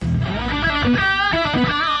All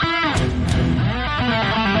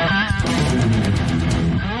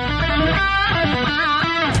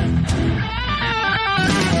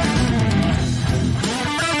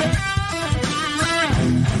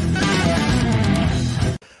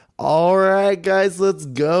right, guys, let's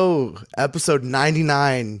go. Episode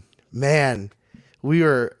 99. Man, we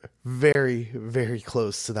were very, very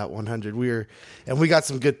close to that 100. And we got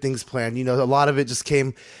some good things planned. You know, a lot of it just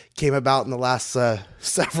came about in the last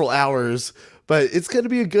several hours, but it's going to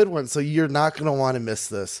be a good one. So you're not going to want to miss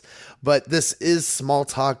this. But this is Small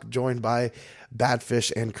Talk, joined by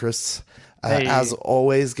Badfish and Chris, as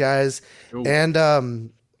always, guys. Ooh.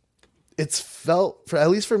 And it's felt, for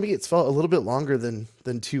at least for me, it's felt a little bit longer than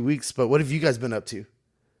 2 weeks. But what have you guys been up to?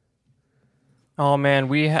 Oh man,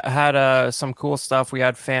 we had some cool stuff. We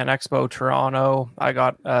had Fan Expo Toronto. I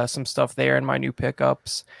got some stuff there in my new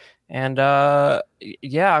pickups, and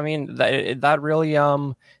yeah, I mean that really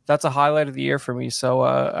that's a highlight of the year for me.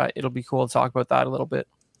 So it'll be cool to talk about that a little bit.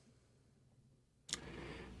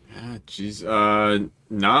 Yeah, geez,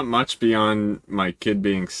 not much beyond my kid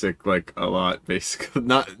being sick, like a lot, basically.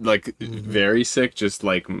 Not like very sick, just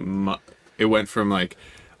like it went from like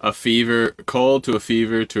a fever, cold to a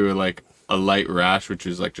fever to like a light rash, which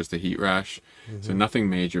was like just a heat rash. So nothing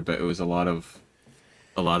major, but it was a lot of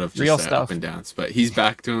just real stuff, up and downs. But he's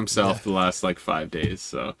back to himself the last like 5 days,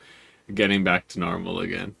 so getting back to normal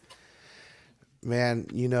again. Man,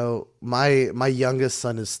 you know, my youngest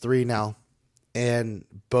son is 3 now, and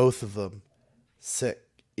both of them sick,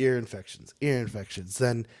 ear infections.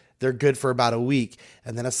 Then they're good for about a week,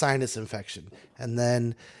 and then a sinus infection, and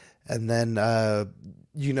then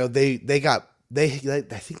you know, I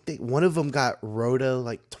think one of them got Rota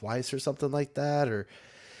like twice or something like that,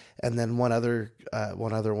 and then one other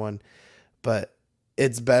one, but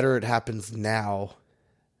it's better it happens now,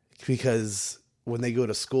 because when they go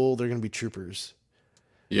to school, they're going to be troopers.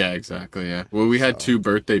 Yeah, exactly. Yeah. Well, we had 2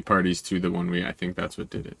 birthday parties too. I think that's what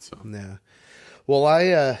did it. So yeah.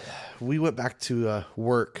 Well, we went back to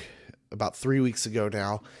work about 3 weeks ago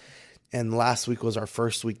now, and last week was our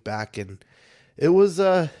first week back, and it was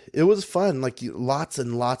fun. Like lots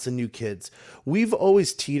and lots of new kids. We've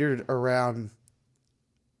always teetered around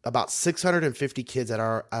about 650 kids at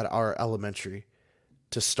our elementary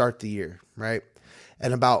to start the year, right?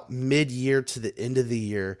 And about mid-year to the end of the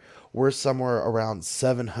year, we're somewhere around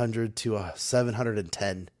 700 to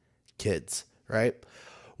 710 kids, right?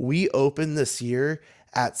 We opened this year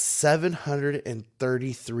at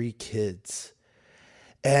 733 kids.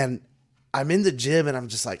 And I'm in the gym and I'm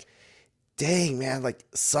just like, dang, man, like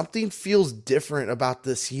something feels different about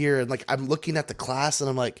this year. And like, I'm looking at the class and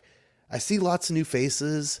I'm like, I see lots of new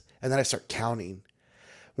faces. And then I start counting.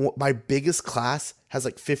 My biggest class has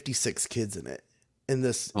like 56 kids in it.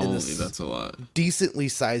 That's a lot. Decently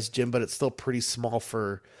sized gym, but it's still pretty small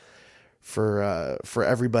for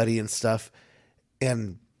everybody and stuff.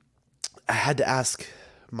 And I had to ask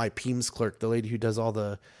my PEMS clerk, the lady who does all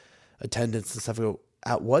the attendance and stuff, I go,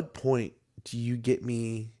 at what point do you get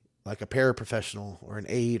me like a paraprofessional or an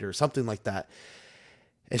aide or something like that?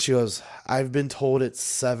 And she goes, I've been told it's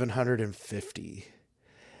 750.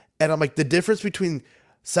 And I'm like, the difference between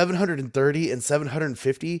 730 and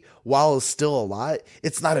 750, while it's still a lot,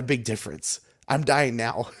 it's not a big difference. I'm dying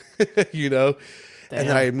now, you know? Damn. And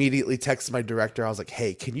then I immediately texted my director. I was like,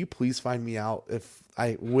 hey, can you please find me out if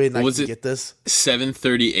I win, I can get this?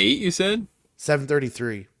 738, you said?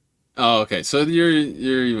 733. Oh, okay. So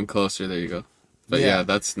you're even closer. There you go. But yeah,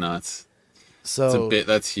 that's nuts. So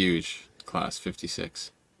that's huge. Class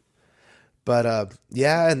 56. But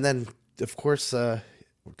yeah, and then of course,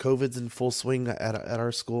 COVID's in full swing at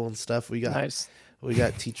our school and stuff. We got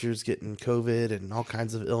teachers getting COVID and all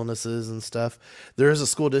kinds of illnesses and stuff. There is a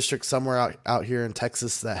school district somewhere out here in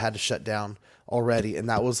Texas that had to shut down already, and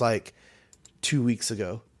that was like 2 weeks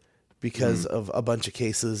ago because of a bunch of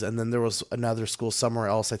cases. And then there was another school somewhere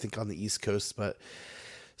else, I think on the East Coast. But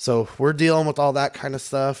so we're dealing with all that kind of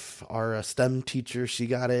stuff. Our STEM teacher, she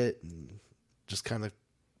got it, and just kind of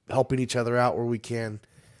helping each other out where we can.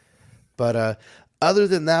 But other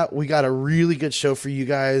than that, we got a really good show for you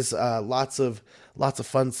guys. Lots of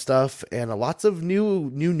fun stuff and lots of new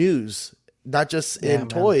news, not just in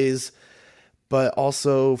toys, but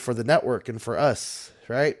also for the network and for us,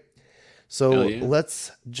 right? So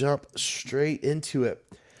let's jump straight into it.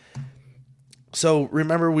 So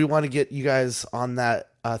remember, we want to get you guys on that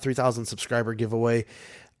 3,000 subscriber giveaway.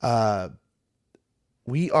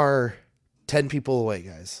 We are 10 people away,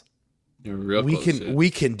 guys. You're real we close,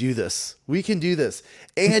 can do this. We can do this.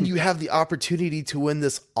 And you have the opportunity to win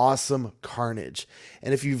this awesome Carnage.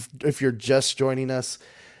 And if you're just joining us,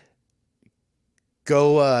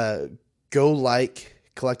 go go like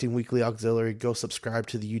Collecting Weekly Auxiliary, go subscribe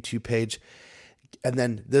to the YouTube page. And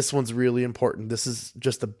then this one's really important. This is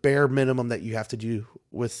just the bare minimum that you have to do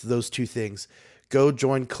with those two things. Go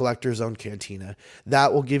join Collector Zone Cantina.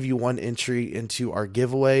 That will give you 1 entry into our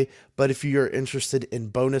giveaway. But if you're interested in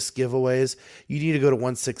bonus giveaways, you need to go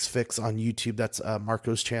to 16 Fix on YouTube. That's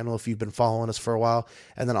Marco's channel if you've been following us for a while.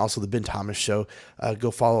 And then also the Ben Thomas Show.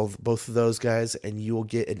 Go follow both of those guys and you will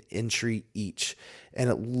get an entry each. And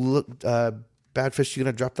it looked, Badfish, you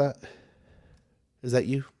gonna drop that? Is that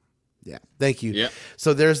you? Yeah. Thank you. Yeah.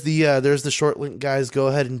 So there's the short link, guys. Go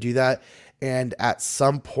ahead and do that. And at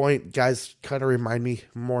some point, guys, kind of remind me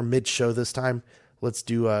more mid-show this time. Let's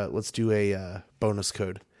do a bonus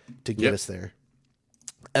code to get us there.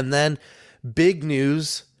 And then big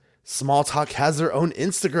news, Small Talk has their own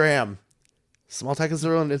Instagram. Small Talk has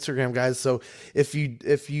their own Instagram, guys. So if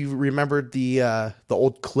you remembered the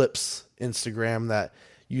old Clips Instagram that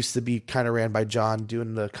used to be kind of ran by John,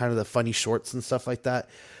 doing the kind of the funny shorts and stuff like that,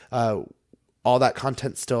 all that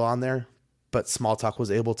content's still on there. But Small Talk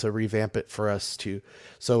was able to revamp it for us too.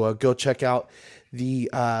 So go check out the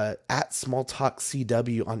at Small Talk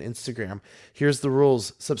CW on Instagram. Here's the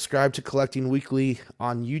rules. Subscribe to Collecting Weekly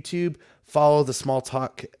on YouTube. Follow the Small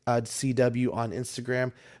Talk CW on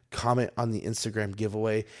Instagram. Comment on the Instagram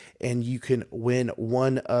giveaway. And you can win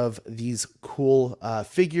one of these cool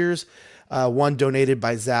figures. One donated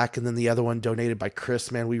by Zach and then the other one donated by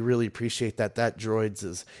Chris. Man, we really appreciate that. That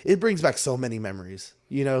Droids it brings back so many memories,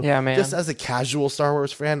 you know. Yeah, man. Just as a casual Star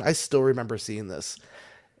Wars fan, I still remember seeing this.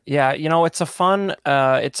 Yeah, you know, it's a fun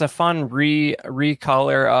recolor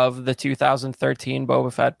of the 2013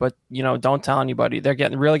 Boba Fett, but you know, don't tell anybody. They're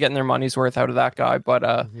really getting their money's worth out of that guy.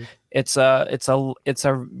 But it's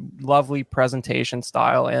a lovely presentation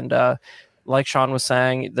style, and like Sean was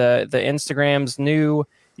saying, the Instagram's new.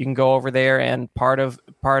 You can go over there, and part of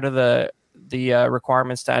the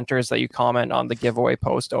requirements to enter is that you comment on the giveaway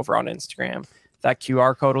post over on Instagram. That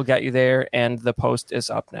QR code will get you there, and the post is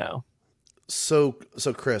up now. So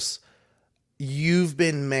Chris, you've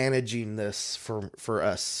been managing this for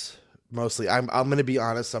us mostly. I'm going to be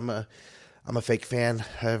honest. I'm a fake fan.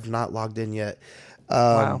 I have not logged in yet.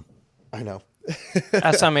 Wow. I know.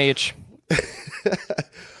 SMH.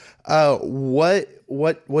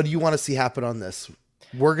 What do you want to see happen on this?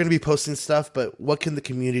 We're going to be posting stuff, but what can the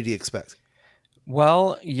community expect?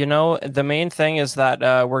 Well, you know, the main thing is that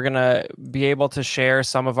we're going to be able to share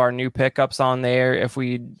some of our new pickups on there. If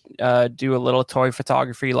we do a little toy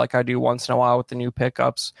photography like I do once in a while with the new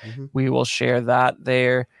pickups, we will share that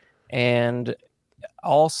there. And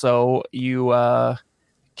also you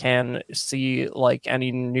can see like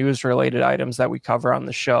any news related items that we cover on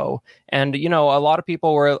the show. And, you know, a lot of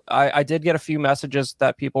people I did get a few messages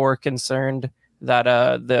that people were concerned that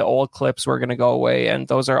the old clips were going to go away, and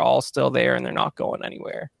those are all still there and they're not going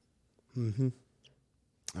anywhere. All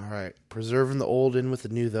right. Preserving the old in with the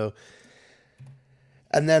new, though.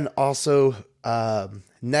 And then also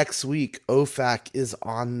next week, OFAC is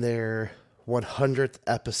on their 100th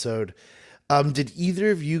episode. Did either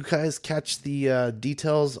of you guys catch the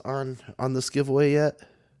details on this giveaway yet?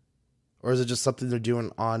 Or is it just something they're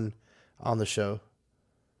doing on the show?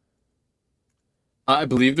 I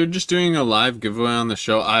believe they're just doing a live giveaway on the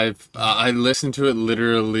show. I listened to it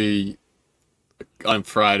literally on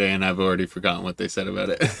Friday, and I've already forgotten what they said about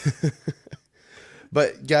it.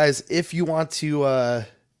 But guys, if you want to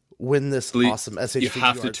win this awesome SH you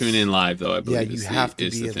have to tune in live, though. I believe you have to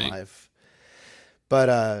be in live.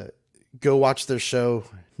 But go watch their show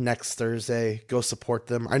next Thursday. Go support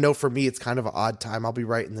them. I know for me, it's kind of an odd time. I'll be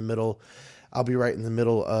right in the middle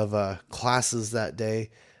of classes that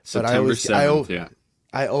day. September 7th,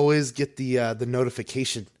 I always get the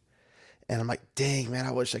notification, and I'm like, dang, man,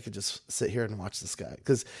 I wish I could just sit here and watch this guy.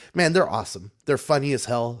 Because, man, they're awesome. They're funny as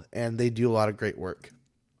hell, and they do a lot of great work.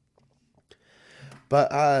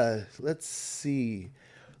 But let's see.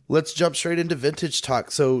 Let's jump straight into vintage talk.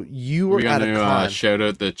 So you were at a con. Shout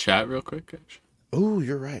out the chat real quick, Coach. Oh,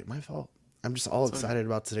 you're right. My fault. I'm just all excited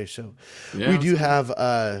about today's show. Yeah, we do have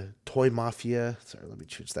Toy Mafia. Sorry, let me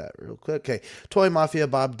choose that real quick. Okay. Toy Mafia,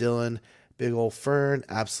 Bob Dylan, Big Ol' Fern,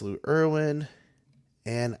 Absolute Irwin,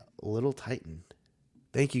 and Little Titan.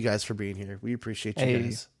 Thank you guys for being here. We appreciate you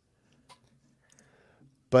guys.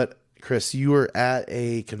 But Chris, you were at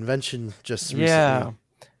a convention just recently.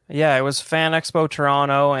 Yeah, it was Fan Expo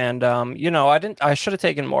Toronto, and you know, I should have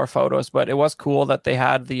taken more photos, but it was cool that they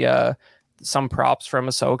had the some props from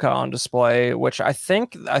Ahsoka on display, which I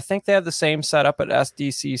think they had the same setup at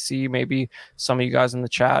SDCC. Maybe some of you guys in the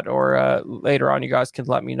chat or later on, you guys can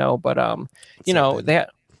let me know. But you know, they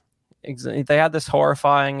They had this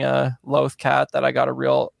horrifying Lothcat that I got a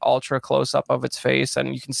real ultra close up of its face,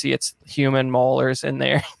 and you can see its human molars in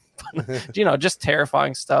there. Just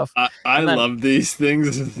terrifying stuff. I love these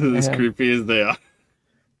things as creepy as they are.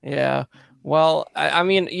 Yeah. Well, I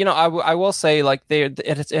mean, I will say, like,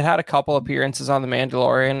 it had a couple appearances on The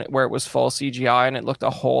Mandalorian where it was full CGI and it looked a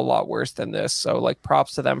whole lot worse than this. So, like,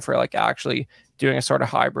 props to them for, like, actually doing a sort of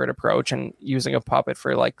hybrid approach and using a puppet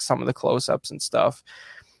for, like, some of the close-ups and stuff.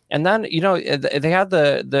 And then, they had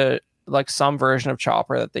the like some version of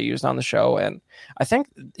Chopper that they used on the show, and I think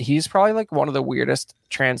he's probably like one of the weirdest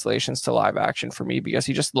translations to live action for me, because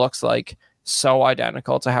he just looks like so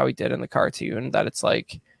identical to how he did in the cartoon that it's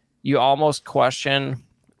like you almost question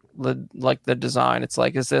the design. It's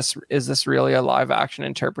like, is this really a live action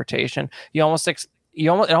interpretation? It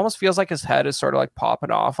almost feels like his head is sort of like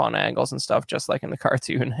popping off on angles and stuff, just like in the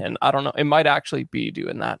cartoon. And I don't know, it might actually be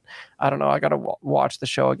doing that. I don't know. I got to watch the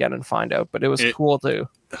show again and find out, but it was cool to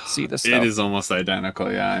see this stuff. It is almost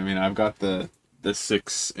identical. Yeah. I mean, I've got the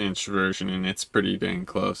 6-inch version and it's pretty dang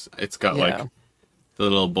close. It's got like the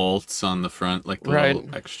little bolts on the front, like the little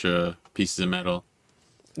extra pieces of metal.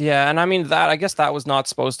 Yeah. And I mean, I guess that was not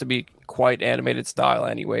supposed to be quite animated style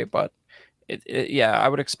anyway, but I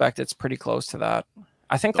would expect it's pretty close to that.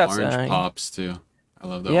 I think the that's orange pops too. I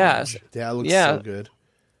love that. Yeah, orange. Yeah, it looks so good.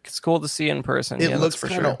 It's cool to see in person. It looks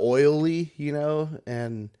kind of oily,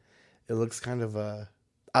 and it looks kind of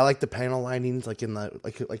I like the panel linings, like in the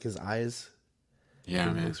like his eyes. Yeah,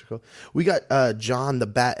 man. Cool. We got John the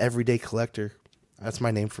Bat Everyday Collector. That's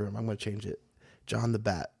my name for him. I'm gonna change it. John the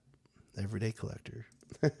Bat Everyday Collector.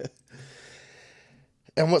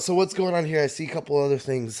 And what's going on here? I see a couple other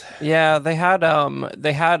things. Yeah, they had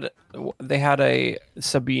a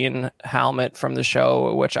Sabine helmet from the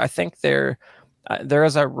show, which I think there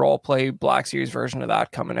is a role play Black Series version of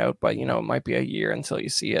that coming out, but it might be a year until you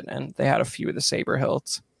see it. And they had a few of the saber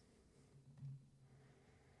hilts.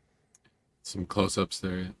 Some close-ups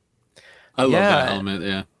there. I love that helmet.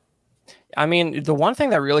 Yeah. I mean, the one thing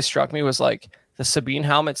that really struck me was like the Sabine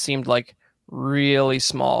helmet seemed like really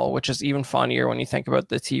small, which is even funnier when you think about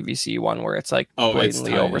the TVC one where it's like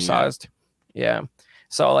blatantly oversized. Yeah.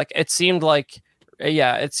 So like it seemed like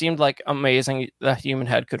amazing the human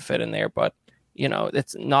head could fit in there, but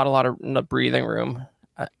it's not a lot of breathing room.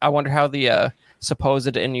 I wonder how the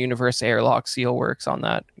supposed in-universe airlock seal works on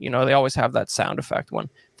that. They always have that sound effect when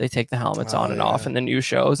they take the helmets on and off in the new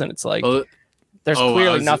shows, and it's like there's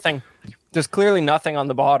clearly nothing. There's clearly nothing on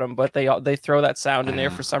the bottom, but they throw that sound in there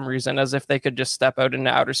for some reason, as if they could just step out into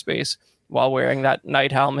outer space while wearing that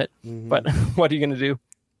night helmet. Mm-hmm. But what are you going to do?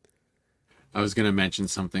 I was going to mention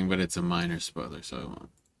something, but it's a minor spoiler, so I won't.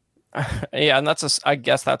 Yeah, and I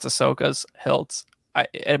guess that's Ahsoka's hilts.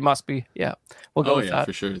 It must be. Yeah, we'll go with that.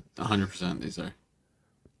 For sure. 100% these are.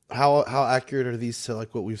 How accurate are these to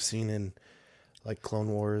like what we've seen in like Clone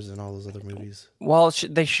Wars and all those other movies? Well,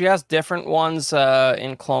 she has different ones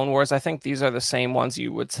in Clone Wars. I think these are the same ones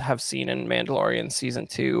you would have seen in Mandalorian season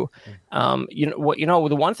 2.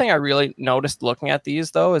 The one thing I really noticed looking at these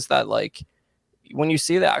though is that like when you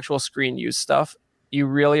see the actual screen use stuff, you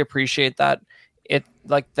really appreciate that it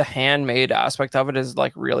like the handmade aspect of it is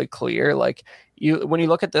like really clear. Like when you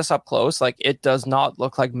look at this up close, like it does not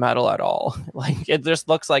look like metal at all. Like it just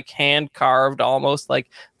looks like hand carved almost. Like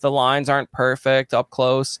the lines aren't perfect up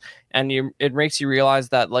close, and it makes you realize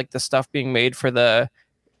that like the stuff being made for the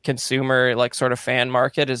consumer like sort of fan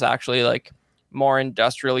market is actually like more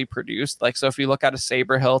industrially produced. Like so if you look at a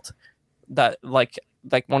saber hilt that like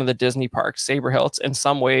one of the Disney parks saber hilts, in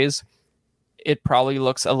some ways it probably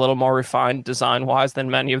looks a little more refined design wise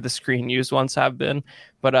than many of the screen used ones have been.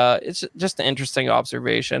 But it's just an interesting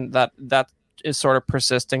observation that is sort of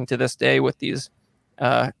persisting to this day with these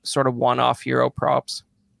sort of one-off hero props.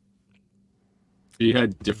 She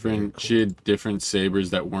had different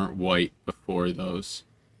sabers that weren't white before those.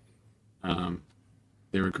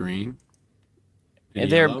 They were green.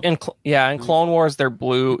 They're in Clone Wars they're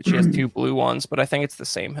blue. She has 2 blue ones, but I think it's the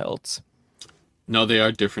same hilts. No, they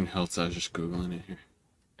are different hilts. I was just Googling it here.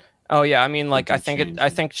 Oh yeah, I mean, like I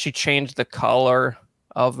think she changed the color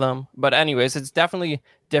of them, but anyways, it's definitely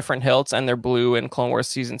different hilts, and they're blue in Clone Wars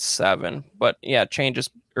season 7. But yeah, it changes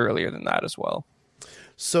earlier than that as well.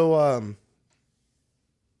 So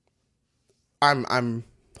I'm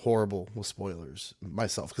horrible with spoilers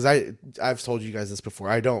myself because I've told you guys this before.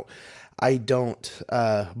 I don't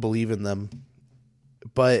believe in them,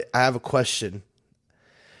 but I have a question.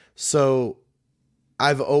 So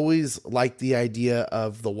I've always liked the idea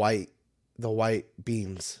of the white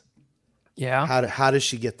beams. Yeah. How does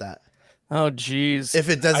she get that? Oh geez. If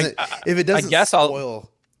it doesn't spoil.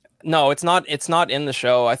 No, it's not. It's not in the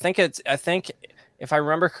show. I think if I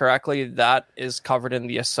remember correctly, that is covered in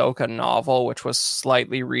the Ahsoka novel, which was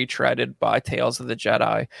slightly retreaded by Tales of the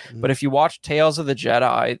Jedi. But if you watch Tales of the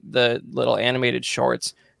Jedi, the little animated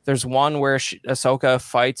shorts, there's one where Ahsoka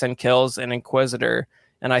fights and kills an Inquisitor.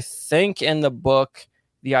 And I think in the book,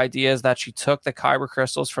 the idea is that she took the kyber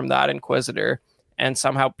crystals from that Inquisitor and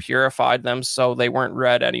somehow purified them so they weren't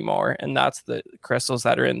red anymore. And that's the crystals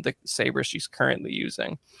that are in the saber she's currently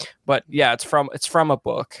using. But yeah, it's from a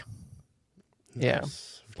book. Yeah,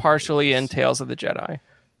 partially in Tales of the Jedi.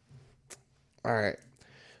 All right.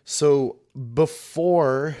 So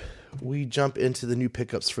before we jump into the new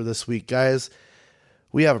pickups for this week, guys,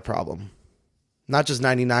 we have a problem. Not just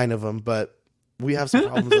 99 of them, but we have some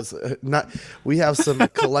problems. We have some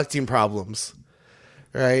collecting problems.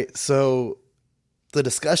 All right. So the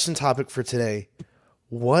discussion topic for today,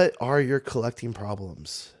 what are your collecting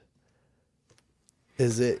problems?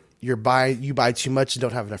 Is it you buy too much and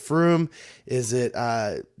don't have enough room? Is it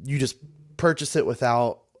you just purchase it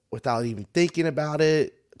without even thinking about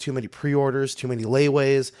it? Too many pre-orders, too many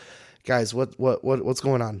layaways? Guys, what's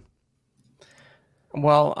going on?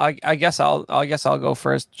 Well, I guess I'll go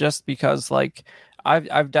first, just because like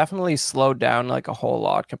I've definitely slowed down like a whole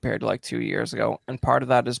lot compared to like 2 years ago, and part of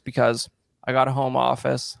that is because I got a home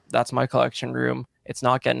office. That's my collection room. It's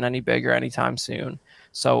not getting any bigger anytime soon.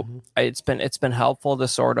 So it's been helpful to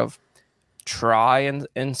sort of try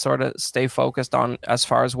and sort of stay focused on, as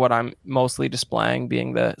far as what I'm mostly displaying,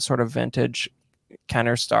 being the sort of vintage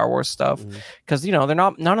Kenner Star Wars stuff, because none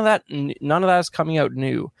of that is coming out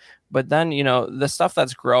new. But then the stuff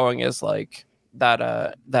that's growing is like that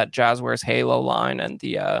Jazzwares Halo line and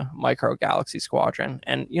the Micro Galaxy Squadron,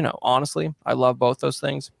 and honestly, I love both those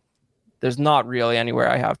things. There's not really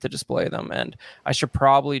anywhere I have to display them, and I should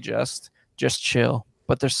probably just chill.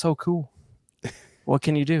 But they're so cool. What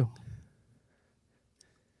can you do?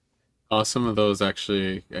 Some of those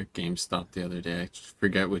actually at GameStop the other day. I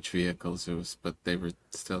forget which vehicles it was, but they were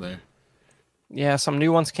still there. Yeah, some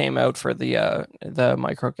new ones came out for the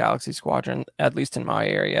Micro Galaxy Squadron, at least in my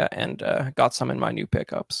area, and got some in my new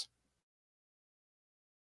pickups.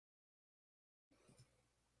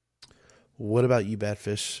 What about you,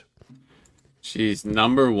 Badfish? Jeez,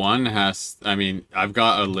 number one I've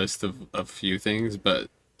got a list of a few things, but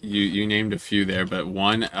you named a few there, but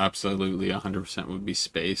one absolutely 100% would be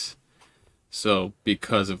space. So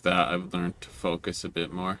because of that, I've learned to focus a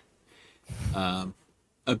bit more. A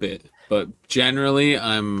bit. But generally,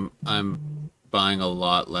 I'm buying a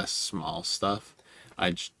lot less small stuff.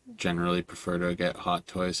 I generally prefer to get Hot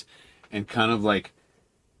Toys, and kind of like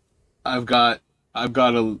I've got a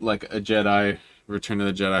Jedi Return of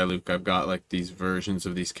the Jedi Luke. I've got like these versions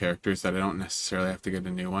of these characters that I don't necessarily have to get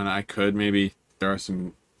a new one. I could maybe, there are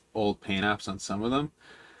some old paint apps on some of them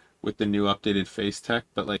with the new updated face tech,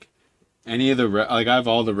 but like any of the I have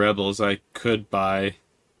all the Rebels. I could buy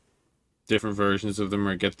different versions of them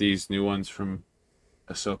or get these new ones from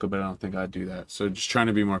Ahsoka, but I don't think I'd do that. So just trying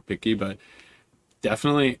to be more picky, but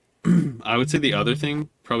definitely I would say the other thing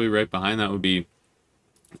probably right behind that would be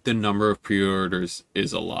the number of pre-orders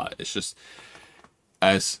is a lot. It's just,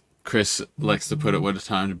 as Chris likes to put it, what a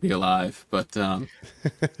time to be alive. But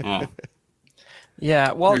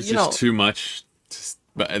yeah, well, there's just too much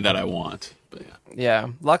that I want. But yeah,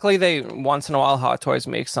 luckily they once in a while Hot Toys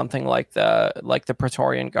make something like the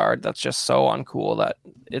Praetorian Guard that's just so uncool that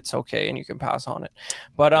it's okay and you can pass on it.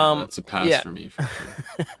 But that's a pass for me. For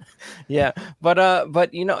sure. Yeah, but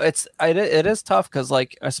it is tough because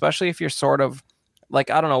like, especially if you're sort of like,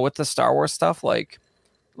 I don't know, with the Star Wars stuff, like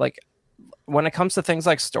when it comes to things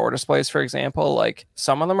like store displays, for example, like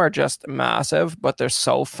some of them are just massive, but they're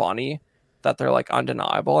so funny that they're like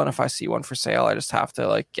undeniable. And if I see one for sale, I just have to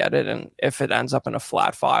like get it. And if it ends up in a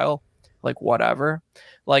flat file, like whatever,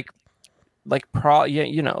 like like I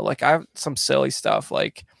have some silly stuff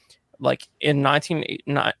like in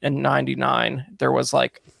 1999 there was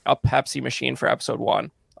like a Pepsi machine for episode 1.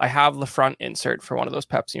 I have the front insert for one of those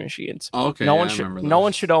Pepsi machines. Okay, no one should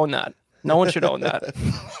own that. No one should own that.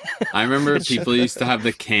 I remember people used to have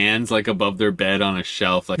the cans like above their bed on a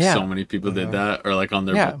shelf. Like so many people did that, or like on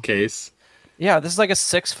their bookcase. Yeah, this is like a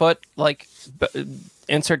 6-foot like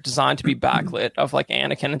insert designed to be backlit of like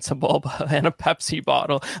Anakin and Sebulba and a Pepsi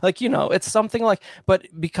bottle. Like, it's something like, but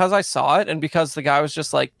because I saw it and because the guy was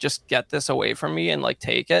just like, just get this away from me and like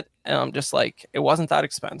take it. And I'm just like, it wasn't that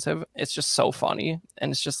expensive. It's just so funny.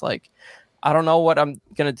 And it's just like, I don't know what I'm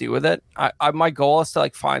going to do with it. My goal is to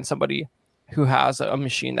like find somebody who has a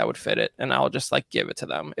machine that would fit it, and I'll just like give it to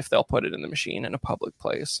them if they'll put it in the machine in a public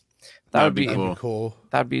place. That would be cool.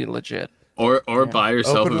 That'd be legit. Or buy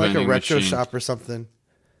yourself open a like a retro machine. shop or something.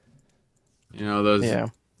 You know those. Yeah.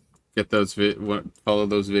 Get those follow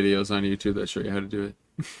those videos on YouTube that show you how to do it.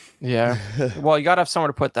 Yeah. Well, you gotta have somewhere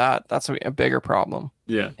to put that. That's a bigger problem.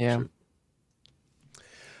 Yeah. Yeah. True.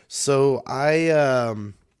 So I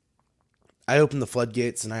opened the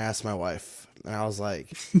floodgates and I asked my wife, and I was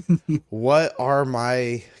like, "What are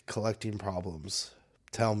my collecting problems?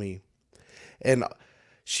 Tell me." And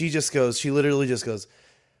she literally just goes,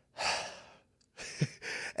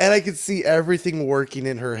 and I could see everything working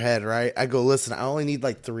in her head, right? I go, "Listen, I only need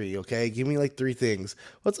like 3, okay? Give me like 3 things.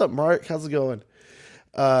 What's up, Mark? How's it going?"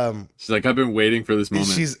 She's like, "I've been waiting for this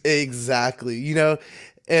moment." She's exactly, you know,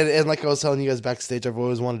 and like I was telling you guys backstage, I've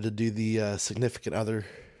always wanted to do the significant other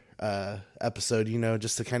episode, you know,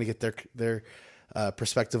 just to kind of get their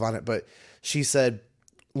perspective on it. But she said,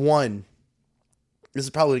 one, this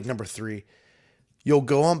is probably like number 3. You'll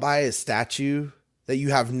go and buy a statue that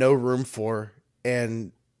you have no room for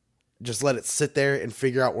and just let it sit there and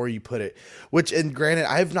figure out where you put it. Which, and granted,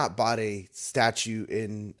 I have not bought a statue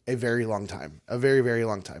in a very long time, a very, very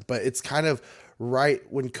long time. But it's kind of right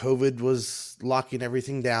when COVID was locking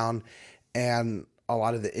everything down and a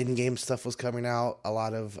lot of the in-game stuff was coming out. A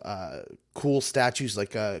lot of cool statues,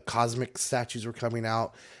 like cosmic statues were coming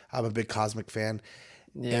out. I'm a big cosmic fan.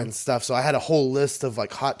 Yeah. And stuff. So I had a whole list of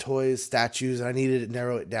like Hot Toys statues, and I needed to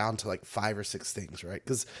narrow it down to like 5 or 6 things, right?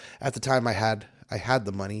 Because at the time I had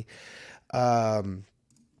the money. And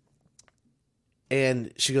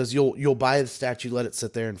she goes, you'll buy the statue, let it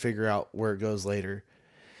sit there, and figure out where it goes later.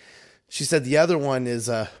 She said the other one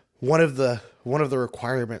is one of the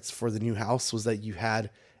requirements for the new house was that you had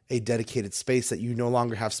a dedicated space, that you no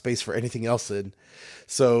longer have space for anything else in.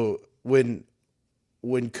 So when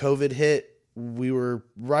COVID hit, we were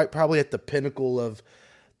probably at the pinnacle of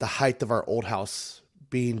the height of our old house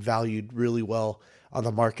being valued really well on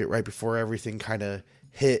the market right before everything kind of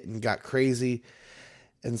hit and got crazy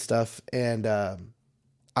and stuff. And I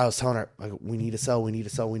was telling her, like, we need to sell.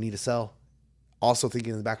 Also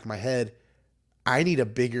thinking in the back of my head, I need a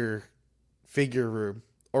bigger figure room,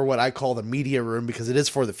 or what I call the media room, because it is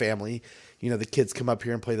for the family. You know, the kids come up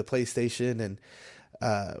here and play the PlayStation, and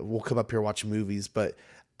we'll come up here and watch movies. But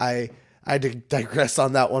I had to digress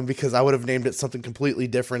on that one because I would have named it something completely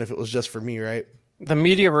different if it was just for me, right? The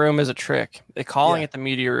media room is a trick. Calling it the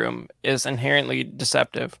media room is inherently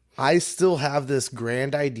deceptive. I still have this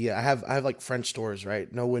grand idea. I have like French doors,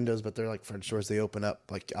 right? No windows, but they're like French doors. They open up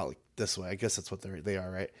like out like this way. I guess that's what they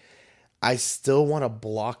are, right? I still want to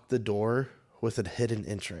block the door with a hidden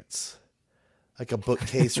entrance, like a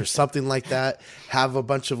bookcase or something like that. Have a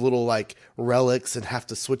bunch of little like relics and have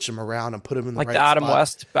to switch them around and put them in the right spot. Like the Adam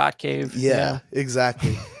West Batcave. Yeah,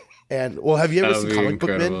 exactly. And well, have you ever seen Comic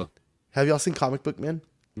Book Men? Have y'all seen Comic Book Men?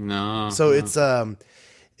 No. So it's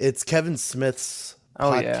Kevin Smith's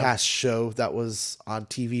podcast show that was on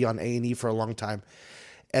TV on A&E for a long time.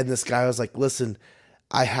 And this guy was like, "Listen,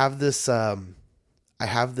 I have this Dark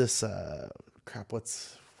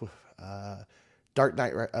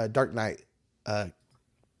Knight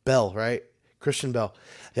Bell, right? Christian Bell.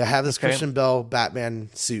 Yeah, I have this Christian Bell Batman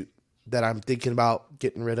suit that I'm thinking about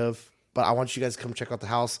getting rid of, but I want you guys to come check out the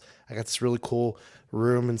house. I got this really cool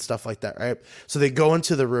room and stuff like that, right?" So they go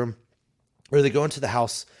into the room, or they go into the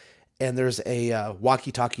house, and there's a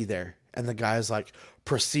walkie-talkie there, and the guy's like,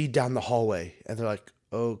 "Proceed down the hallway," and they're like,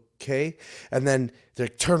 "Okay," and then they're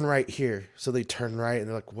like, "Turn right here," so they turn right, and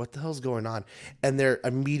they're like, "What the hell's going on?" And they're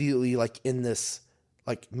immediately like in this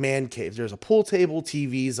like man cave. There's a pool table,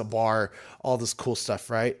 TVs, a bar, all this cool stuff,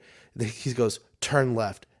 right? He goes, "Turn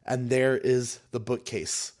left," and there is the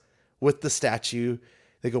bookcase with the statue.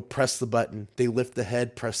 They go press the button. They lift the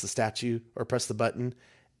head, press the statue, or press the button,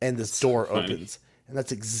 and this door opens. And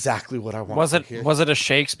that's exactly what I want. Was it a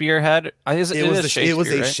Shakespeare head? It was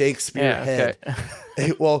a Shakespeare head.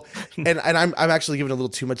 Okay. Well, and I'm actually giving a little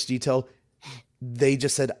too much detail. They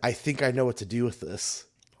just said, "I think I know what to do with this."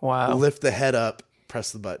 Wow. Lift the head up,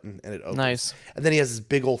 press the button, and it opens. Nice. And then he has this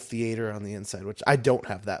big old theater on the inside, which I don't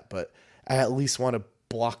have that, but I at least want to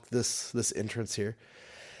block this entrance here.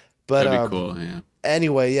 But that'd be cool, yeah.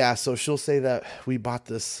 Anyway, yeah, so she'll say that we bought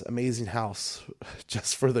this amazing house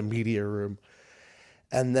just for the media room.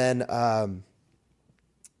 And then,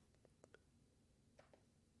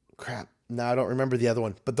 crap, no, I don't remember the other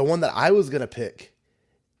one. But the one that I was going to pick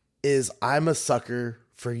is I'm a sucker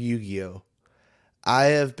for Yu-Gi-Oh! I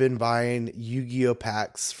have been buying Yu-Gi-Oh!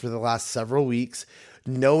 Packs for the last several weeks,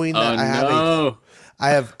 knowing that I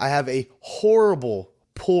have a horrible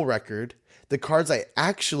pull record. The cards I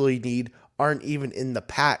actually need aren't even in the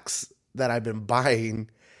packs that I've been buying.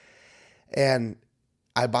 And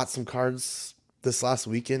I bought some cards this last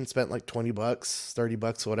weekend, spent like $20,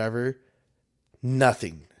 $30, whatever.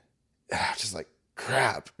 Nothing. just like,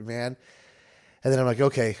 crap, man. And then I'm like,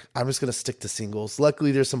 okay, I'm just gonna stick to singles.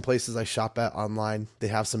 Luckily, there's some places I shop at online. They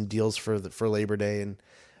have some deals for Labor Day, and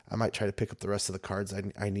I might try to pick up the rest of the cards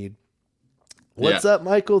I need. What's up,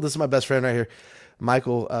 Michael? This is my best friend right here,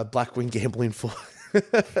 Michael. Blackwing Gambling Full,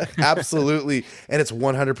 absolutely, and it's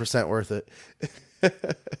 100% worth it.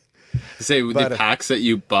 Say the packs that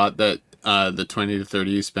you bought, that the 20 to 30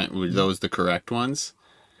 you spent, were those the correct ones,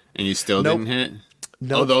 and you still didn't hit?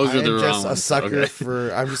 No, those are the wrong ones.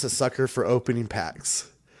 I'm just a sucker for opening packs.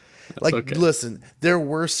 That's like, okay. Listen, there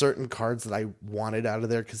were certain cards that I wanted out of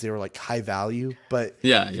there because they were like high value. But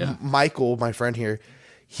yeah, Michael, my friend here,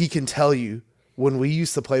 he can tell you when we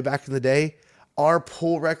used to play back in the day, our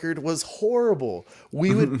pull record was horrible.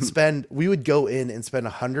 We would go in and spend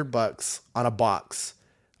 $100 on a box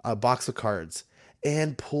of cards,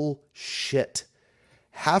 and pull shit.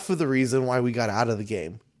 Half of the reason why we got out of the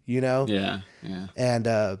game. Yeah. And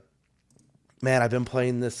man, I've been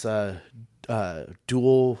playing this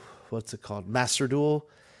duel, what's it called? Master Duel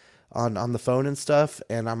on the phone and stuff,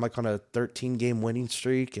 and I'm like on a 13 game winning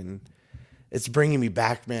streak, and it's bringing me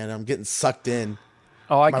back, man. I'm getting sucked in.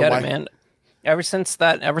 Oh, I get it, man. Ever since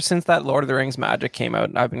that Lord of the Rings Magic came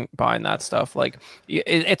out, I've been buying that stuff. Like,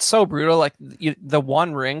 it's so brutal. Like, the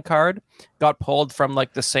One Ring card got pulled from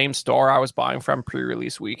like the same store I was buying from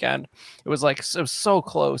pre-release weekend. It was so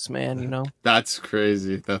close, man. That's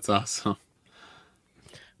crazy. That's awesome.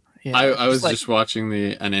 Yeah, I was just watching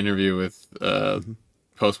an interview with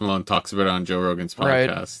Post Malone, talks about it on Joe Rogan's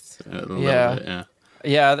podcast. Right. A little bit,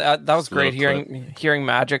 Yeah, that was great hearing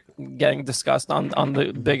Magic getting discussed on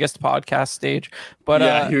the biggest podcast stage.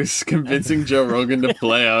 But he was convincing Joe Rogan to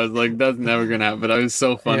play. I was like, that's never gonna happen. But it was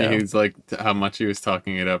so funny. He was like, how much he was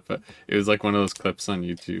talking it up. But it was like one of those clips on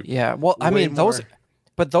YouTube. Yeah, well, I mean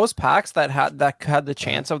those packs that had the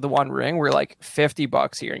chance of the One Ring were like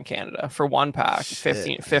 $50 here in Canada for one pack,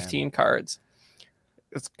 15 cards.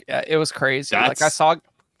 It was crazy. Like I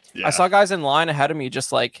saw guys in line ahead of me,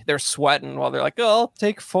 just like they're sweating while they're like, "Oh, I'll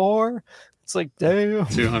take 4." It's like, damn,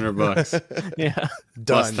 $200. Yeah,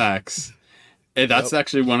 plus tax. That's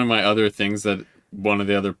actually one of my other things one of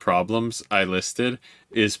the other problems I listed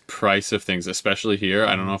is price of things, especially here.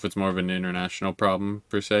 I don't know if it's more of an international problem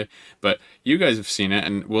per se, but you guys have seen it,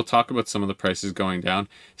 and we'll talk about some of the prices going down.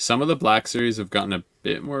 Some of the Black Series have gotten a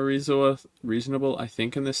bit more reasonable, I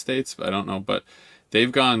think, in the States, but I don't know. But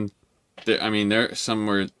they've gone. They're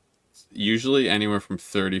somewhere. Usually anywhere from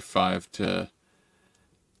 $35 to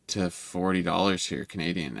 $40 here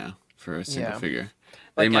Canadian now for a single figure.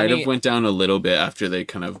 They might have went down a little bit after they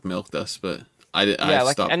kind of milked us, but I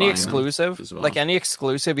like stopped any exclusive, as well. Like any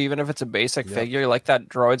exclusive, even if it's a basic figure, like that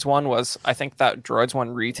Droids one was. I think that Droids one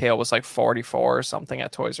retail was like 44 or something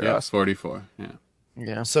at Toys R Us. 44.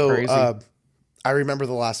 Yeah. So I remember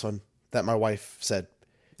the last one that my wife said.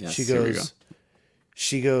 Yes,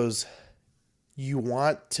 she goes, you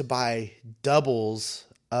want to buy doubles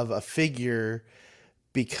of a figure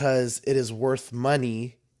because it is worth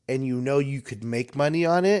money and you could make money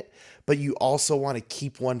on it, but you also want to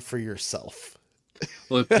keep one for yourself.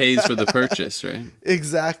 Well, it pays for the purchase, right?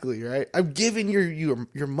 Exactly, right? I'm giving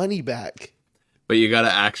your money back. But you got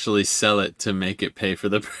to actually sell it to make it pay for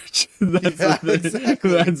the purchase. Exactly.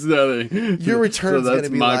 That's the other thing. Your return's going to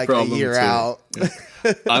be like a year out.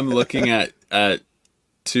 I'm looking at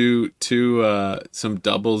two some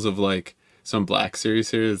doubles of like some Black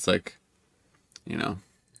Series here. It's like,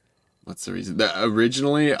 what's the reason?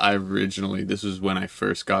 Originally this was when I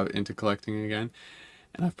first got into collecting again,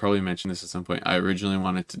 and I've probably mentioned this at some point. I originally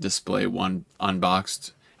wanted to display one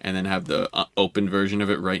unboxed and then have the open version of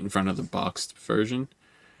it right in front of the boxed version.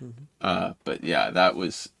 Mm-hmm. But yeah, that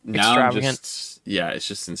was now it's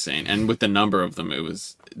just insane. And with the number of them,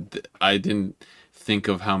 I didn't think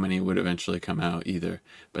of how many would eventually come out either.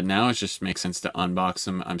 But now it just makes sense to unbox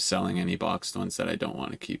them. I'm selling any boxed ones that I don't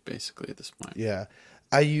want to keep basically at this point. Yeah.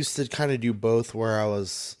 I used to kind of do both where I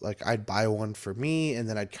was like, I'd buy one for me and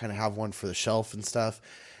then I'd kind of have one for the shelf and stuff.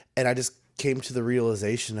 And I just came to the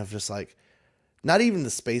realization of just like, not even the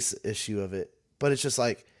space issue of it, but it's just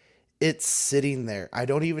like, it's sitting there. I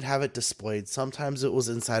don't even have it displayed. Sometimes it was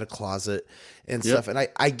inside a closet and stuff. And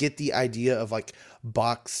I get the idea of like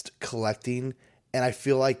boxed collecting. And I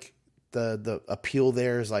feel like the appeal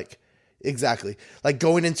there is like, exactly like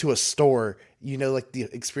going into a store, like the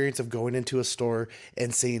experience of going into a store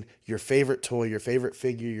and seeing your favorite toy, your favorite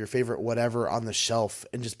figure, your favorite whatever on the shelf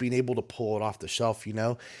and just being able to pull it off the shelf, and,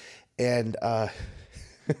 and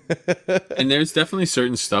there's definitely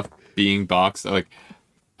certain stuff being boxed. Like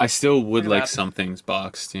I still would like some things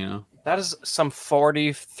boxed, That is some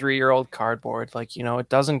 43-year-old cardboard. Like, it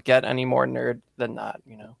doesn't get any more nerd than that,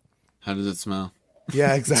 How does it smell?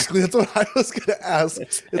 Yeah, exactly. That's what I was gonna ask.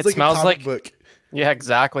 It's it like smells a comic like book. Yeah,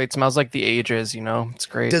 exactly. It smells like the ages. It's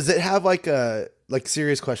great. Does it have like a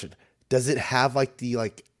serious question? Does it have like the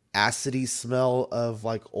acidy smell of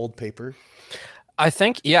like old paper? I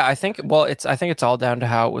think well, I think it's all down to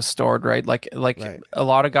how it was stored, right? Like Right. a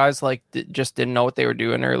lot of guys just didn't know what they were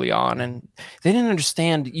doing early on, and they didn't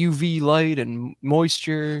understand UV light and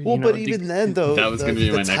moisture. Well, but even then, though, that was going to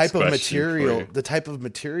be my next type of question. the type of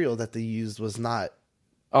material that they used was not.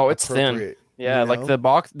 It's thin. Yeah, like the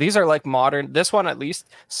box. These are like modern. This one, at least,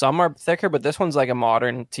 some are thicker, but this one's like a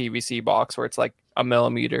modern TVC box where it's like a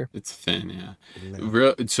millimeter. It's thin, yeah.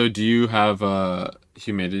 So, do you have a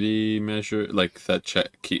humidity measure like that?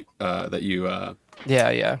 That you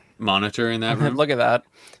yeah monitor in that room? Look at that.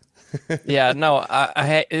 Yeah, no,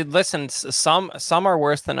 I listen. Some are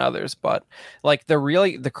worse than others, but like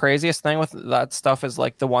the craziest thing with that stuff is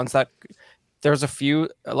like the ones that. There's a few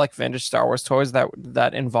like vintage Star Wars toys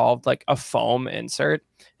that involved like a foam insert,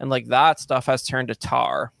 and like that stuff has turned to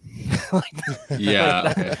tar.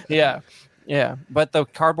 Yeah. Yeah. But the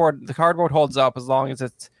cardboard holds up as long as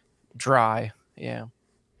it's dry. Yeah.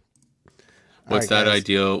 What's that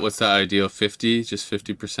ideal? 50? Just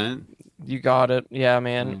 50%? You got it. Yeah,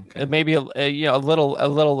 man. Okay. Maybe a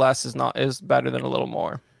little less is better than a little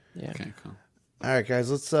more. Yeah. Okay, cool. All right, guys,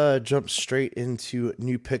 let's jump straight into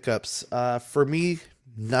new pickups. For me,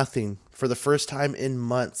 nothing. For the first time in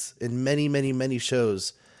months, in many, many, many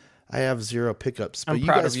shows, I have 0 pickups. But you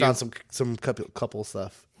guys found some couple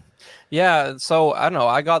stuff. Yeah, so I don't know.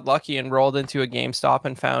 I got lucky and rolled into a GameStop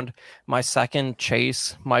and found my second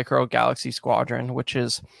Chase Micro Galaxy Squadron, which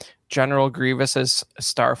is General Grievous's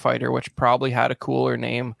Starfighter, which probably had a cooler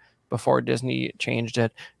name before Disney changed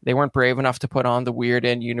it. They weren't brave enough to put on the weird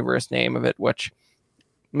in-universe name of it, which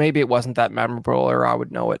maybe it wasn't that memorable or I would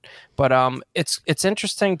know it. But it's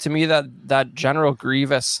interesting to me that General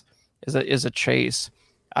Grievous is a Chase.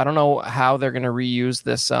 I don't know how they're going to reuse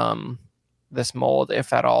this mold,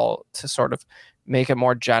 if at all, to sort of make a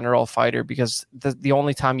more general fighter, because the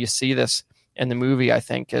only time you see this in the movie, I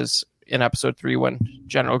think, is in episode 3 when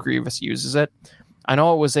General Grievous uses it. I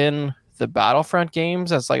know it was in the Battlefront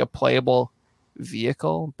games as like a playable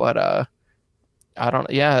vehicle, but I don't.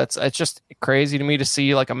 Yeah, it's just crazy to me to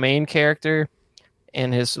see like a main character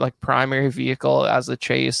in his like primary vehicle as a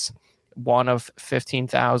Chase, one of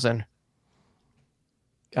 15,000.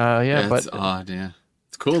 Yeah, that's but odd. Yeah,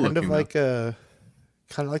 it's cool. Kind of like the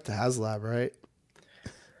HasLab, right?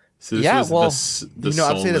 So this was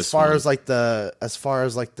I'm saying as far as like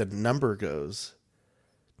the number goes.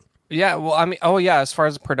 Yeah, well, I mean, as far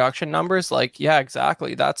as production numbers, like, yeah,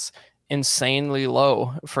 exactly. That's insanely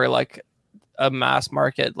low for like a mass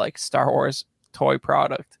market like Star Wars toy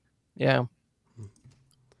product. Yeah.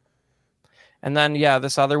 And then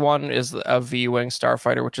this other one is a V-Wing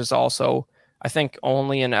Starfighter, which is also, I think,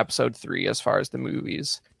 only in episode 3 as far as the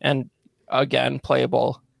movies, and again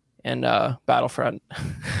playable in Battlefront.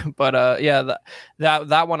 But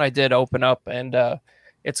that one I did open up, and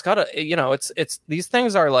it's got it's these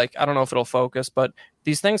things are like, I don't know if it'll focus, but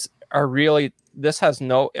these things are really,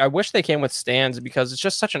 I wish they came with stands, because it's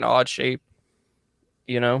just such an odd shape.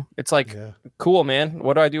 It's like, cool, man.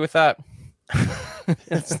 What do I do with that?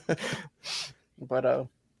 But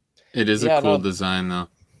it is a cool design though.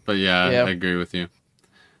 But I agree with you.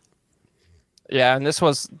 Yeah, and this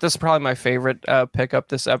is probably my favorite pickup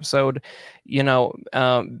this episode.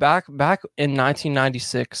 Back in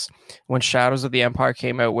 1996 when Shadows of the Empire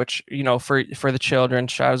came out, which for the children,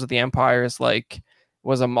 Shadows of the Empire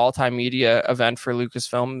was a multimedia event for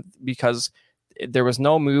Lucasfilm, because there was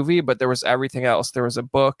no movie, but there was everything else. There was a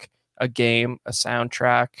book, a game, a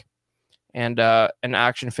soundtrack, and an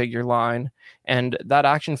action figure line. And that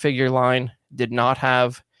action figure line did not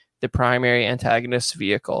have the primary antagonist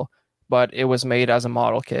vehicle, but it was made as a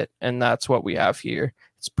model kit, and that's what we have here.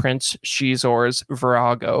 It's Prince Xizor's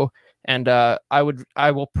Virago, and I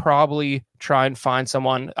will probably try and find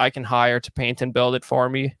someone I can hire to paint and build it for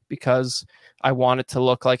me, because I want it to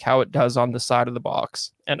look like how it does on the side of the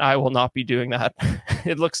box, and I will not be doing that.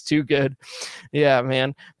 It looks too good. Yeah,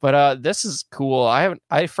 man. But this is cool.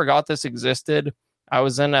 I forgot this existed. I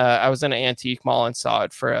was in an antique mall and saw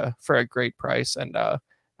it for a great price, and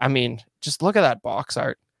I mean, just look at that box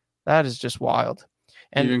art. That is just wild.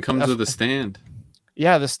 And it even comes with a stand.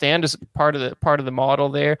 Yeah, the stand is part of the model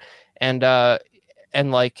there, and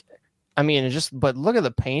like, I mean, but look at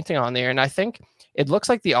the painting on there, and I think it looks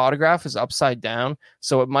like the autograph is upside down,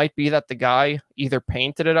 so it might be that the guy either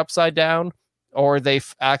painted it upside down, or they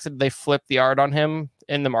flipped the art on him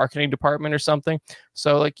in the marketing department or something.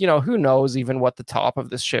 So like, who knows even what the top of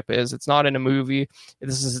this ship is. It's not in a movie.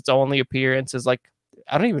 This is its only appearance. Is like,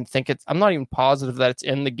 I don't even think I'm not even positive that it's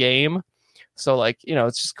in the game. So like,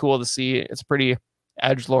 it's just cool to see. It's pretty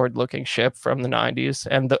edgelord looking ship from the 90s,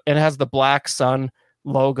 and it has the Black Sun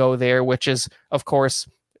logo there, which is of course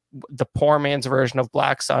the poor man's version of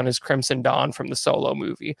Black Sun is Crimson Dawn from the Solo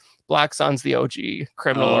movie. Black Sun's the OG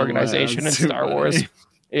criminal organization in Star Wars.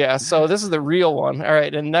 Yeah, so this is the real one. All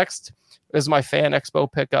right, and next is my Fan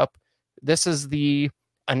Expo pickup. This is the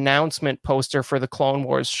announcement poster for the Clone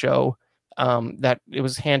Wars show that it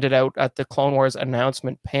was handed out at the Clone Wars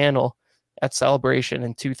announcement panel at Celebration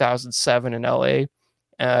in 2007 in LA.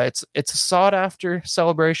 It's a sought after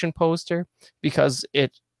Celebration poster because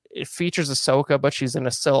it features Ahsoka, but she's in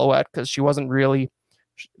a silhouette because she wasn't really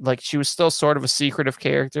she was still sort of a secretive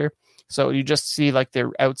character. So you just see like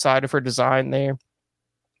the outside of her design there.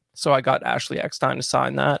 So I got Ashley Eckstein to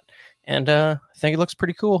sign that, and I think it looks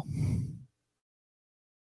pretty cool.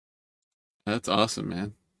 That's awesome,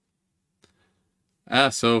 man.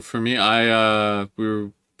 So for me,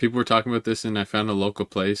 people were talking about this, and I found a local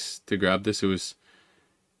place to grab this. It was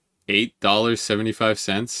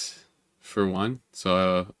 $8.75 for one.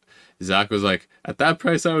 So Zach was like, at that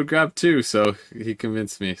price I would grab two. So he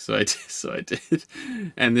convinced me. So I did.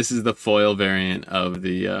 And this is the foil variant of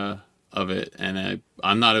the of it. And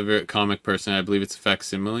I'm not a very comic person. I believe it's a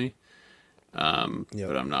facsimile. But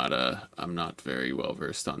I'm not very well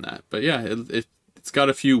versed on that. But yeah, it's got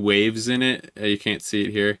a few waves in it. You can't see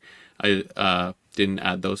it here. I didn't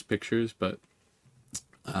add those pictures, but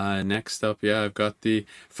next up, I've got the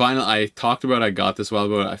final. I talked about I got this a while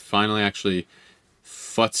ago. I finally actually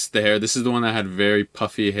futzed the hair. This is the one that had very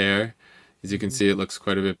puffy hair. As you can see, it looks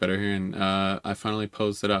quite a bit better here, and I finally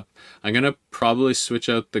posed it up. I'm gonna probably switch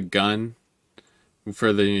out the gun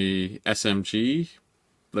for the SMG,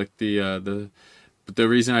 like the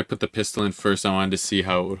reason I put the pistol in first, I wanted to see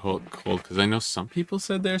how it would hold cold, because I know some people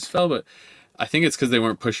said theirs fell, but I think it's because they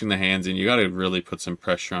weren't pushing the hands in. You got to really put some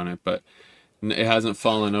pressure on it, but it hasn't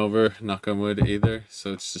fallen over, knock on wood, either.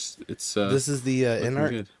 So it's this is the Inart?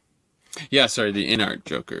 Good. Yeah, sorry, the Inart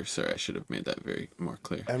Joker. Sorry, I should have made that very more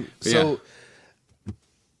clear.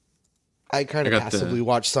 I kind of passively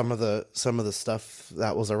watched some of the stuff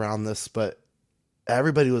that was around this, but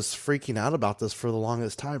everybody was freaking out about this for the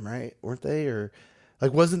longest time, right? Weren't they? Or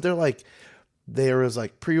like, wasn't there like, there was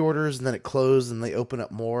like pre-orders and then it closed and they opened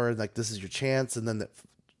up more, like this is your chance, and then it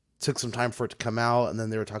took some time for it to come out, and then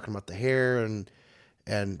they were talking about the hair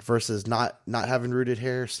and versus not having rooted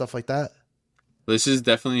hair, stuff like that. This is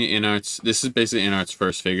definitely this is basically Inart's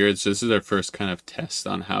first figure. This is their first kind of test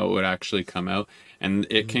on how it would actually come out, and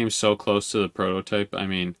it came so close to the prototype. I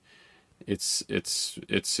mean, it's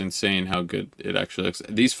insane how good it actually looks.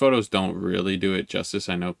 These photos don't really do it justice.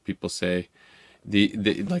 I know people say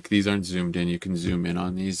like these aren't zoomed in. You can zoom in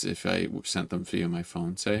on these if I sent them via my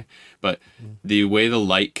phone, say. But the way the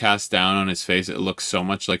light casts down on his face, it looks so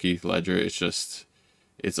much like Heath Ledger.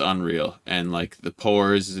 It's unreal. And like the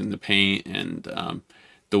pores in the paint, and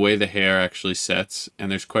the way the hair actually sets,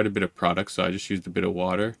 and there's quite a bit of product, so I just used a bit of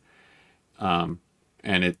water, and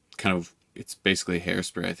it kind of, it's basically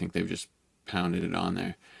hairspray. I think they've just pounded it on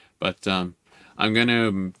there. But I'm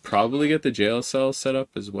gonna probably get the jail cell set up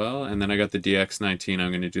as well, and then I got the DX19.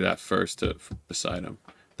 I'm gonna do that first beside him,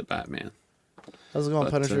 the Batman. How's it going,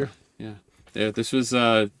 Punisher? Yeah, this was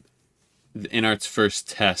Inart's first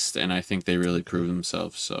test, and I think they really proved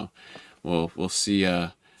themselves. So we'll see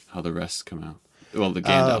how the rest come out. Well, the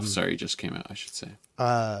Gandalf, just came out, I should say.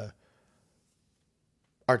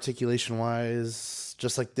 Articulation wise,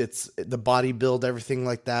 just like it's the body build, everything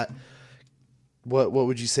like that. What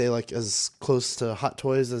would you say, like as close to Hot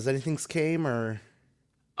Toys as anything's came? Or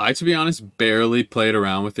I, to be honest, barely played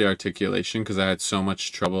around with the articulation because I had so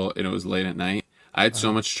much trouble, and it was late at night. I had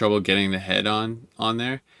so much trouble getting the head on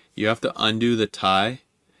there. You have to undo the tie,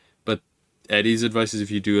 but Eddie's advice is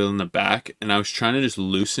if you do it in the back, and I was trying to just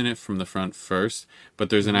loosen it from the front first, but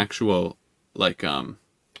there's an actual like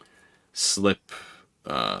slip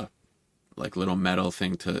like little metal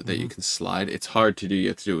thing that you can slide. It's hard to do. You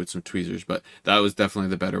have to do it with some tweezers, but that was definitely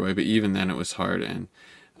the better way. But even then it was hard, and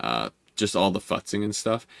just all the futzing and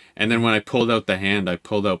stuff. And then when I pulled out the hand, I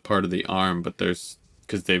pulled out part of the arm, but because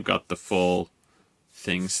they've got the full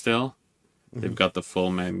thing still. They've got the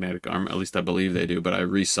full magnetic arm. At least I believe they do, but I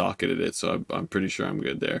re-socketed it, so I'm pretty sure I'm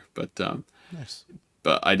good there. But nice.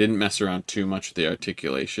 But I didn't mess around too much with the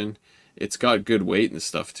articulation. It's got good weight and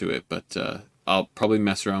stuff to it, but I'll probably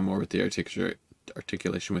mess around more with the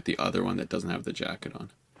articulation with the other one that doesn't have the jacket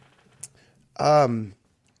on.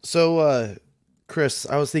 So Chris,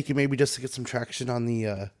 I was thinking maybe just to get some traction on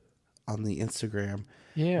the Instagram.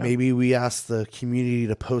 Yeah. Maybe we ask the community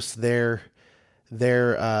to post their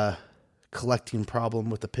collecting problem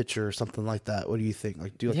with the picture or something like that. What do you think?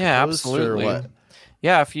 Like, do like a post absolutely. or what?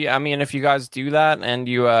 Yeah, if you guys do that and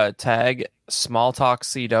you tag Small Talk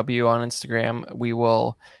CW on Instagram, we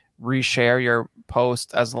will reshare your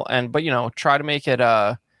post but try to make it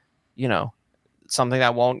something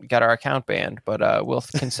that won't get our account banned, but we'll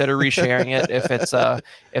consider resharing it if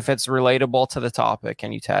it's relatable to the topic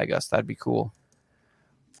and you tag us. That'd be cool.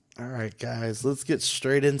 All right, guys, let's get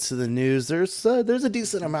straight into the news. There's a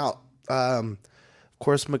decent amount. Of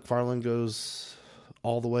course, McFarlane goes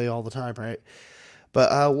all the way, all the time, right?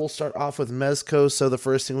 But we'll start off with Mezco. So the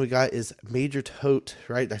first thing we got is Major Tote,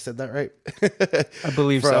 right? I said that right? I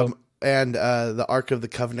believe so. And the Ark of the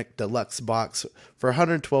Covenant Deluxe box for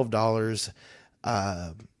 $112,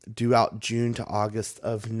 due out June to August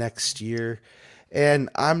of next year. And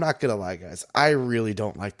I'm not going to lie, guys. I really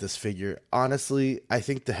don't like this figure. Honestly, I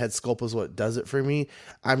think the head sculpt is what does it for me.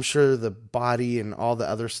 I'm sure the body and all the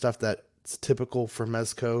other stuff that's typical for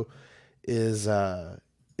Mezco is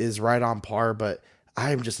right on par, but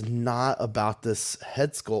I'm just not about this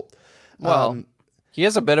head sculpt. Well, he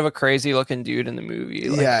is a bit of a crazy looking dude in the movie.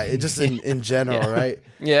 In general, right?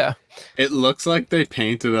 Yeah. It looks like they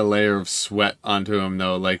painted a layer of sweat onto him,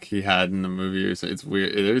 though, like he had in the movie. It's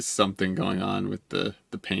weird. There's something going on with the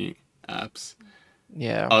paint apps.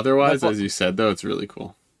 Yeah. Otherwise, as you said, though, it's really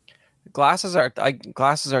cool. Glasses are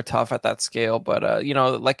tough at that scale, but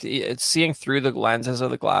it's seeing through the lenses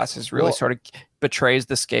of the glasses really sort of betrays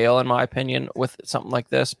the scale, in my opinion, with something like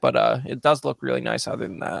this. But it does look really nice. Other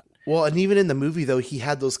than that, well, and even in the movie though, he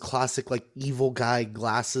had those classic like evil guy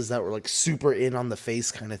glasses that were like super in on the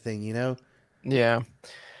face kind of thing, you know? Yeah.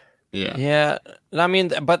 Yeah. I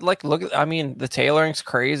mean, but like, the tailoring's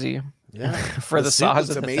crazy. Yeah, for the size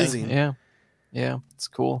of the amazing. Thing. Yeah, it's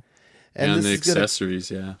cool. And the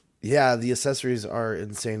accessories, Yeah, the accessories are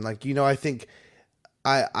insane. Like, I think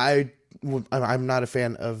I'm not a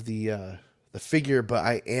fan of the figure, but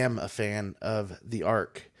I am a fan of the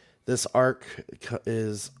Ark. This Ark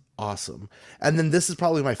is awesome. And then this is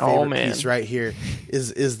probably my favorite piece right here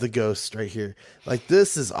is the ghost right here. Like,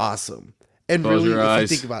 this is awesome. And Close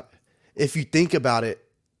really, if you think about it,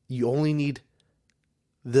 you only need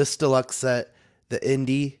this deluxe set, the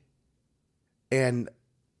Indy, and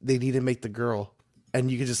they need to make the girl.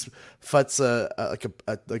 And you can just futz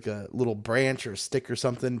like a little branch or a stick or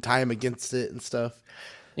something, tie him against it and stuff.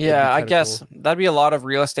 Yeah, I guess that'd be a lot of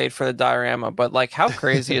real estate for the diorama. But like, how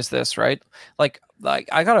crazy is this, right? Like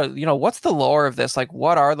I gotta, what's the lore of this? Like,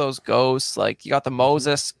 what are those ghosts? Like, you got the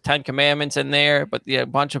Moses 10 Commandments in there, but a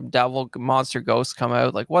bunch of devil monster ghosts come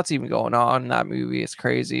out. Like, what's even going on in that movie? It's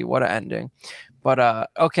crazy. What an ending. But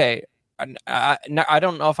okay, I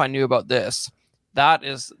don't know if I knew about this. That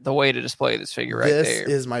is the way to display this figure right there. This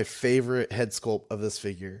is my favorite head sculpt of this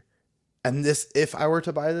figure. And this, if I were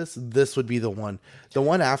to buy this would be the one. The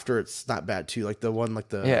one after it's not bad too. Like the one, like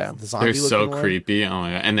the zombie. They're so creepy. Oh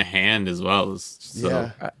my god! And the hand as well is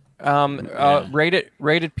so. Yeah.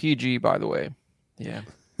 Rated PG, by the way. Yeah.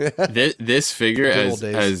 this figure,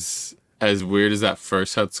 as weird as that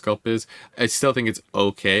first head sculpt is, I still think it's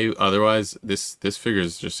okay. Otherwise, this figure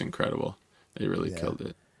is just incredible. They really killed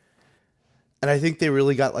it. And I think they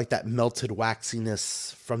really got like that melted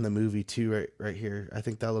waxiness from the movie too, right here. I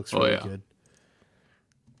think that looks really good.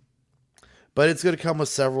 But it's going to come with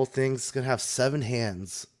several things. It's going to have 7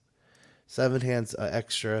 hands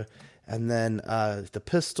extra. And then the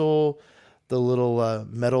pistol, the little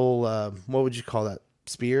metal, what would you call that?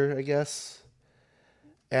 Spear, I guess.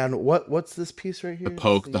 And what's this piece right here?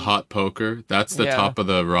 The hot poker. That's the top of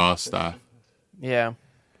the raw staff. Yeah.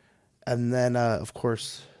 And then, of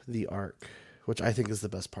course, the Ark, which I think is the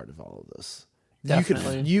best part of all of this.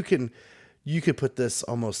 Definitely. You could put this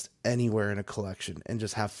almost anywhere in a collection and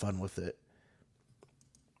just have fun with it.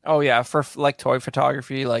 Oh yeah, for like toy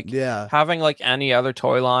photography, having like any other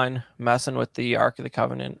toy line messing with the Ark of the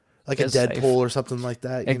Covenant, like a Deadpool or something like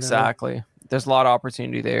that. Exactly. There's a lot of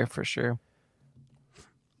opportunity there for sure.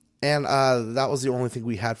 And that was the only thing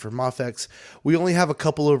we had for Mafex. We only have a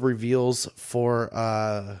couple of reveals for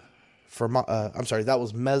that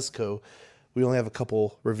was Mezco. We only have a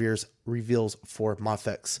couple reveals for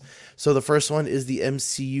Mafex. So the first one is the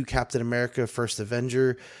MCU Captain America First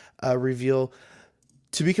Avenger reveal.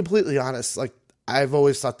 To be completely honest, like, I've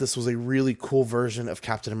always thought this was a really cool version of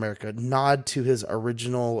Captain America, nod to his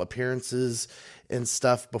original appearances and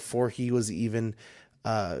stuff before he was even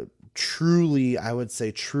truly a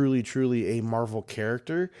Marvel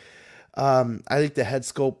character. I think the head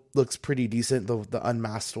sculpt looks pretty decent, the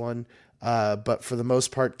unmasked one. But for the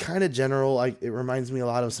most part, kind of general. Like it reminds me a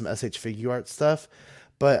lot of some SH Figuart stuff.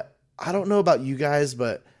 But I don't know about you guys,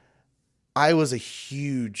 but I was a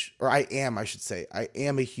huge, or I am, I should say, I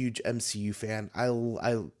am a huge MCU fan.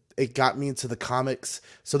 It got me into the comics,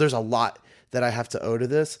 so there's a lot that I have to owe to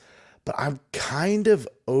this. But I'm kind of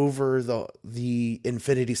over the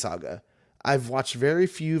Infinity Saga. I've watched very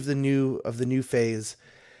few of the new phase,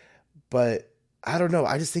 but I don't know.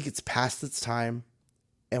 I just think it's past its time,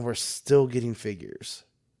 and we're still getting figures.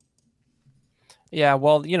 Yeah,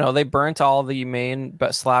 well, they burnt all the main /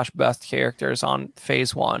 best characters on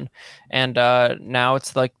phase 1, and now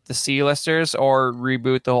it's like the C-listers or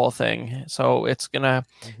reboot the whole thing. So it's gonna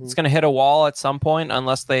hit a wall at some point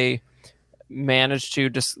unless they manage to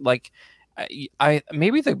just like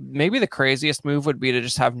maybe the craziest move would be to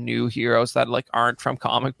just have new heroes that like aren't from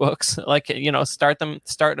comic books, like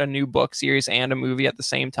start a new book series and a movie at the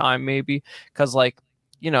same time, maybe, because like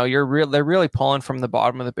they're really pulling from the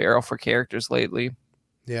bottom of the barrel for characters lately.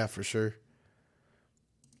 Yeah, for sure.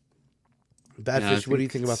 Badfish, what do you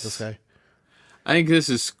think about this guy? I think this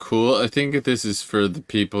is cool. I think this is for the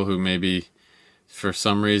people who maybe for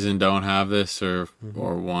some reason don't have this or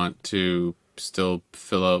want to still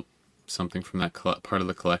fill out something from that part of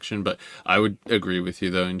the collection. But I would agree with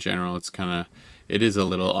you, though, in general, it is a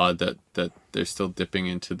little odd that they're still dipping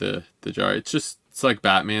into the jar. It's like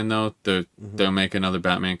Batman, though. They'll make another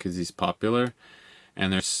Batman because he's popular,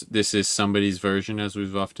 and this is somebody's version, as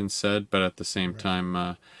we've often said. But at the same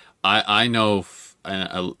time, I know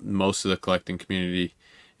most of the collecting community,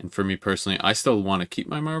 and for me personally, I still want to keep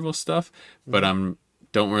my Marvel stuff, but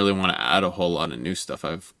don't really want to add a whole lot of new stuff.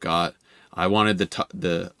 I wanted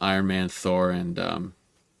the Iron Man, Thor, and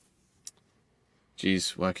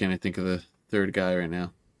why can't I think of the third guy right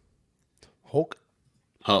now? Hulk.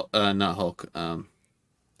 Not Hulk. Iron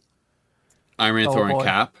Man, Thor, and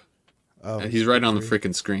Cap. Oh, he's right on the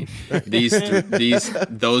freaking screen.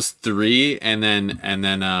 Those three, and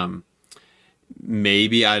then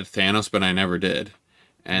maybe I had Thanos, but I never did,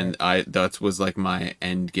 and that was like my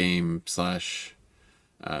end game /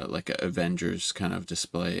 like a Avengers kind of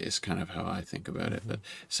display is kind of how I think about it. But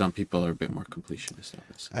some people are a bit more completionist of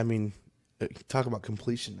it. I mean, talk about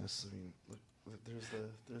completionists. I mean, look,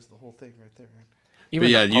 there's the whole thing right there. But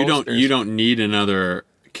yeah, you don't need another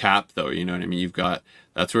Cap, though. You know what I mean?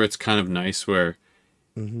 That's where it's kind of nice where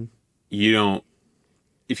you don't.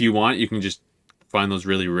 If you want, you can just find those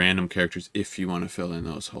really random characters if you want to fill in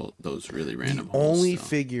those really random holes. Only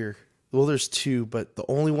figure. Well, there's two, but the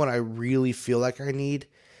only one I really feel like I need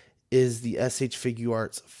is the SH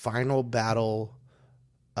Figuarts Final Battle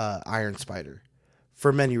Iron Spider,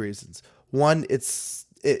 for many reasons. One,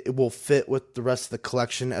 it will fit with the rest of the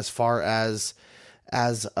collection as far as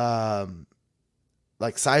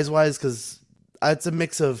like size wise, because it's a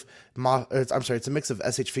mix of it's a mix of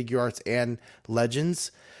SH Figuarts and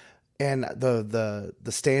Legends, and the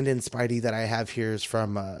stand-in Spidey that I have here is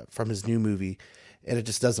from his new movie, and it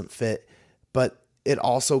just doesn't fit. But it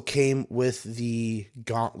also came with the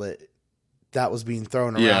gauntlet that was being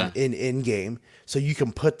thrown around in game, so you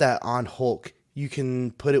can put that on Hulk. You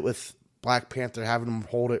can put it with Black Panther, having him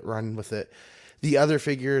hold it, run with it. The other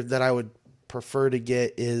figure that I would prefer to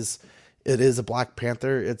get is a Black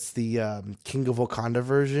Panther. It's the King of Wakanda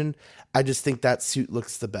version. I just think that suit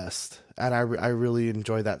looks the best, and I really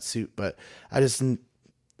enjoy that suit. But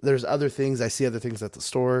there's other things. I see other things at the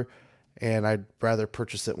store, and I'd rather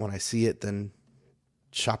purchase it when I see it than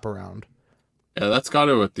shop around. Yeah, that's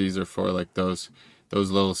gotta what these are for. Like those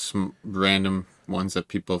little random ones that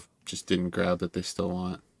people just didn't grab that they still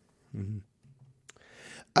want. Mm-hmm.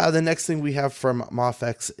 The next thing we have from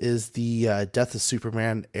Mofex is the Death of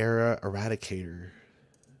Superman era Eradicator.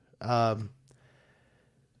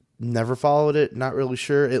 Never followed it. Not really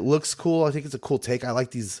sure. It looks cool. I think it's a cool take. I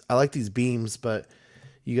like these beams, but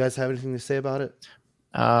you guys have anything to say about it?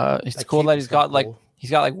 It's cool that he's got like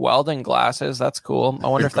welding glasses. That's cool. I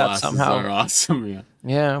wonder if that's somehow are awesome. Yeah.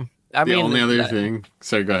 Yeah. The only other thing.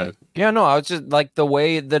 Sorry, go ahead. Yeah, no, I was just like the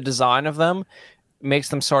way the design of them makes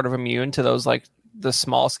them sort of immune to those like the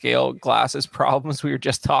small scale glasses problems we were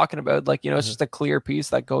just talking about. Like, it's just a clear piece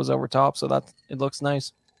that goes over top, so that it looks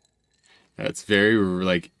nice. Yeah, it's very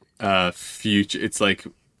like future. It's like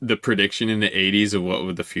the prediction in the 80s of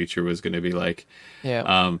what the future was going to be like.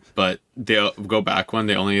 Yeah. But they'll go back one.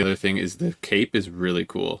 The only other thing is the cape is really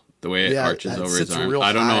cool. The way it arches over his arm.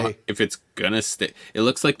 I don't know if it's gonna stay. It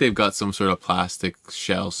looks like they've got some sort of plastic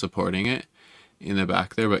shell supporting it in the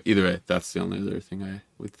back there, but either way, that's the only other thing I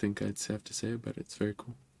would think I'd have to say about it. It's very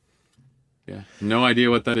cool. Yeah. No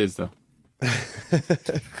idea what that is, though.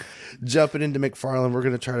 Jumping into McFarlane, we're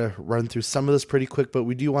going to try to run through some of this pretty quick, but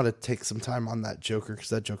we do want to take some time on that Joker because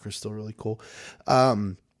that Joker is still really cool.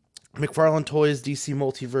 McFarlane Toys, DC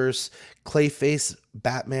Multiverse, Clayface,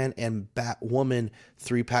 Batman, and Batwoman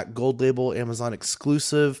 3-pack gold label, Amazon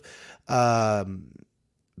exclusive. Batman,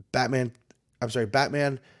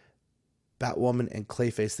 Batwoman, and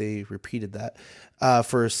Clayface, they repeated that,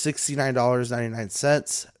 for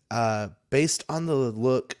 $69.99. Based on the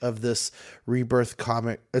look of this Rebirth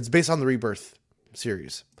comic, it's based on the Rebirth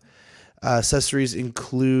series. Accessories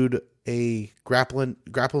include a grappling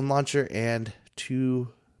launcher and 2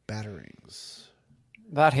 batarangs.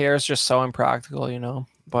 That hair is just so impractical, you know.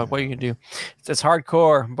 But what you can do, it's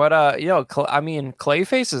hardcore. But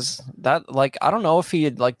Clayface is that, like, I don't know if he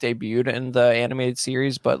had like debuted in the animated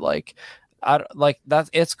series, but like,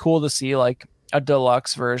 it's cool to see like a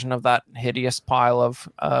deluxe version of that hideous pile of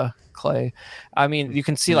Clay. I mean, you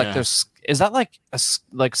can see like there's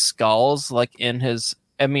like skulls like in his.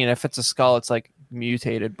 I mean, if it's a skull, it's like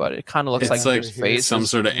mutated, but it kind of looks like his face, some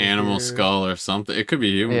sort of animal skull or something. It could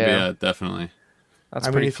be human. Yeah, definitely. That's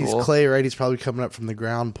pretty cool. If he's Clay, right, he's probably coming up from the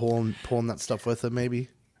ground, pulling that stuff with him, maybe.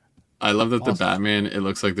 I love that the Batman, it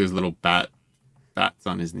looks like there's little bats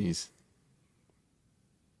on his knees.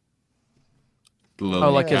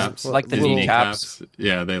 Like the kneecaps.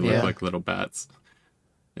 Yeah, they look like little bats.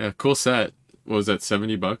 Yeah, cool set. What was that,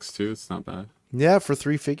 $70 too? It's not bad. Yeah, for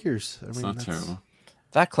 3 figures. I mean, not terrible.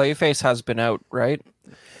 That Clayface has been out, right?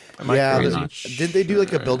 Did they do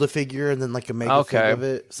like a Build-A-Figure and then like a Mega-Fig of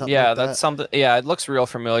it? That's something. Yeah, it looks real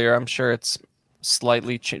familiar. I'm sure it's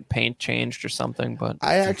slightly paint changed or something, but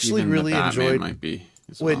I actually really enjoyed might be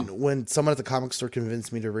when someone at the comic store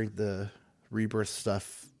convinced me to read the Rebirth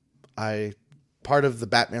stuff. Part of the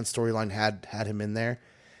Batman storyline had him in there,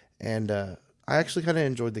 and I actually kind of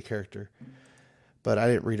enjoyed the character, but I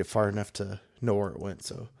didn't read it far enough to know where it went.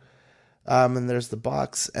 So, and there's the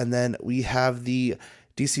box, and then we have the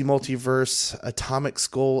DC Multiverse Atomic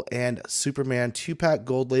Skull and Superman 2-pack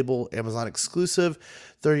gold label, Amazon exclusive,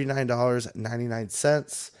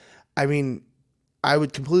 $39.99. I mean, I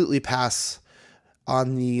would completely pass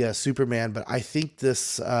on the Superman, but I think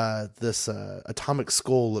this Atomic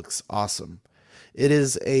Skull looks awesome. It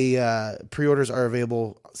is pre-orders are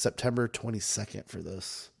available September 22nd for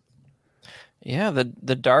this. Yeah,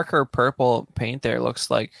 the darker purple paint there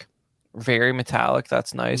looks like very metallic.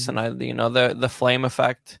 That's nice. And the flame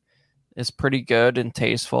effect is pretty good and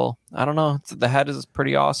tasteful. I don't know. The head is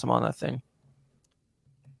pretty awesome on that thing.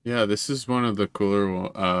 Yeah, this is one of the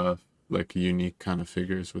cooler like unique kind of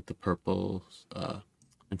figures with the purple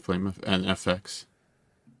and flame and FX.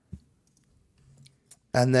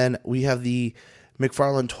 And then we have the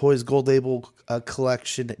McFarlane Toys Gold Label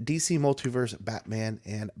Collection, DC Multiverse Batman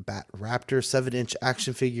and Bat Raptor 7-inch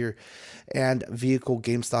action figure and vehicle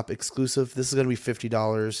GameStop exclusive. This is going to be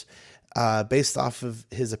 $50, based off of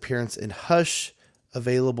his appearance in Hush.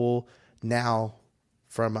 Available now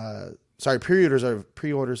from pre-orders are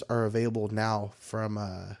available now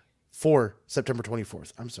from for September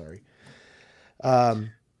 24th. I'm sorry.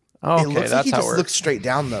 Okay, it looks that's like he how it just works. looks straight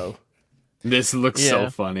down though. This looks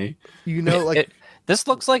so funny. You know, like this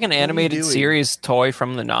looks like an animated series toy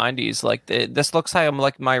from the 90s. Like this looks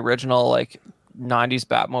like my original like 90s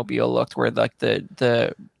Batmobile looked, where like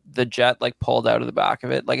the jet like pulled out of the back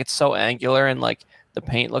of it. Like it's so angular and like the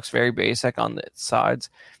paint looks very basic on the sides.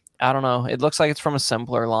 I don't know. It looks like it's from a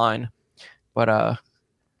simpler line, but I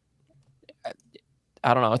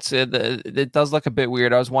don't know. It does look a bit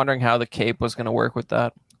weird. I was wondering how the cape was going to work with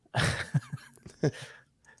that.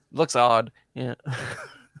 Looks odd. Yeah.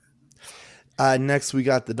 Next, we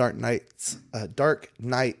got the Dark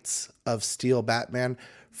Knights of Steel Batman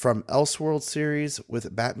from Elseworld series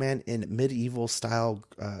with Batman in medieval style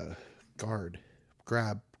garb.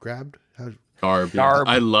 I love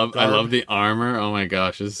the armor. Oh my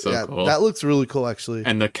gosh, this is so cool. That looks really cool, actually.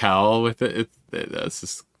 And the cowl with it. This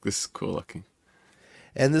is cool looking.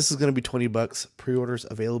 And this is going to be $20. Pre-orders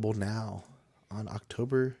available now on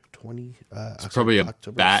October 20. It's probably a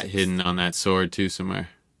October bat 6th. hidden on that sword too somewhere.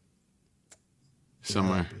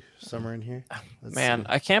 Somewhere in here. Man,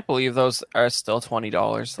 I can't believe those are still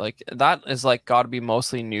 $20. Like that is like got to be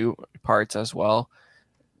mostly new parts as well.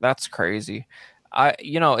 That's crazy.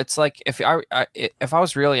 It's like if I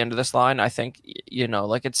was really into this line, I think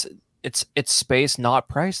like it's space, not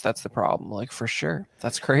price. That's the problem. Like for sure,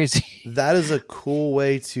 that's crazy. That is a cool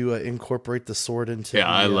way to incorporate the sword into. Yeah,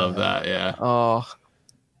 I love that. Yeah. Oh,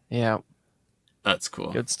 yeah. That's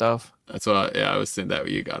cool. Good stuff. That's why. Yeah, I was saying that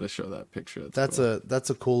you got to show that picture. That's cool. That's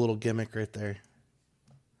a cool little gimmick right there.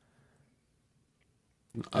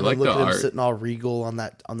 I like look the at him art. sitting all regal on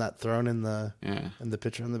that throne in the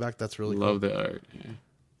picture in the back. That's really Love cool. the art.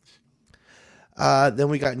 Yeah. Then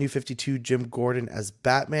we got New 52 Jim Gordon as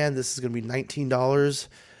Batman. This is going to be $19.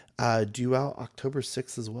 Due out October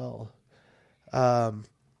 6th as well.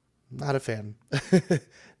 Not a fan.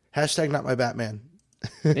 Hashtag not my Batman.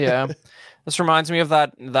 Yeah. This reminds me of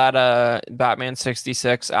that Batman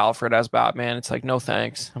 66 Alfred as Batman. It's like, no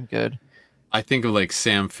thanks. I'm good. I think of like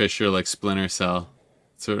Sam Fisher, like Splinter Cell.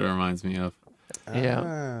 That's what it reminds me of.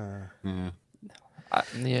 Yeah.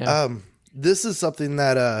 Yeah. This is something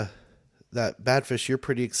that Badfish, you're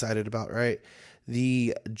pretty excited about, right?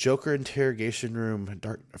 The Joker interrogation room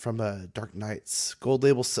from Dark Knights gold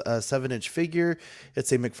label 7-inch figure.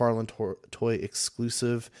 It's a McFarlane toy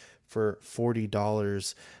exclusive for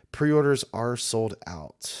 $40. Pre-orders are sold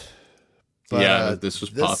out. But, this was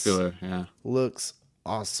popular. Yeah, looks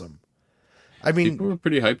awesome. I mean, people were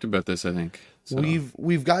pretty hyped about this. I think so.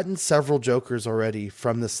 We've gotten several Jokers already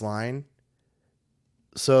from this line,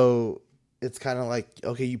 so it's kind of like,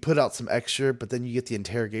 okay, you put out some extra, but then you get the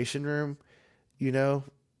interrogation room. You know,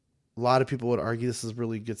 a lot of people would argue this is a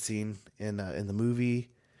really good scene in the movie.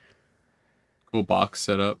 Cool box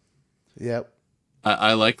setup. Yep.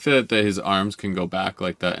 I like that his arms can go back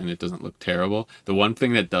like that and it doesn't look terrible. The one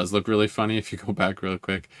thing that does look really funny, if you go back real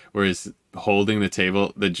quick, where he's holding the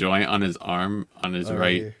table, the joint on his arm, on his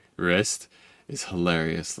right wrist, is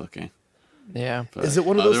hilarious looking. Yeah. But is it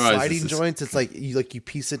one of those sliding joints? It's like you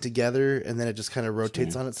piece it together and then it just kind of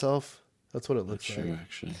rotates on itself. That's what it looks like. Sure,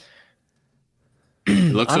 actually.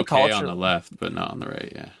 It looks okay on the left, but not on the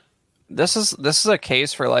right. Yeah. This is a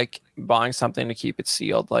case for like buying something to keep it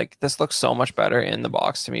sealed. Like this looks so much better in the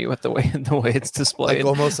box to me with the way it's displayed. Like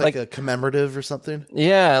almost like a commemorative or something.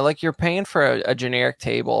 Yeah, like you're paying for a generic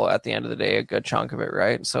table at the end of the day, a good chunk of it,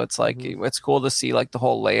 right? So it's like it's cool to see like the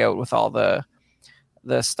whole layout with all the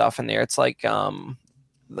stuff in there. It's like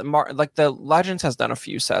the Legends has done a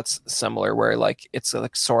few sets similar where like it's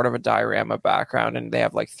like sort of a diorama background and they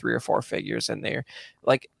have like 3 or 4 figures in there.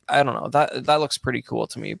 Like I don't know, that looks pretty cool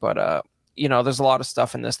to me, but there's a lot of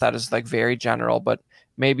stuff in this that is like very general, but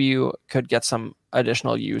maybe you could get some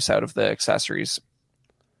additional use out of the accessories.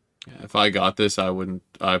 Yeah, if I got this, I wouldn't.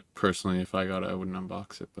 I personally, if I got it, I wouldn't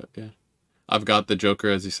unbox it. But yeah, I've got the Joker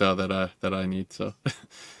as you saw that I need. So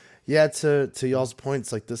yeah, to y'all's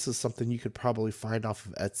points, like this is something you could probably find off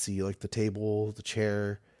of Etsy, like the table, the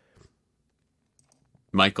chair.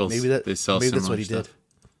 Michael's. They sell maybe that's what he stuff.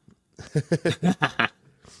 Did.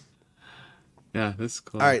 Yeah, this is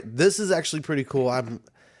cool. All right, this is actually pretty cool. I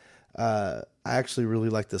actually really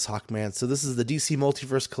like this Hawkman. So this is the DC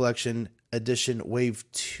Multiverse Collection Edition Wave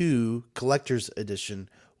 2 Collector's Edition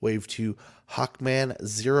Wave 2 Hawkman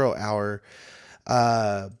 0 Hour.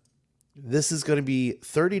 This is going to be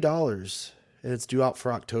 $30 and it's due out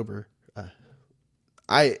for October.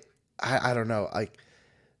 I don't know. Like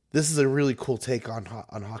this is a really cool take on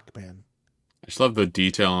Hawkman. I just love the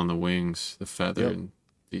detail on the wings, the feather and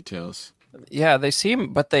details. Yeah, they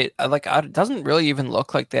seem, but they like it doesn't really even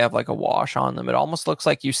look like they have like a wash on them. It almost looks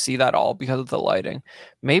like you see that all because of the lighting.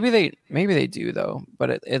 Maybe they do though,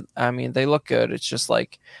 but I mean they look good. It's just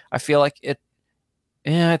like I feel like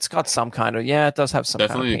it's got some kind of it does have some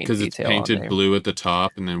definitely because it's painted blue at the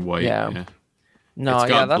top and then white. Yeah. No, it's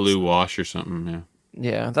got blue wash or something.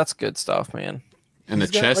 Yeah. Yeah, that's good stuff, man. And the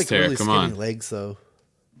chest hair, really come on. Legs though.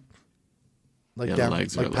 Like down,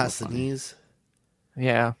 like past the knees.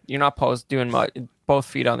 Yeah, you're not doing much. Both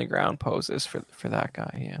feet on the ground poses for that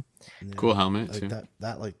guy. Yeah. Cool helmet like too. That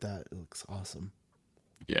it looks awesome.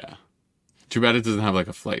 Yeah. Too bad it doesn't have like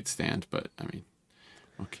a flight stand, but I mean,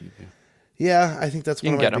 what can you do? Yeah, I think that's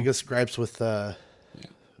one of my biggest gripes with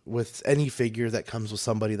any figure that comes with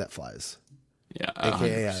somebody that flies. Yeah,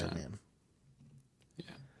 AKA Iron Man. Yeah.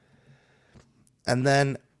 And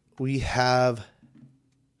then we have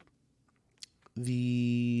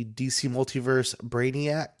the DC Multiverse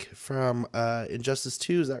Brainiac from Injustice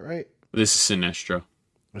 2, is that right? This is Sinestro.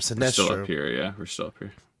 Or Sinestro. We're still up here, yeah. We're still up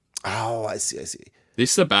here. Oh, I see. This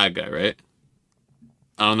is the bad guy, right?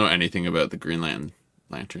 I don't know anything about the Green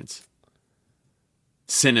Lanterns.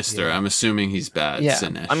 Sinister. Yeah. I'm assuming he's bad. Yeah.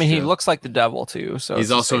 Sinestro. I mean, he looks like the devil too. So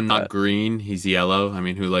he's also not green. He's yellow. I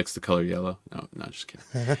mean, who likes the color yellow? No, not just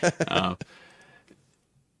kidding.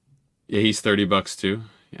 Yeah, he's $30 too.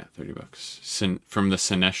 Yeah, $30. From the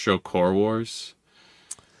Sinestro Core Wars.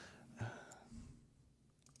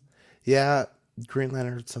 Yeah, Green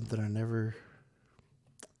Lantern is something I never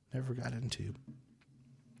got into.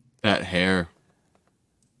 That hair.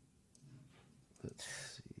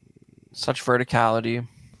 Such verticality.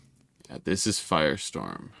 Yeah, this is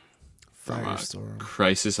Firestorm. from Firestorm.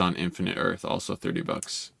 Crisis on Infinite Earth, also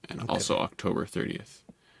 $30, and also October 30th.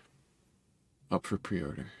 Up for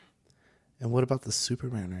pre-order. And what about the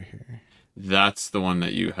Superman right here? That's the one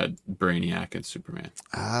that you had, Brainiac and Superman.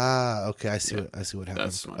 Ah, okay. I see what happened.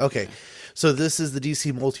 That's one, okay, yeah. so this is the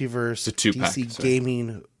DC Multiverse, It's a 2-pack, DC sorry.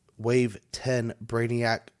 Gaming Wave 10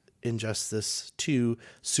 Brainiac Injustice 2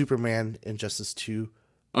 Superman Injustice 2.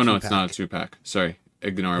 Oh no, it's not a 2-pack. Sorry,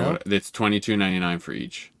 ignore No? what it's $22.99 for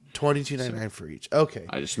each. $22.99 for each. Okay,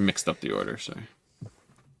 I just mixed up the order. Sorry.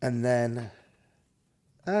 and then.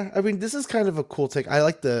 I mean, this is kind of a cool take. I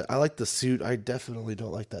like the suit. I definitely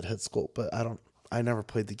don't like that head sculpt, but I never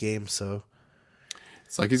played the game, so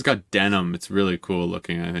It's like he's got denim. It's really cool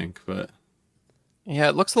looking, I think. But Yeah,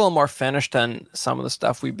 it looks a little more finished than some of the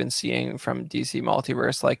stuff we've been seeing from DC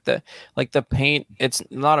Multiverse. Like the paint, it's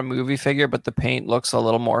not a movie figure, but the paint looks a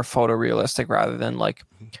little more photorealistic rather than like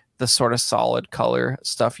the sort of solid color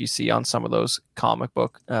stuff you see on some of those comic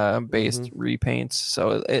book based repaints.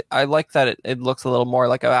 So I like that it looks a little more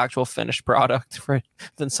like an actual finished product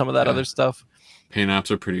than some of that other stuff. paint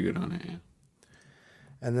apps are pretty good on it. Yeah.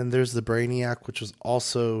 And then there's the Brainiac, which was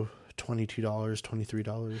also $22,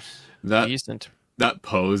 $23. That Decent. that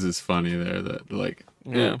pose is funny there. That like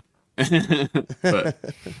Yeah. but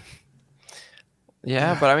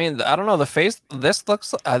Yeah, but I mean, I don't know. The face. This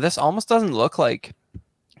looks. This almost doesn't look like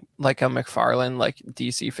a McFarlane like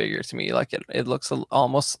DC figure to me. Like it looks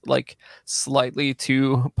almost like slightly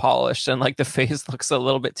too polished, and like the face looks a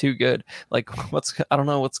little bit too good. Like I don't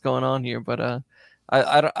know what's going on here, but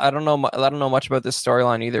I don't know much about this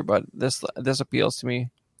storyline either. But this appeals to me.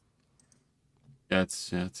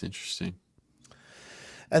 it's interesting.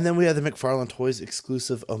 And then we have the McFarlane Toys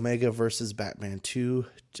exclusive Omega versus Batman 2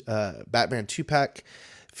 Batman 2-pack.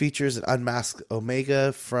 Features an unmasked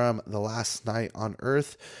Omega from The Last Night on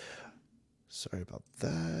Earth. Sorry about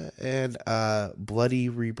that. And Bloody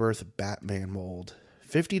Rebirth Batman mold.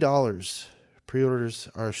 $50. Pre-orders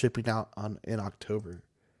are shipping out in October.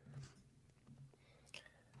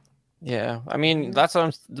 Yeah, I mean that's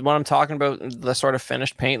what I'm talking about. The sort of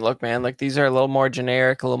finished paint look, man. Like these are a little more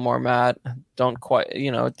generic, a little more matte. Don't quite,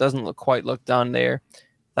 it doesn't quite look done there.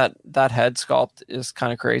 That head sculpt is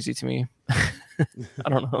kind of crazy to me. I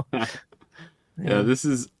don't know. Yeah,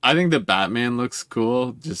 I think the Batman looks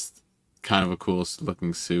cool. Just kind of a cool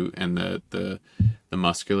looking suit, and the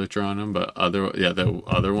musculature on him. But the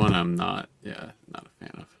other one, I'm not a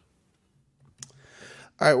fan of.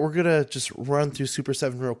 All right, we're going to just run through Super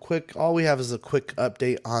 7 real quick. All we have is a quick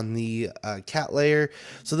update on the cat layer.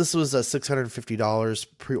 So this was $650.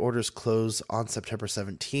 Pre-orders close on September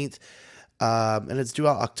 17th. And it's due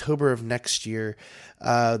out October of next year.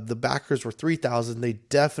 The backers were 3,000. They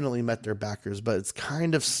definitely met their backers, but it's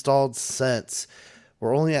kind of stalled since.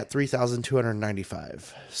 We're only at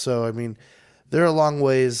 3,295. So, I mean, they're a long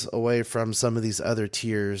ways away from some of these other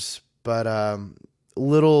tiers, but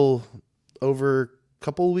little over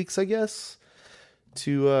couple weeks, I guess,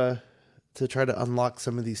 to try to unlock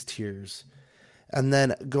some of these tiers. And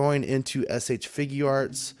then going into SH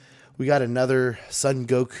Figuarts, we got another Son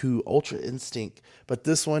Goku Ultra Instinct, but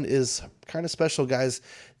this one is kind of special, guys.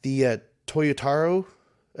 The Toyotaro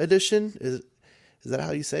edition is that how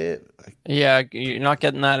you say it? Yeah, you're not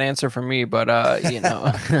getting that answer from me, but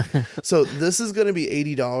So this is going to be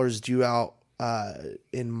 $80 due out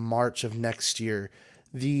in March of next year.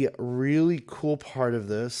 The really cool part of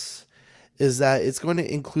this is that it's going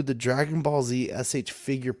to include the Dragon Ball Z SH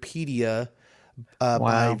Figurepedia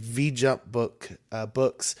by V-Jump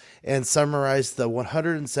books and summarize the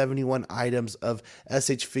 171 items of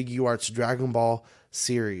SH Figuarts Dragon Ball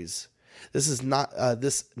series. This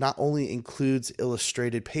not only includes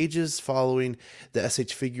illustrated pages following the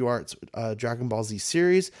SH Figuarts Dragon Ball Z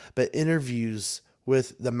series, but interviews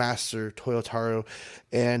with the master Toyotaro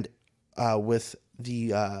and with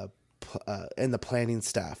the and the planning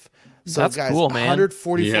staff. So that's guys, cool, man.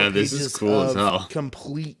 144 this pages is cool as hell. of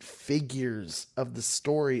complete figures of the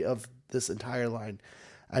story of this entire line.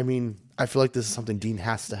 I mean, I feel like this is something Dean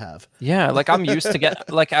has to have. Yeah, like I'm used to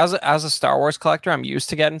get like as a Star Wars collector, I'm used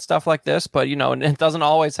to getting stuff like this, but it doesn't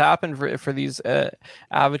always happen for these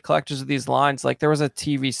avid collectors of these lines. Like there was a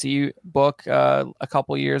TVC book a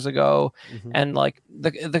couple years ago, and like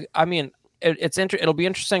I mean. It'll be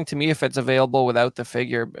interesting to me if it's available without the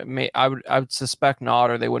figure. I would suspect not,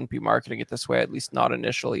 or they wouldn't be marketing it this way, at least not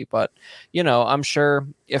initially. But I'm sure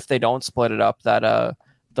if they don't split it up, that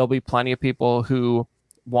there'll be plenty of people who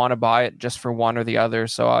want to buy it just for one or the other.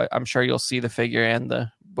 So I'm sure you'll see the figure and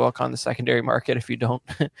the book on the secondary market if you don't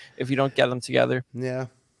get them together. Yeah,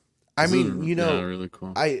 I mean, really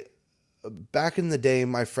cool. Back in the day,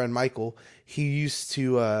 my friend Michael, he used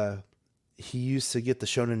to he used to get the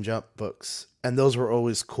Shonen Jump books, and those were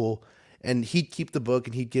always cool. And he'd keep the book,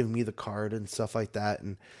 and he'd give me the card and stuff like that.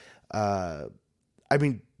 And I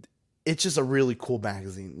mean, it's just a really cool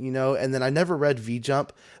magazine, you know. And then I never read V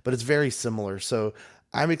Jump, but it's very similar. So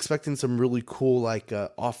I'm expecting some really cool, like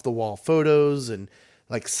off the wall photos and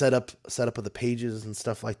like setup of the pages and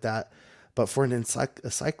stuff like that. But for an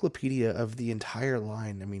encyclopedia of the entire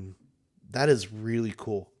line, I mean, that is really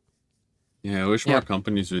cool. Yeah, I wish more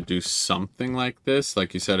companies would do something like this.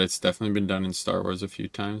 Like you said, it's definitely been done in Star Wars a few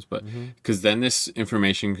times, but because then this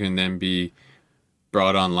information can then be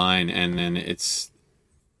brought online, and then it's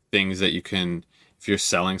things that you can, if you're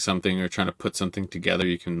selling something or trying to put something together,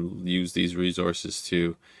 you can use these resources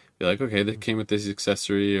to be like, okay, that came with this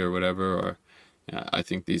accessory or whatever. Or I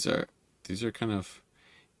think these are kind of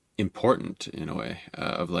important in a way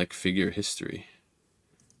of like figure history.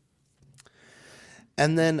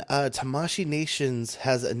 And then Tamashii Nations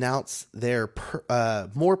has announced their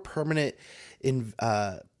more permanently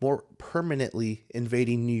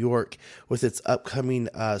invading New York with its upcoming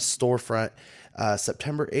storefront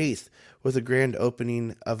September 8th, with a grand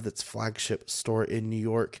opening of its flagship store in New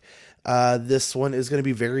York. This one is going to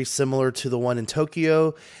be very similar to the one in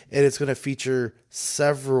Tokyo, and it's going to feature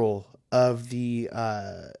several of the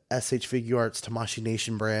SH Figuarts Tamashii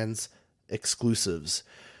Nation brands exclusives.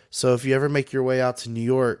 So if you ever make your way out to New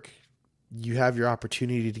York, you have your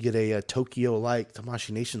opportunity to get a Tokyo-like Tamashii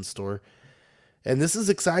Nation store. And this is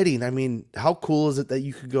exciting. I mean, how cool is it that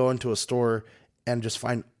you could go into a store and just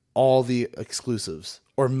find all the exclusives,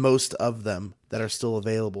 or most of them, that are still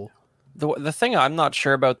available? The thing I'm not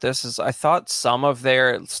sure about this is I thought some of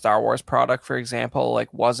their Star Wars product, for example,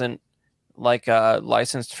 like wasn't like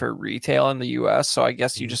licensed for retail in the US, so I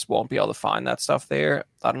guess you just won't be able to find that stuff there.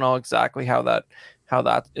 I don't know exactly how that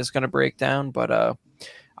is going to break down, but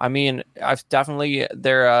I mean, I've definitely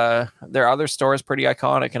their other store is pretty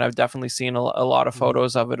iconic, and I've definitely seen a lot of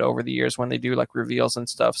photos of it over the years when they do like reveals and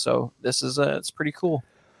stuff. So this is it's pretty cool.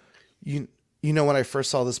 You know, when I first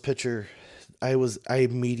saw this picture, I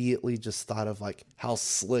immediately just thought of like how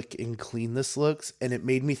slick and clean this looks, and it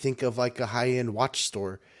made me think of like a high-end watch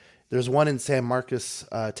store. There's one in San Marcos,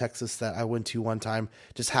 Texas that I went to one time.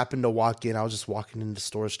 Just happened to walk in. I was just walking into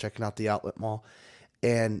stores, checking out the outlet mall,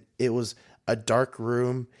 and it was a dark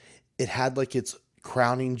room. It had like its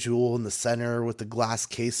crowning jewel in the center with the glass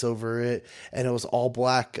case over it, and it was all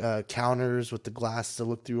black counters with the glass to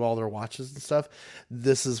look through all their watches and stuff.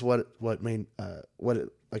 This is what it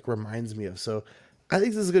like reminds me of. So I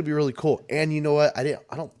think this is going to be really cool. And you know what? I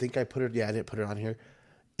didn't put it on here.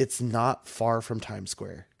 It's not far from Times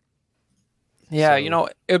Square. Yeah, so, you know,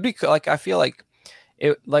 it would be like, I feel like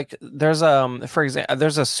it, like there's for example,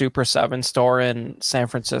 there's a Super 7 store in San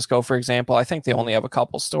Francisco, for example. I think they only have a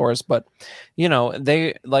couple stores, but you know,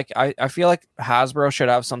 they like, I feel like Hasbro should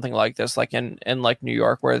have something like this, like in like New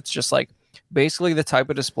York, where it's just like basically the type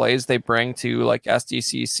of displays they bring to like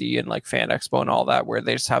SDCC and like Fan Expo and all that, where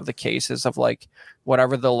they just have the cases of like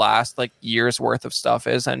whatever the last like year's worth of stuff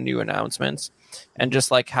is and new announcements, and just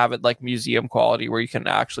like have it like museum quality where you can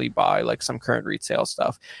actually buy like some current retail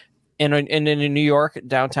stuff. In a New York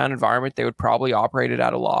downtown environment, they would probably operate it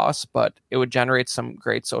at a loss, but it would generate some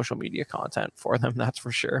great social media content for them. That's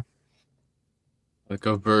for sure. Like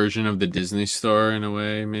a version of the Disney store in a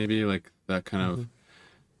way, maybe like that kind of.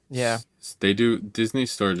 Yeah. They do. Disney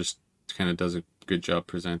store just kind of does a good job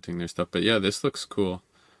presenting their stuff. But yeah, this looks cool.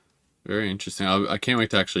 Very interesting. I can't wait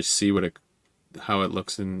to actually see how it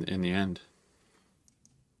looks in the end.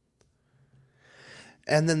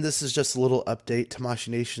 And then this is just a little update. Tamashii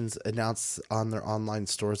Nations announced on their online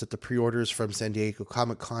stores that the pre-orders from San Diego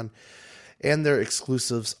Comic-Con and their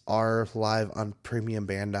exclusives are live on Premium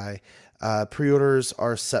Bandai. Pre-orders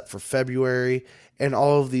are set for February, and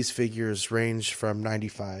all of these figures range from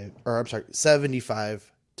 $75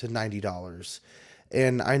 to $90.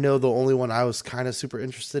 And I know the only one I was kind of super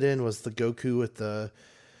interested in was the Goku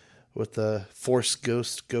with the Force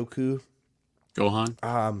Ghost Goku.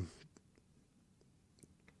 Gohan?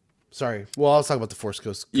 Sorry. Well, I was talking about the Force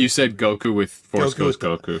Ghost. You said Goku with Force Ghost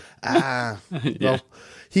Goku. Yeah. Well,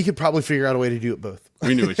 he could probably figure out a way to do it both.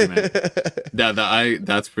 We knew what you meant.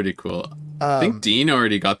 That's pretty cool. I think Dean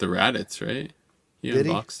already got the Raditz, right? He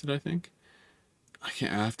unboxed it, I think. I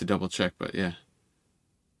have to double check, but yeah.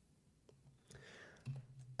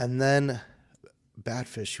 And then,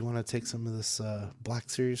 Badfish, you want to take some of this Black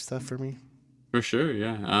Series stuff for me? For sure,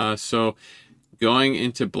 yeah. So, going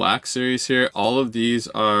into Black Series here, all of these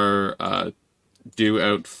are due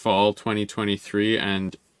out fall 2023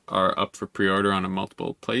 and are up for pre-order on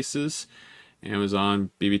multiple places. Amazon,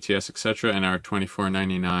 BBTS, etc., and are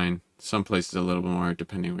 $24.99. Some places a little bit more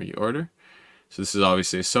depending where you order. So this is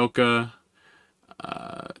obviously Ahsoka.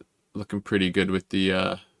 Looking pretty good with the.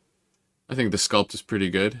 I think the sculpt is pretty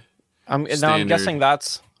good. I'm guessing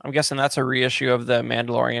that's a reissue of the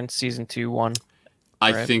Mandalorian season 2 one.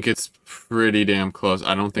 Right? I think it's pretty damn close.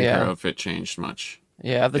 I don't think her outfit changed much.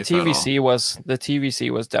 Yeah, the TVC was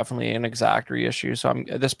definitely an exact reissue. So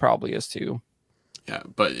this probably is too. Yeah,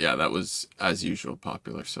 but yeah, that was as usual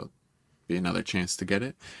popular. So be another chance to get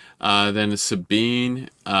it. Then Sabine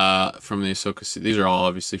from the Ahsoka. These are all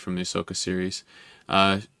obviously from the Ahsoka series.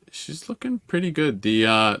 She's looking pretty good. The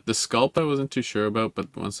sculpt I wasn't too sure about,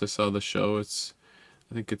 but once I saw the show, I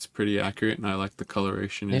think it's pretty accurate, and I like the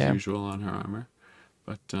coloration as usual on her armor.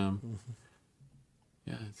 But I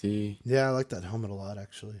like that helmet a lot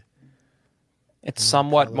actually. It's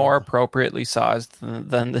somewhat more appropriately sized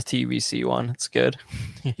than the TVC one. It's good.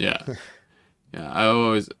 Yeah. I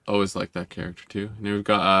always like that character too. And then we've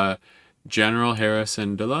got General Hera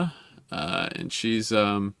Syndulla, and she's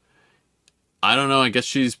I don't know. I guess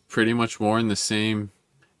she's pretty much worn the same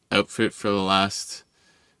outfit for the last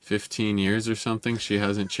 15 years or something. She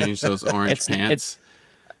hasn't changed those orange pants.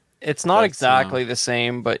 It's not exactly the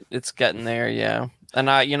same, but it's getting there. Yeah. And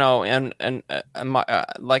my,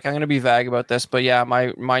 like, I'm going to be vague about this, but yeah,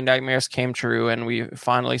 my nightmares came true and we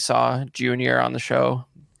finally saw Junior on the show.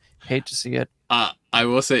 Hate to see it. I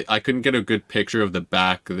will say I couldn't get a good picture of the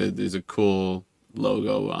back. There's a cool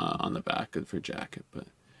logo on the back of her jacket, but.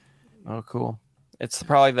 Oh, cool. It's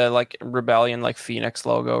probably the like Rebellion, like Phoenix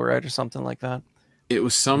logo, right? Or something like that. It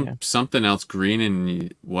was something else, green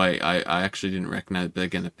and white. I actually didn't recognize it, but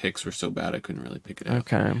again, the pics were so bad I couldn't really pick it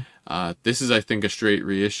out. Okay. This is, I think, a straight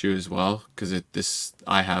reissue as well, because this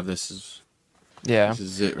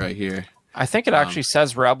is it right here. I think it actually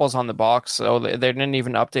says Rebels on the box, so they didn't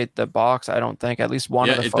even update the box. I don't think, at least one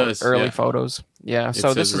of the early photos. Yeah,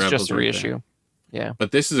 so this is Rebels just a reissue. Right. Yeah,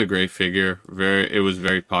 but this is a great figure. It was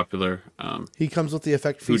very popular. He comes with the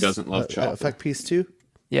effect piece. Who doesn't love Chopper? Effect piece too?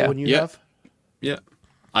 Yeah. When you have? Yeah.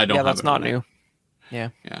 I don't. Yeah, that's not new. Yeah.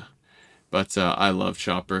 Yeah, but I love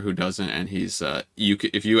Chopper. Who doesn't? And he's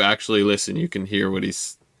if you actually listen, you can hear what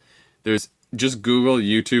he's. Just Google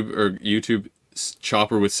YouTube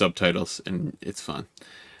Chopper with subtitles, and it's fun.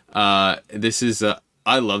 This is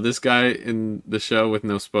I love this guy in the show with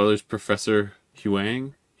no spoilers, Professor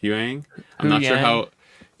Huyang. I'm not sure how.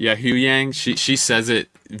 Yeah, Huyang. She says it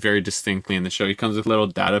very distinctly in the show. He comes with a little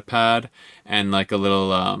data pad and like a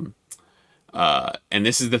little and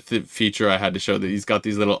this is the feature I had to show, that he's got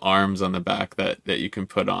these little arms on the back that you can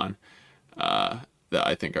put on that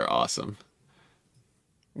I think are awesome.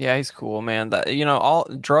 Yeah, he's cool, man. That all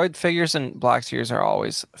droid figures and Black Series are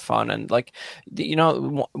always fun, and like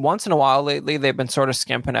once in a while lately they've been sort of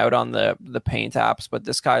skimping out on the paint apps, but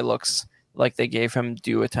this guy looks like they gave him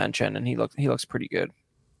due attention, and he looks pretty good.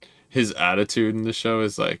 His attitude in the show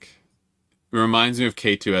is like, reminds me of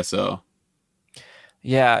K2SO.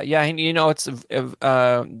 Yeah, it's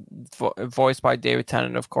voiced by David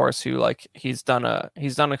Tennant, of course, who like he's done a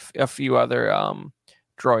few other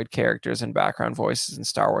droid characters and background voices in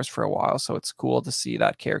Star Wars for a while, so it's cool to see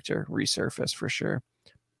that character resurface for sure.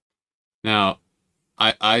 Now,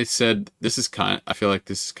 I said I feel like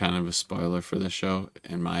this is kind of a spoiler for the show,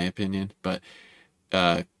 in my opinion, but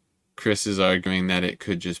Chris is arguing that it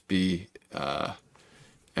could just be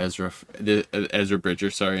Ezra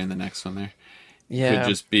Bridger, in the next one there. Yeah, could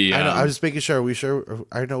just be. I know. I was just making sure. Are we sure?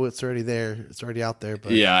 I know it's already there. It's already out there.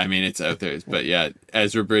 But yeah, I mean it's out there. But yeah,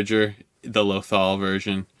 Ezra Bridger, the Lothal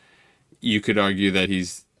version. You could argue that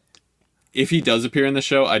if he does appear in the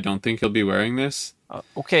show, I don't think he'll be wearing this.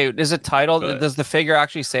 Okay, is it titled? Does the figure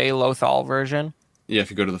actually say Lothal version? Yeah,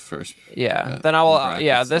 if you go to the first. Then I will.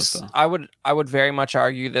 This Lothal. I would very much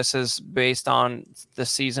argue this is based on the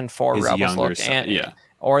season 4 His Rebels look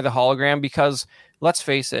or the hologram, because let's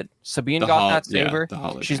face it, Sabine got that saber.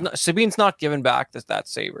 Sabine's not giving back that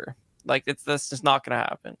saber. Like this is not going to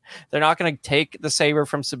happen. They're not going to take the saber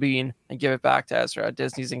from Sabine and give it back to Ezra.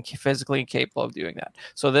 Disney's physically incapable of doing that.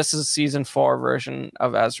 So this is season 4 version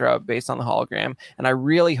of Ezra based on the hologram, and I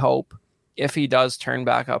really hope if he does turn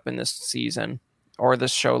back up in this season or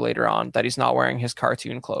this show later on, that he's not wearing his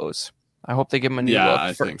cartoon clothes. I hope they give him a new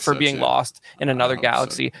look for being lost in another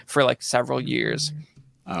galaxy for like several years.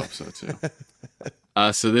 I hope so too.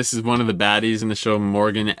 So this is one of the baddies in the show,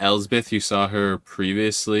 Morgan Elsbeth. You saw her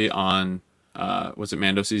previously on, was it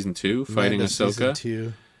Mando season 2, fighting Ahsoka? Season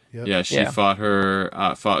 2. Yep. Yeah, she fought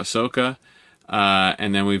Ahsoka.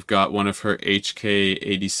 And then we've got one of her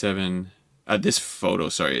HK-87. This photo,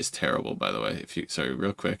 is terrible, by the way.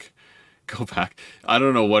 Real quick, go back. I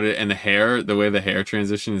don't know the way the hair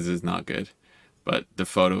transitions is not good, but the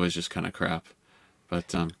photo is just kind of crap.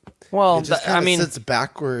 But well, it just I mean, sits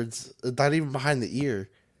backwards, not even behind the ear.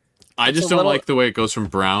 I just don't like the way it goes from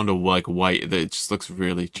brown to like white. It just looks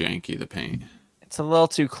really janky, the paint. It's a little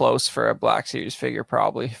too close for a Black Series figure,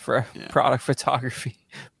 probably for product photography.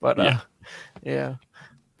 But yeah.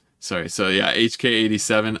 Sorry. So yeah,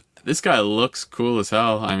 HK87. This guy looks cool as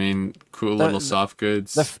hell. I mean, cool little soft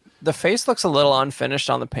goods. The face looks a little unfinished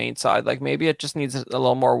on the paint side. Like maybe it just needs a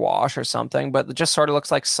little more wash or something, but it just sort of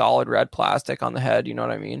looks like solid red plastic on the head. You know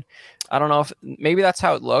what I mean? I don't know if maybe that's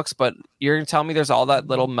how it looks, but you're going to tell me there's all that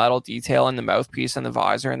little metal detail in the mouthpiece and the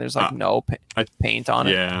visor, and there's like no paint on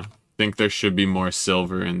it. Yeah. I think there should be more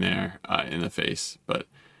silver in there in the face. But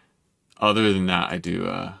other than that, I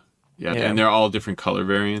do... Yeah, and they're all different color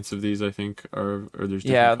variants of these, I think, or there's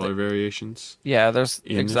different color variations. Yeah, there's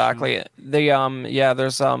exactly.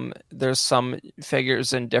 There's some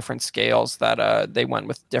figures in different scales that they went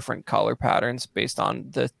with different color patterns based on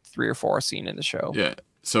the 3 or 4 seen in the show. Yeah.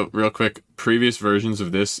 So real quick, previous versions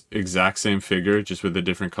of this exact same figure, just with a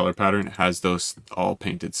different color pattern, has those all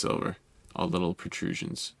painted silver, all little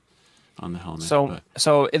protrusions on the helmet.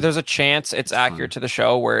 So there's a chance it's accurate to the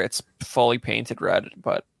show where it's fully painted red,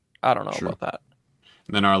 but I don't know about that.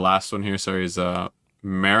 And then our last one here, is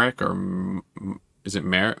Merrick, or is it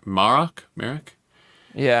Marok? Merrick?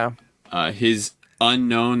 Yeah. His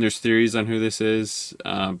unknown. There's theories on who this is,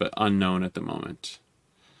 but unknown at the moment.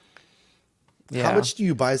 Yeah. How much do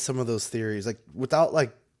you buy some of those theories, like without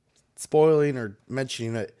like spoiling or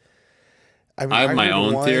mentioning it? I mean, I have my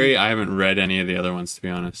own theory. I haven't read any of the other ones, to be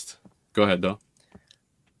honest. Go ahead, though.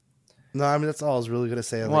 No, I mean that's all I was really gonna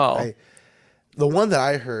say. Like, the one that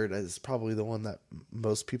I heard is probably the one that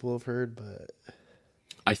most people have heard, but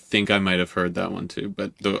I think I might have heard that one too.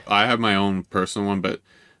 But I have my own personal one, but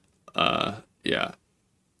yeah,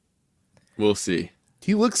 we'll see.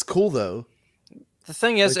 He looks cool though. The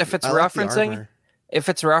thing is, if it's referencing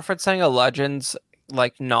a Legends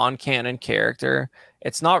like non-canon character,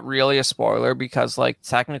 it's not really a spoiler because like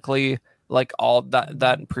technically like all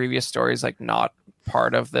that previous story is like not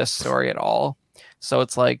part of this story at all. So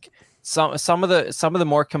it's like some of the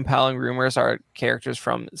more compelling rumors are characters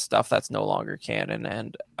from stuff that's no longer canon,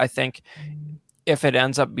 and I think if it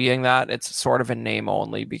ends up being that, it's sort of a name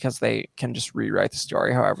only because they can just rewrite the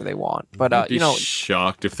story however they want. But I'd be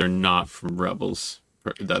shocked if they're not from Rebels.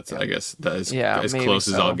 That's I guess that is as close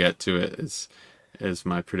as I'll get to it is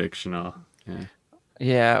my prediction.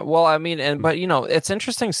 Yeah, well, I mean, but it's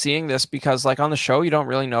interesting seeing this because, like, on the show, you don't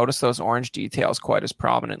really notice those orange details quite as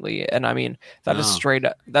prominently, and I mean, that's straight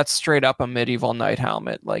up a medieval knight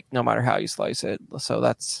helmet, like no matter how you slice it. So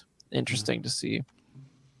that's interesting to see.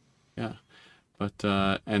 Yeah, but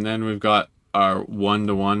and then we've got our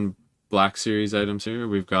 1-to-1 Black Series items here.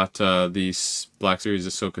 We've got these Black Series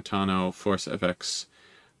Ahsoka Tano Force FX.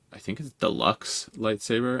 I think it's deluxe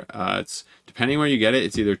lightsaber. It's depending where you get it,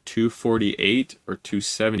 it's either $248 or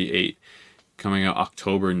 $278, coming out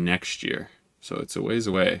October next year. So it's a ways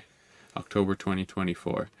away, October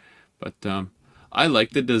 2024. But I like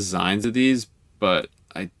the designs of these, but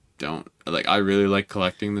I don't like. I really like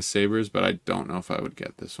collecting the sabers, but I don't know if I would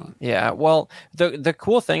get this one. Yeah, well, the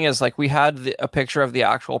cool thing is like we had a picture of the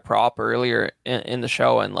actual prop earlier in the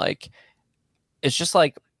show, and like it's just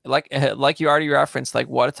like you already referenced, like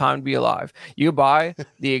what a time to be alive. You buy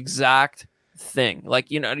the exact thing, like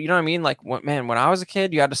you know what I mean. Like when I was a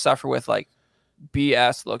kid, you had to suffer with like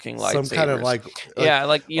BS looking lightsabers. Some kind of like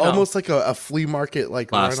almost like a flea market like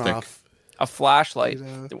runoff. A flashlight.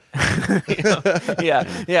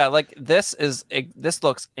 Yeah. Like this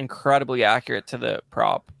looks incredibly accurate to the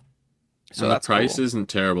prop. So the price isn't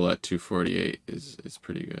terrible at $248. Is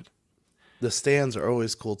pretty good. The stands are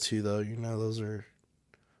always cool too, though. Those are.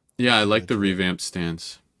 Yeah, I like the revamped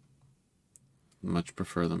stands. Much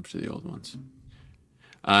prefer them to the old ones.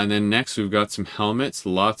 And then next we've got some helmets.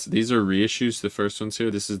 These are reissues. The first one's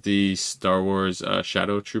here. This is the Star Wars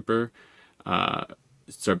Shadow Trooper.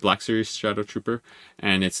 It's our Black Series Shadow Trooper.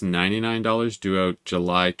 And it's $99 due out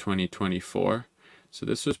July 2024. So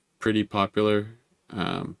this was pretty popular.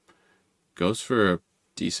 Goes for a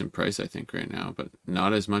decent price, I think, right now. But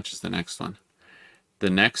not as much as the next one.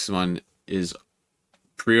 The next one is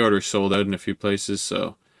pre-order sold out in a few places,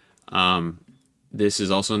 so this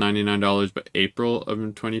is also $99, but April of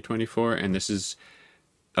 2024, and this is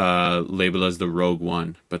labeled as the Rogue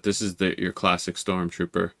One, but this is your classic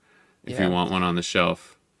Stormtrooper if you want one on the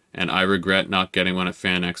shelf. And I regret not getting one at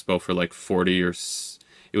Fan Expo for like 40 or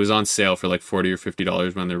it was on sale for like $40 or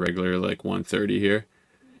 $50 when they're regular like $130 here,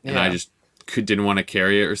 and I just didn't want to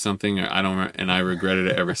carry it or something. And I regretted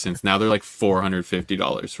it ever since. Now they're like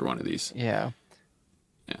 $450 for one of these. Yeah.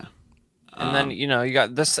 And then you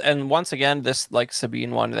got this, and once again, this like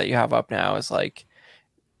Sabine one that you have up now is like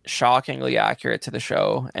shockingly accurate to the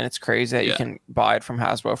show, and it's crazy that you can buy it from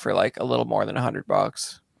Hasbro for like a little more than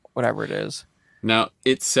 $100, whatever it is. Now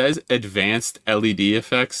it says advanced LED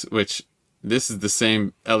effects, which this is the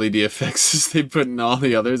same LED effects as they put in all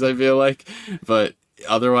the others, I feel like, but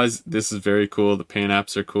otherwise this is very cool. The paint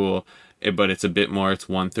apps are cool, but it's a bit more. It's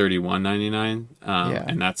 $131.99,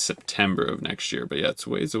 and that's September of next year. But yeah, it's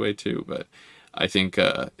ways away too. But I think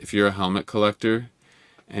if you're a helmet collector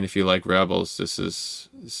and if you like Rebels, this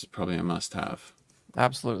is probably a must-have.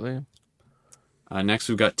 Absolutely. Next,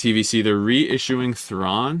 we've got TVC. They're reissuing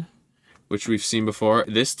Thrawn, which we've seen before.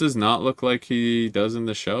 This does not look like he does in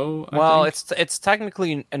the show. Well, it's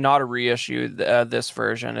technically not a reissue. This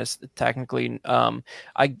version is technically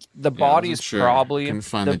the body's probably couldn't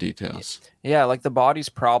find the details. Yeah, like the body's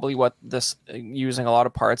probably what this using a lot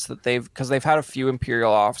of parts that because they've had a few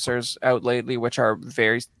Imperial officers out lately, which are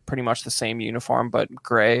pretty much the same uniform but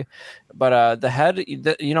gray. But the head,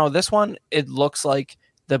 this one, it looks like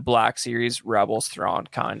the Black Series Rebels Thrawn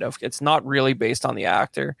kind of. It's not really based on the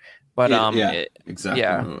actor. But exactly.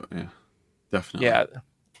 Yeah, definitely. Yeah,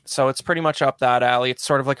 so it's pretty much up that alley. It's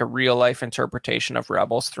sort of like a real life interpretation of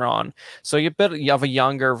Rebels Thrawn. So you have a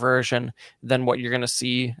younger version than what you're going to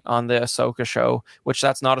see on the Ahsoka show, which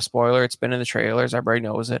that's not a spoiler. It's been in the trailers. Everybody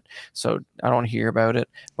knows it, so I don't hear about it.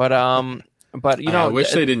 But I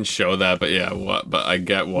wish they didn't show that. But yeah, But I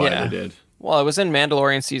get why they did. Well, it was in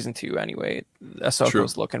Mandalorian season 2 anyway. Ahsoka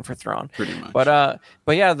was looking for Thrawn. Pretty much. But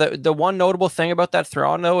yeah, the one notable thing about that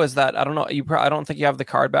Thrawn though is that I don't know, I don't think you have the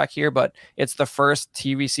card back here, but it's the first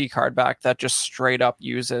TVC card back that just straight up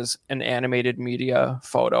uses an animated media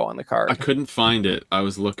photo on the card. I couldn't find it. I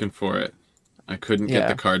was looking for it. I couldn't get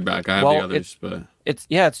the card back. I have the others, but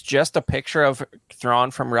it's just a picture of Thrawn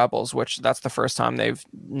from Rebels, which that's the first time they've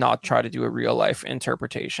not tried to do a real life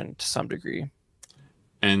interpretation to some degree.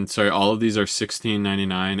 And sorry, all of these are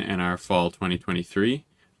 $16.99 and are fall 2023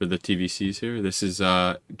 for the TVCs here. This is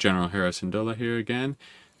General Hera Syndulla here again.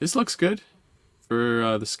 This looks good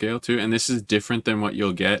for the scale too. And this is different than what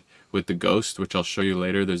you'll get with the Ghost, which I'll show you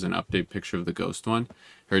later. There's an update picture of the Ghost one.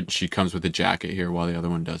 She comes with a jacket here while the other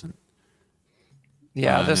one doesn't.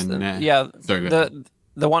 Yeah,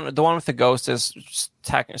 the one with the Ghost is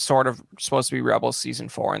sort of supposed to be Rebels season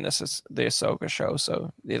 4, and this is the Ahsoka show.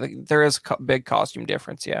 So there is big costume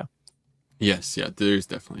difference. Yeah. Yes, there's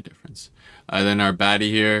definitely a difference. Then our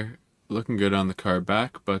baddie here, looking good on the card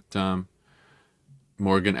back, but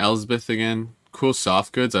Morgan Elsbeth again, cool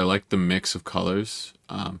soft goods. I like the mix of colors.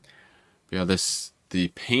 The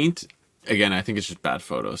paint again. I think it's just bad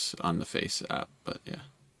photos on the face app, but yeah.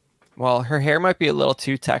 Well, her hair might be a little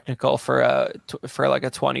too technical for like a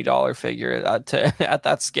 $20 figure at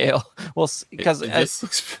that scale. Well, because this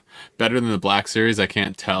looks better than the Black Series. I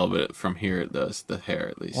can't tell, but from here it does. The hair,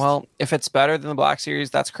 at least. Well, if it's better than the Black Series,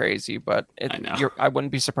 that's crazy. But I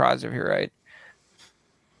wouldn't be surprised if you're right.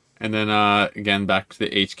 And then again, back to the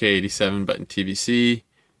HK87 button TVC.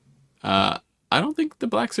 I don't think the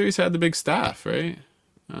Black Series had the big staff, right?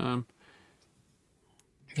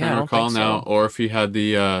 I don't recall now, or if he had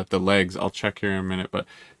the legs. I'll check here in a minute. But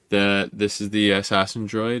this is the assassin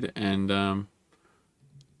droid, and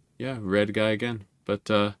red guy again. But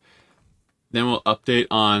then we'll update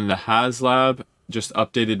on the HasLab. Just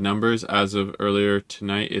updated numbers as of earlier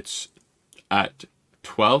tonight. It's at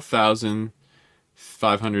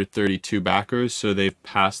 12,532 backers, so they've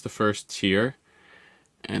passed the first tier.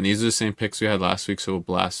 And these are the same picks we had last week, so we'll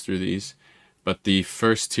blast through these. But the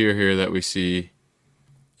first tier here that we see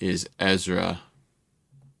is Ezra.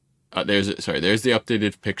 There's the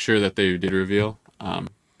updated picture that they did reveal.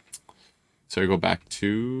 Go back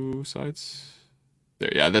 2 slides.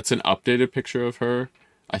 There, yeah, that's an updated picture of her.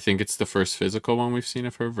 I think it's the first physical one we've seen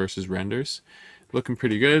of her versus renders. Looking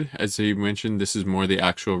pretty good. As he mentioned, this is more the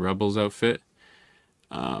actual Rebels outfit.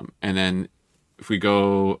 And then if we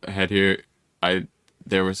go ahead here,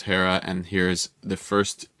 there was Hera, and here's the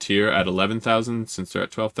first tier at 11,000 since they're at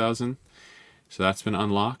 12,000. So that's been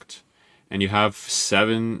unlocked. And you have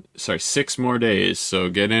 6 more days. So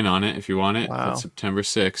get in on it if you want it. Wow. That's September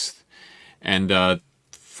 6th. And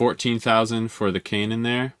 14,000 for the Kanan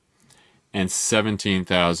there. And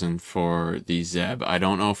 17,000 for the Zeb. I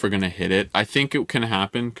don't know if we're going to hit it. I think it can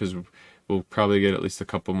happen because we'll probably get at least a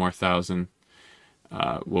couple more thousand.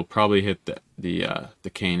 We'll probably hit the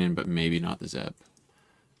Kanan, but maybe not the Zeb.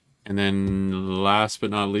 And then last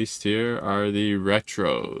but not least here are the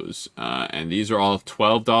retros. And these are all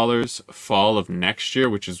 $12 fall of next year,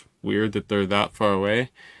 which is weird that they're that far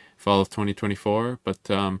away. Fall of 2024. But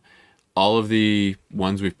all of the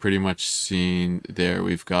ones we've pretty much seen there.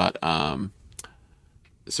 We've got Ahsoka,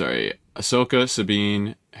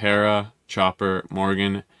 Sabine, Hera, Chopper,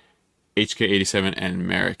 Morgan, HK-87, and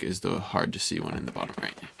Merrick is the hard to see one in the bottom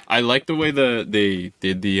right. I like the way they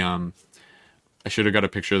did the I should have got a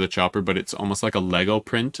picture of the Chopper, but it's almost like a Lego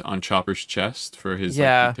print on Chopper's chest for his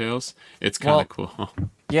like, details. It's kind of cool.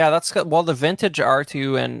 Yeah, that's good. Well, the vintage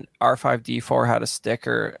R2 and R5D4 had a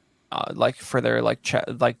sticker like for their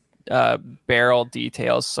barrel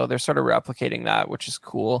details, so they're sort of replicating that, which is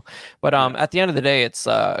cool. But at the end of the day, it's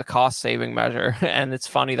a cost saving measure, and it's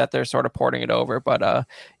funny that they're sort of porting it over. But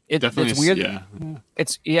it's weird. Yeah.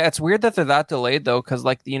 It's weird that they're that delayed though, because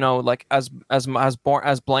like like as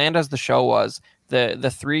bland as the show was,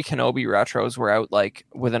 the 3 Kenobi retros were out like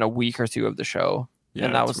within a week or two of the show,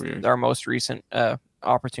 and that was weird. Our most recent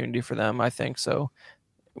opportunity for them, I think. So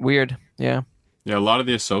weird. Yeah. Yeah, a lot of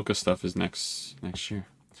the Ahsoka stuff is next year,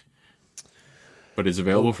 but it's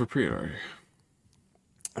available for pre-order.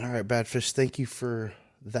 All right, Badfish, thank you for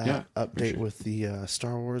that update with the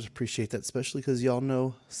Star Wars. Appreciate that, especially because y'all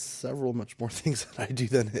know several much more things than I do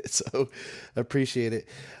than it, so appreciate it.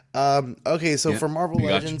 Okay, so for Marvel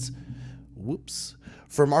Legends,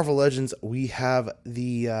 for Marvel Legends, we have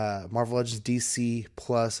the Marvel Legends DC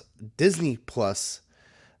plus Disney plus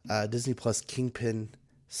Kingpin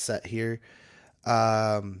set here.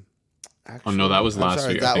 Actually, no, that was last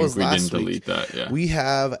week. I think we didn't delete that. Yeah, we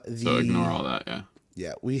have so ignore all that.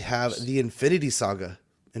 Yeah, we have the Infinity Saga.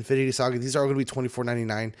 These are all going to be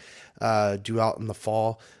 $24.99, due out in the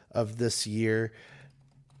fall of this year.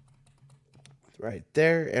 Right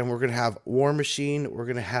there, and we're going to have War Machine. We're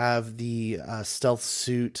going to have the stealth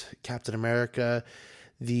suit Captain America.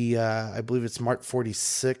 The I believe it's Mark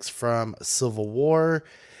 46 from Civil War.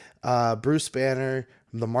 Bruce Banner,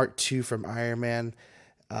 the Mark II from Iron Man,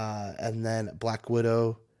 and then Black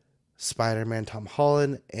Widow, Spider-Man, Tom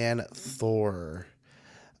Holland, and Thor.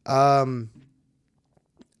 I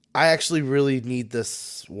actually really need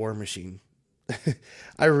this War Machine.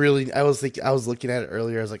 I was looking at it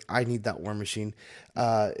earlier. I was like, I need that War Machine.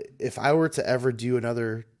 If I were to ever do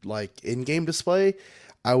another like in-game display,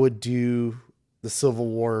 I would do the Civil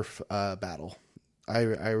War battle. I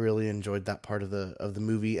really enjoyed that part of the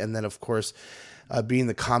movie, and then of course, being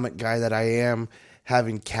the comic guy that I am,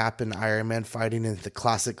 having Cap and Iron Man fighting in the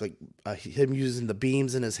classic, like him using the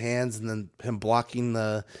beams in his hands and then him blocking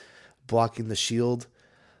the shield.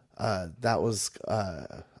 That was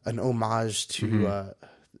an homage to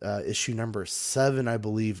issue number 7, I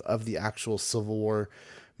believe, of the actual Civil War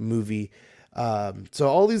movie. So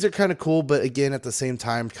all these are kind of cool, but again, at the same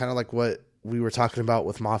time, kind of like what we were talking about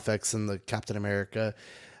with Mofex and the Captain America.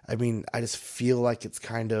 I mean, I just feel like it's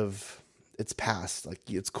past. Like,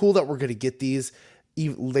 it's cool that we're going to get these.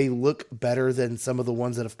 They look better than some of the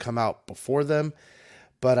ones that have come out before them.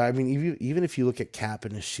 But I mean, even if you look at Cap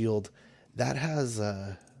and his shield, that has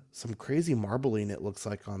some crazy marbling, it looks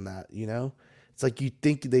like, on that, It's like you'd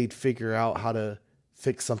think they'd figure out how to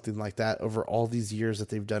fix something like that over all these years that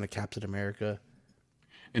they've done a Captain America.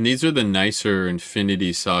 And these are the nicer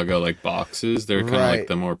Infinity Saga like boxes. They're kind of like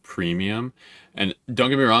the more premium. And don't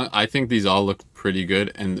get me wrong, I think these all look pretty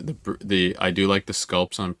good. And I do like the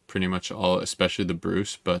sculpts on pretty much all, especially the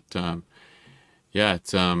Bruce. But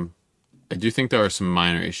it's I do think there are some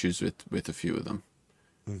minor issues with a few of them.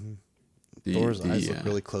 Mm-hmm. Thor's eyes look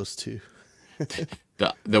really close too.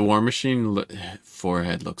 The War Machine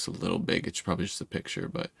forehead looks a little big. It's probably just a picture,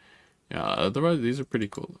 but yeah, otherwise these are pretty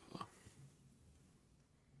cool.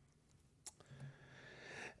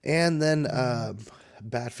 And then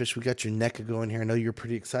Badfish, we got your NECA going here. I know you're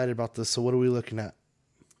pretty excited about this. So what are we looking at?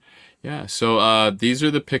 Yeah, so these are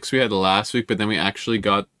the picks we had last week, but then we actually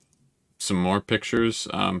got some more pictures.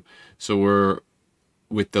 So we're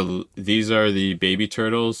with these are the baby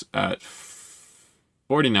turtles at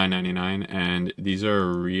 $49.99, and these are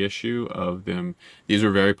a reissue of them. These were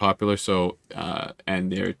very popular, so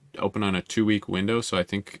and they're open on a 2-week window, so I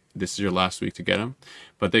think this is your last week to get them.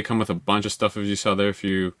 But they come with a bunch of stuff, as you saw there.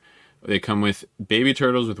 They come with baby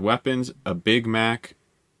turtles with weapons, a Big Mac,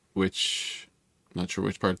 which I'm not sure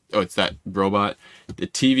which part. Oh, it's that robot. The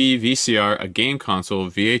TV, VCR, a game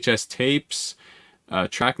console, VHS tapes,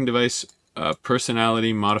 tracking device,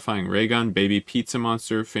 personality modifying ray gun, baby pizza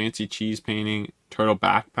monster, fancy cheese painting, turtle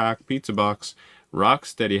backpack, pizza box, rock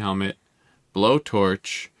steady helmet,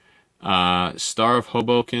 blowtorch, Star of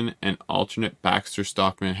Hoboken, and alternate Baxter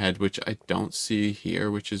Stockman head, which I don't see here,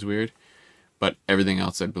 which is weird. But everything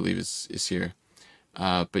else I believe is here.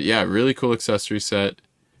 But yeah, really cool accessory set.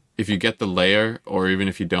 If you get the layer, or even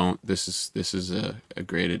if you don't, this is a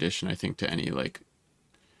great addition, I think, to any like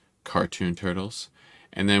cartoon turtles.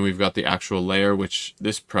 And then we've got the actual layer, which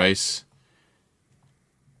this price,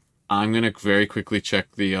 I'm going to very quickly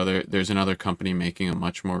check the other. There's another company making a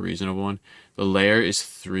much more reasonable one. The layer is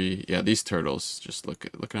 $3. Yeah, these turtles, just look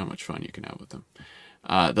at how much fun you can have with them.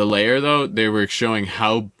 The layer, though, they were showing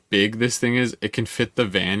how big this thing is. It can fit the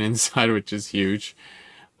van inside, which is huge.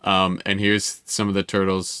 And here's some of the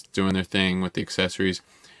turtles doing their thing with the accessories.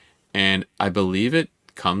 And I believe it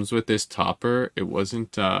comes with this topper. It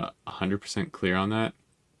wasn't 100% clear on that.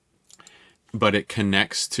 But it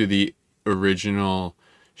connects to the original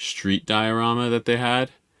street diorama that they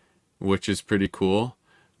had, which is pretty cool.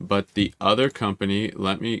 But the other company,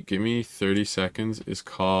 give me 30 seconds, is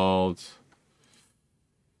called...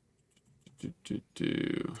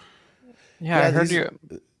 Yeah, I heard you.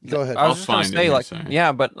 Go ahead. I was just gonna say,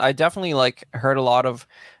 yeah, but I definitely heard a lot of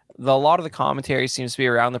the commentary seems to be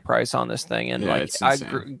around the price on this thing, and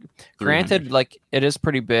granted, it is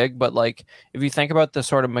pretty big, but if you think about the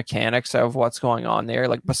sort of mechanics of what's going on there,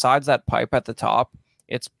 besides that pipe at the top,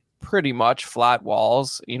 it's pretty much flat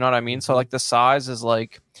walls. You know what I mean? So the size is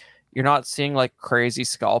you're not seeing crazy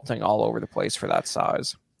sculpting all over the place for that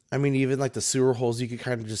size. I mean, even the sewer holes, you could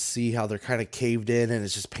kind of just see how they're kind of caved in, and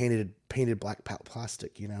it's just painted black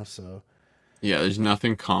plastic, so. Yeah, there's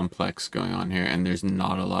nothing complex going on here, and there's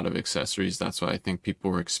not a lot of accessories. That's why I think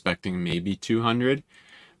people were expecting maybe 200.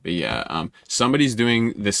 But yeah, somebody's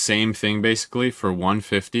doing the same thing basically for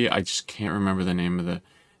 150. I just can't remember the name of the.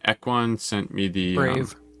 Equan sent me the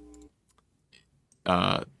Brave.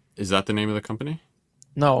 Is that the name of the company?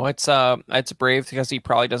 No, it's Brave because he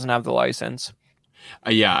probably doesn't have the license.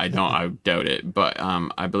 Yeah, I doubt it, but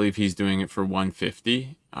I believe he's doing it for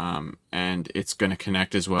 150. And it's going to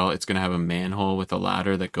connect as well. It's going to have a manhole with a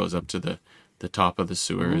ladder that goes up to the top of the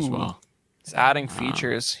sewer as well. He's adding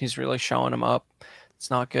features. He's really showing them up.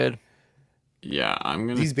 It's not good. Yeah,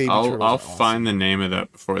 I'll find the name of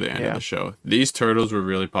that before the end of the show. These turtles were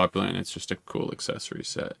really popular, and it's just a cool accessory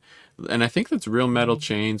set. And I think that's real metal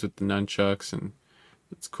chains with the nunchucks, and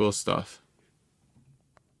it's cool stuff.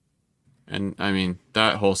 And I mean,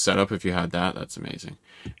 that whole setup, if you had that, that's amazing.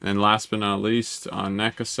 And then last but not least, on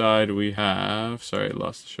NECA side, we have... Sorry, I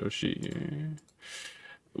lost the show sheet here.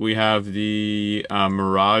 We have the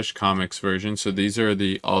Mirage Comics version. So these are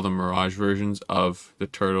all the Mirage versions of the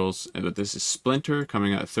Turtles. And this is Splinter,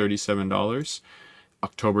 coming at $37.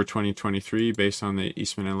 October 2023, based on the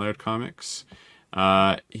Eastman and Laird comics.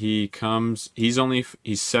 He's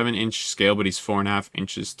 7-inch scale, but he's 4.5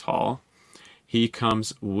 inches tall. He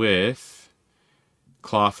comes with...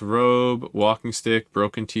 cloth robe, walking stick,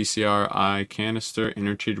 broken TCR eye canister,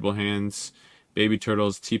 interchangeable hands, baby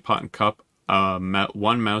turtles, teapot and cup,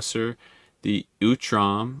 one mouser, the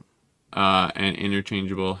Utrom, and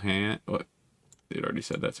interchangeable hand. What? They'd already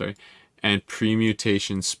said that. Sorry, and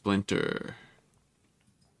premutation Splinter.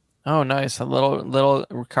 Oh, nice! A little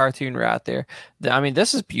cartoon rat there. I mean,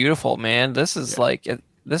 this is beautiful, man. This is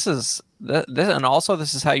this is. And also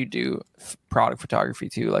this is how you do product photography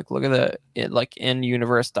too. Look at the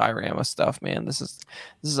in-universe diorama stuff, man. This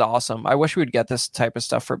is awesome. I wish we'd get this type of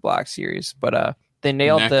stuff for Black Series, but they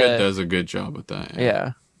nailed NECA does a good job with that.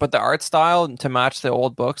 Yeah, but the art style to match the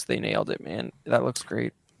old books, they nailed it, man. That looks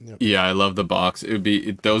great. Yep. Yeah, I love the box.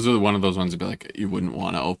 Those are one of those ones that'd be you wouldn't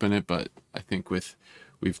want to open it, but I think we've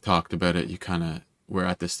talked about it. We're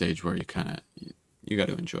at the stage where you got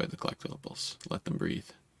to enjoy the collectibles, let them breathe.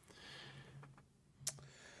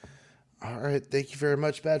 All right, thank you very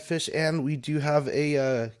much, Badfish. And we do have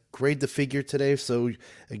a grade the figure today. So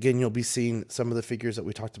again, you'll be seeing some of the figures that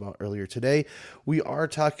we talked about earlier today. We are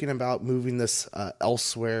talking about moving this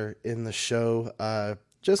elsewhere in the show,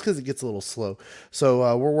 just because it gets a little slow.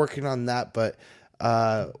 So we're working on that, but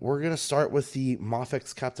we're gonna start with the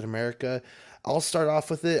Mafex Captain America. I'll start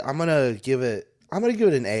off with it. I'm gonna give it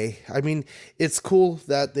an A. I mean, it's cool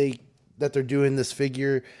that they're doing this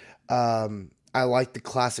figure. I like the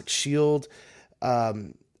classic shield.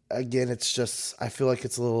 Again, it's just, I feel like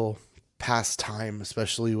it's a little past time,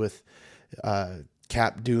 especially with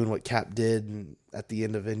Cap doing what Cap did at the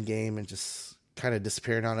end of Endgame and just kind of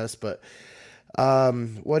disappearing on us. But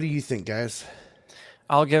what do you think, guys?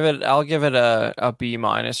 I'll give it a B-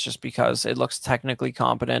 just because it looks technically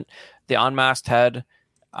competent. The unmasked head,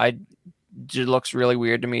 it looks really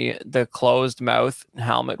weird to me. The closed mouth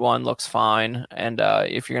helmet one looks fine, and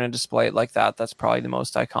if you're going to display it like that, that's probably the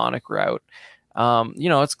most iconic route.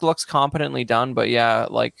 It looks competently done, but yeah,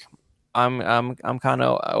 I'm kind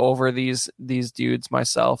of over these dudes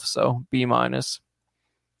myself, so B-. I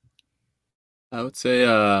would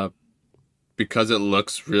say because it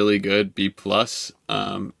looks really good, B+.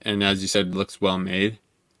 And as you said, it looks well made.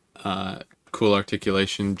 Cool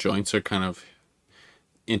articulation. Joints are kind of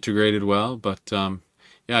integrated well. But yeah,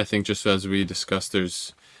 I think just as we discussed,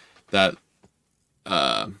 there's that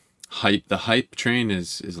hype. The hype train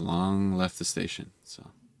is long left the station. So,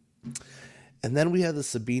 and then we have the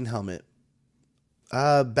Sabine helmet.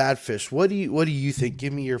 Badfish. What do you think?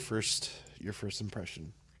 Give me your first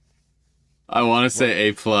impression. I want to say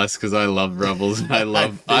A+ because I love Rebels. I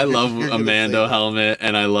love a Mando helmet,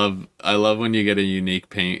 and I love when you get a unique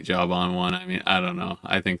paint job on one. I mean, I don't know.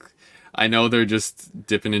 I know they're just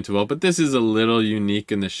dipping into well, but this is a little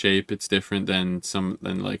unique in the shape. It's different than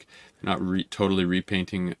like not totally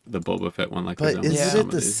repainting the Boba Fett one. Like, but isn't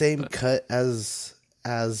it the same cut as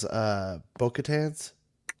Bo-Katan's?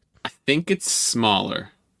 I think it's smaller,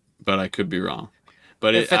 but I could be wrong.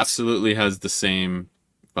 But it absolutely has the same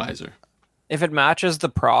visor. If it matches the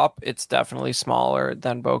prop, it's definitely smaller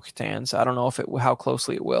than Bo-Katan's. I don't know how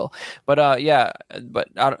closely it will, but yeah. But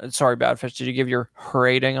sorry, Badfish. Did you give your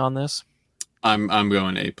rating on this? I'm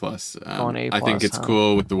going A+. Going A+. I think it's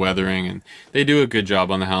cool with the weathering, and they do a good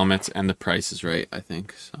job on the helmets, and the price is right. I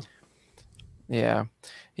think so. Yeah.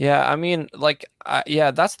 I mean, like,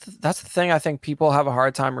 yeah. That's the thing. I think people have a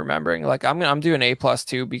hard time remembering. Like, I'm doing A+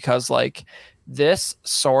 too, because like this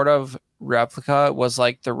sort of replica was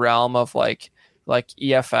like the realm of like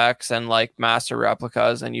EFX and like master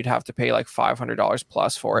replicas, and you'd have to pay like $500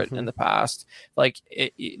 plus for it in the past. Like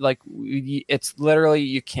it's literally,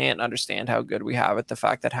 you can't understand how good we have it. The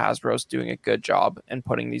fact that Hasbro's doing a good job and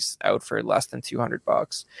putting these out for less than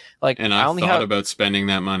 $200. Like, and I thought about spending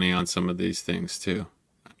that money on some of these things too,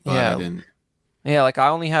 but I didn't. Yeah, like I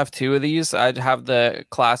only have 2 of these. I'd have the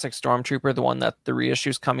classic Stormtrooper, the one that the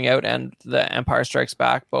reissue's coming out, and the Empire Strikes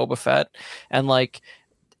Back Boba Fett. And like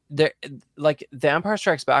the Empire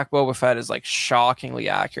Strikes Back Boba Fett is like shockingly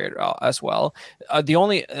accurate as well. The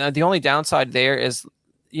only downside there is,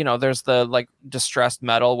 there's the like distressed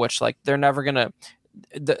metal, which like they're never gonna.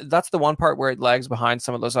 That's the one part where it lags behind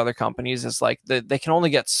some of those other companies, is like they can only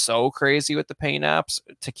get so crazy with the paint apps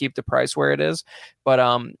to keep the price where it is. But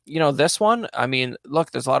this one, I mean,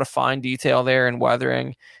 look, there's a lot of fine detail there and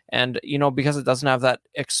weathering, and because it doesn't have that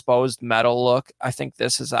exposed metal look, I think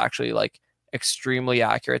this is actually like extremely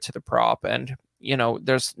accurate to the prop. And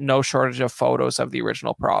there's no shortage of photos of the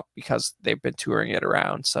original prop because they've been touring it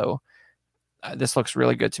around. So this looks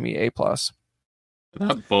really good to me. A+.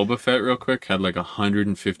 That Boba Fett, real quick, had like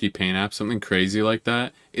 150 paint apps, something crazy like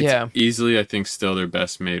that. It's easily, I think, still their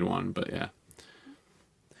best made one, but yeah.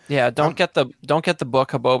 Yeah, don't get the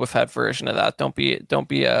book of Boba Fett version of that. Don't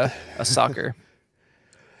be a sucker.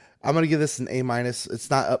 I'm gonna give this an A-. It's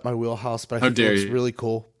not up my wheelhouse, but I think it looks really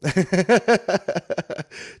cool.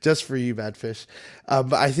 Just for you, Badfish.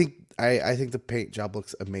 But I think the paint job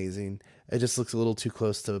looks amazing. It just looks a little too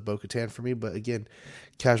close to Bo-Katan for me, but again,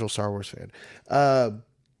 casual Star Wars fan.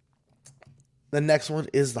 The next one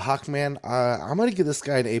is the Hawkman. I'm going to give this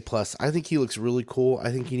guy an A+. I think he looks really cool.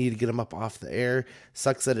 I think you need to get him up off the air.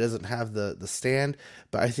 Sucks that it doesn't have the stand,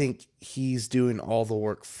 but I think he's doing all the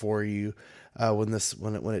work for you when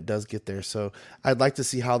it does get there. So I'd like to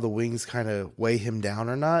see how the wings kind of weigh him down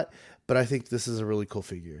or not, but I think this is a really cool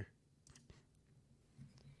figure.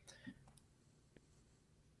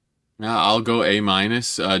 Yeah, I'll go A-,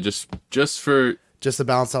 just to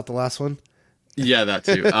balance out the last one. Yeah, that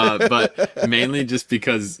too. But mainly just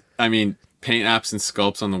because, I mean, paint apps and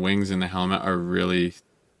sculpts on the wings and the helmet are really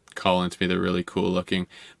calling to me. They're really cool looking.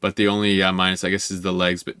 But the only minus, I guess, is the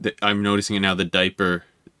legs. But I'm noticing it now. The diaper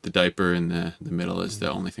in the middle is the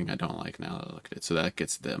only thing I don't like now that I look at it. So that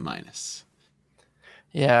gets the minus.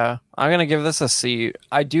 Yeah, I'm going to give this a C.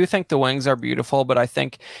 I do think the wings are beautiful, but I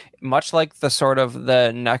think much like the sort of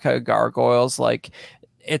the NECA gargoyles, like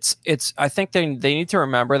I think they need to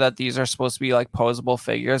remember that these are supposed to be like posable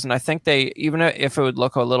figures. And I think they, even if it would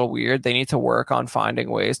look a little weird, they need to work on finding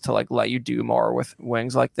ways to like let you do more with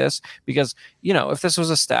wings like this. Because, if this was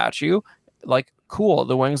a statue, like, cool,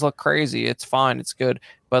 the wings look crazy, it's fine, it's good,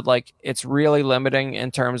 but like it's really limiting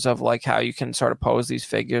in terms of like how you can sort of pose these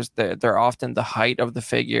figures. They're often the height of the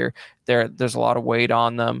figure, there's a lot of weight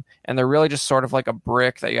on them, and they're really just sort of like a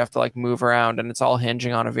brick that you have to like move around, and it's all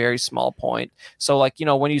hinging on a very small point. So like,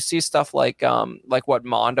 when you see stuff like what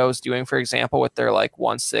Mondo's doing, for example, with their like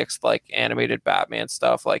 1/6 like animated Batman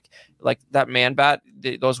stuff, like that Man Bat,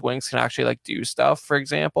 those wings can actually like do stuff, for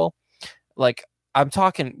example. Like, I'm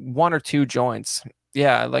talking 1 or 2 joints.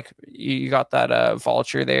 Yeah, like you got that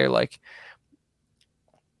vulture there. Like,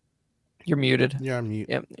 you're muted. Yeah, I'm mute.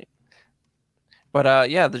 Yep. But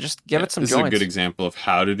yeah, just give it some joints. This is a good example of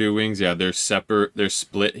how to do wings. Yeah, they're separate. They're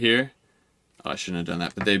split here. Oh, I shouldn't have done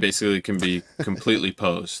that. But they basically can be completely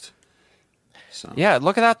posed. So yeah,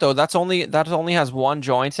 look at that though. That only has one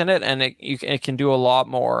joint in it, and it can do a lot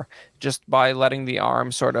more just by letting the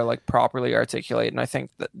arm sort of like properly articulate. And I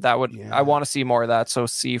think that would I want to see more of that. So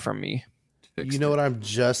C from me. You know what I'm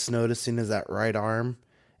just noticing is that right arm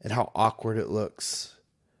and how awkward it looks.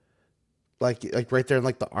 Like right there in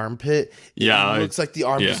like the armpit. Yeah, it looks like the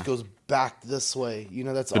arm just goes back this way. You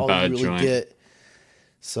know, that's the all you really joint. get.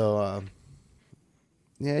 So,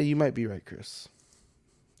 yeah, you might be right, Chris.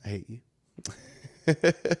 I hate you.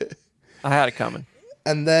 I had it coming.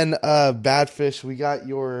 And then Badfish, we got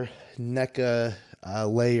your NECA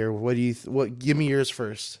layer. What do you? Give me yours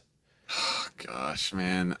first. Oh, gosh,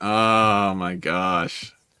 man. Oh my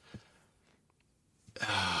gosh.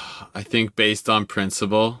 I think based on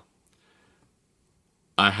principle,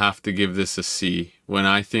 I have to give this a C. When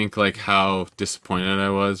I think like how disappointed I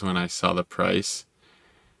was when I saw the price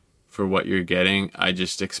for what you're getting, I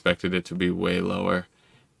just expected it to be way lower.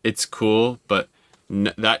 It's cool, but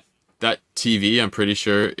that TV, I'm pretty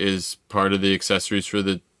sure, is part of the accessories for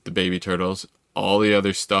the baby turtles. All the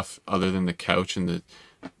other stuff other than the couch and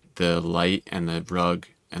the light and the rug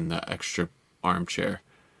and the extra armchair,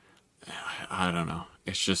 I don't know.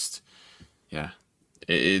 It's just, yeah.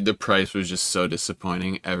 The price was just so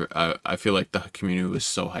disappointing. I feel like the community was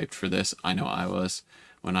so hyped for this. I know I was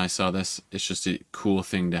when I saw this. It's just a cool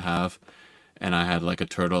thing to have. And I had like a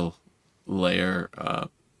turtle layer,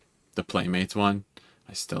 the Playmates one.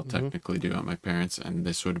 I still technically do at my parents', and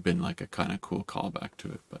this would have been like a kind of cool callback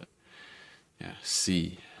to it. But yeah,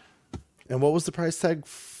 C. And what was the price tag?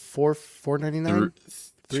 $4.99?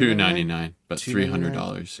 $2.99, but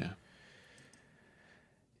 $300. Yeah.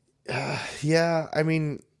 Yeah, I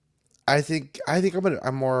mean, I think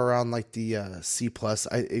I'm more around like the C plus.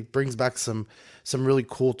 It brings back some really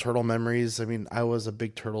cool turtle memories. I mean, I was a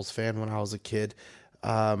big Turtles fan when I was a kid,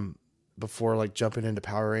 before like jumping into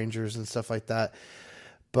Power Rangers and stuff like that.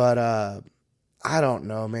 But I don't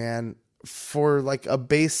know, man. For like a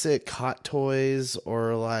basic Hot Toys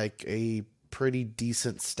or like a pretty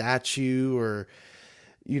decent statue, or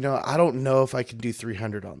I don't know if I can do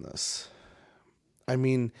 300 on this. I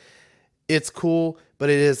mean, it's cool, but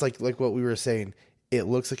it is like what we were saying. It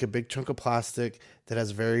looks like a big chunk of plastic that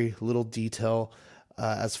has very little detail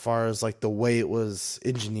as far as like the way it was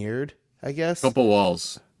engineered, I guess. Couple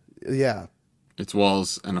walls. Yeah. It's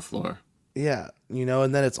walls and a floor. Yeah,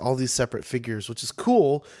 and then it's all these separate figures, which is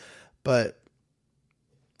cool, but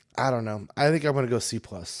I don't know. I think I'm gonna go C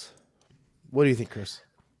plus. What do you think, Chris?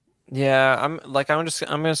 Yeah, I'm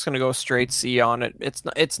just gonna go straight C on it. It's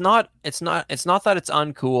not that it's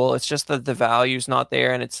uncool. It's just that the value's not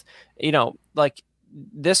there, and it's like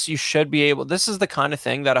this. You should be able. This is the kind of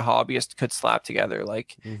thing that a hobbyist could slap together.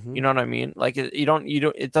 Like you know what I mean. Like you don't.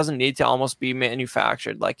 It doesn't need to almost be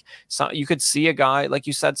manufactured. Like you could see a guy, like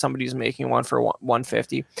you said, somebody's making one for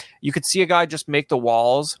 150. You could see a guy just make the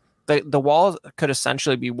walls. The walls could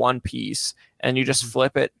essentially be one piece, and you just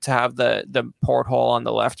flip it to have the porthole on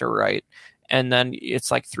the left or right, and then it's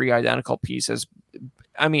like 3 identical pieces.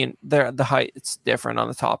 I mean, the height, it's different on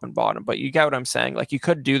the top and bottom, but you get what I'm saying. Like you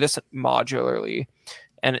could do this modularly,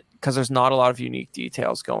 and because there's not a lot of unique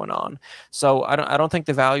details going on, so I don't think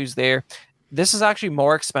the value's there. This is actually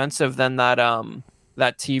more expensive than that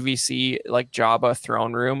TVC like Jabba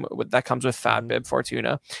throne room that comes with Fat Bib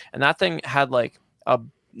Fortuna, and that thing had like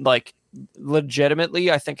legitimately,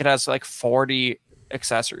 I think it has like 40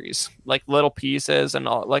 accessories, like little pieces and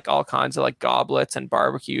all kinds of like goblets and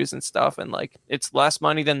barbecues and stuff, and like it's less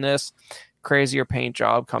money than this. Crazier paint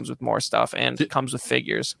job, comes with more stuff, and comes with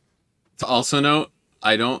figures. To also note,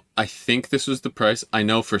 I think this was the price. I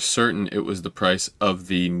know for certain it was the price of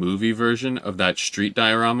the movie version of that street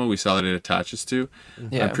diorama we saw that it attaches to.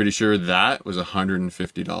 Yeah. I'm pretty sure that was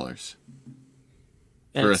 $150.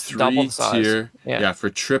 For a 3-tier, for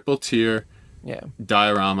triple tier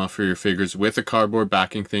diorama for your figures with a cardboard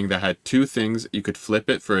backing thing that had 2 things. You could flip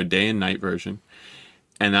it for a day and night version,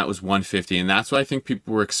 and that was $150. And that's why I think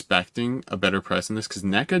people were expecting a better price on this, because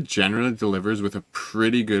NECA generally delivers with a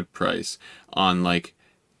pretty good price on like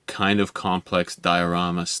kind of complex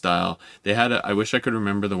diorama style. They had I wish I could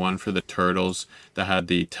remember the one for the turtles that had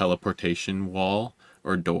the teleportation wall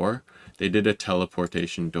or door. They did a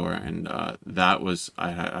teleportation door, and that was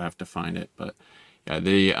I have to find it, but yeah,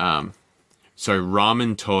 Ramen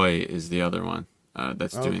Toy is the other one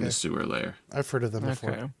that's doing the sewer layer. I've heard of them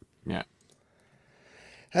before. Okay. Yeah.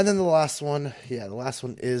 And then the last one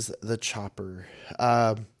is the Chopper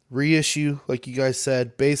reissue, like you guys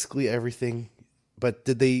said, basically everything. But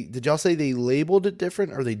did y'all say they labeled it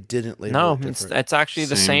different, or they didn't label it different? No, it's actually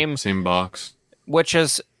the same box. Which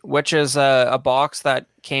is which is a box that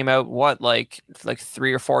came out like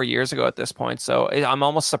 3 or 4 years ago at this point. So I'm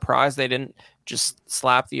almost surprised they didn't just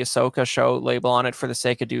slap the Ahsoka show label on it for the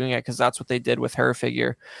sake of doing it, because that's what they did with her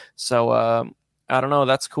figure. So I don't know,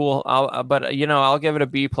 that's cool. But you know, I'll give it a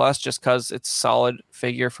B plus just because it's a solid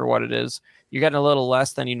figure for what it is. You're getting a little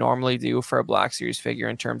less than you normally do for a Black Series figure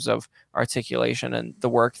in terms of articulation and the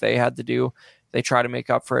work they had to do. They try to make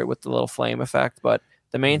up for it with the little flame effect, but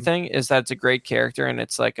the main thing is that it's a great character and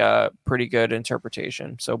it's like a pretty good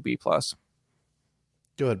interpretation. So B plus.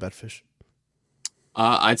 Go ahead, Bedfish.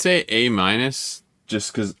 I'd say A minus,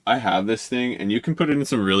 just because I have this thing and you can put it in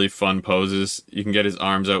some really fun poses. You can get his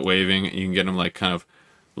arms out waving. You can get him like kind of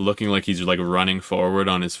looking like he's like running forward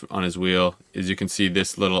on his wheel. As you can see,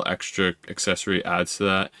 this little extra accessory adds to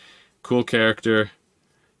that. Cool character,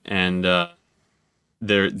 and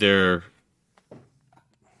they're.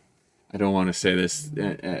 I don't want to say this.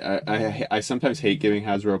 I sometimes hate giving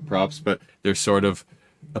Hasbro props, but they're sort of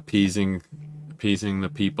appeasing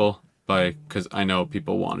the people because I know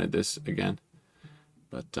people wanted this again.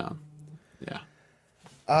 But yeah.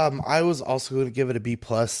 I was also going to give it a B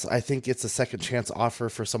plus. I think it's a second chance offer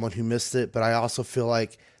for someone who missed it, but I also feel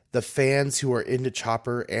like the fans who are into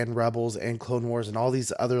Chopper and Rebels and Clone Wars and all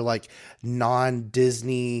these other like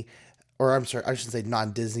non-Disney, or I'm sorry, I shouldn't say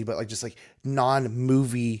non-Disney, but like just like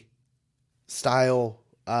non-movie style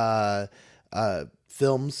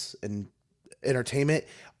films and entertainment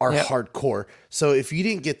are hardcore. So if you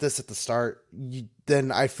didn't get this at the start,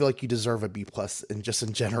 then I feel like you deserve a B plus and just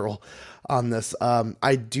in general on this.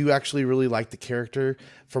 I do actually really like the character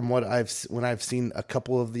from when I've seen a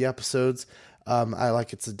couple of the episodes. I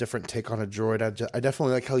like it's a different take on a droid. I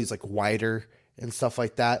definitely like how he's like wider and stuff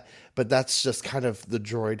like that, but that's just kind of the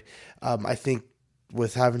droid. I think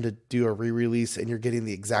with having to do a re-release and you're getting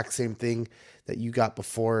the exact same thing that you got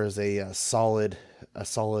before is a solid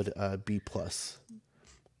B plus.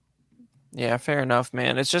 Yeah, fair enough,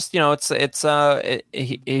 man. It's just, you know,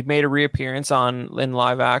 he made a reappearance in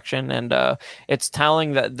live action, and it's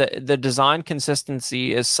telling that the design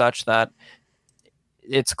consistency is such that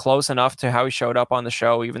it's close enough to how he showed up on the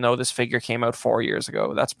show, even though this figure came out 4 years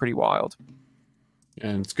ago. That's pretty wild.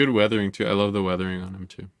 And it's good weathering too. I love the weathering on him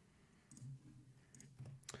too.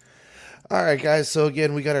 All right, guys. So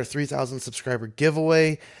again, we got our 3,000 subscriber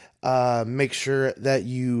giveaway. Make sure that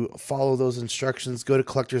you follow those instructions. Go to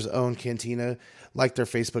Collector's Own Cantina, like their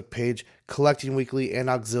Facebook page, Collecting Weekly and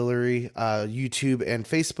Auxiliary, YouTube and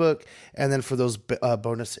Facebook. And then for those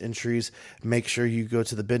bonus entries, make sure you go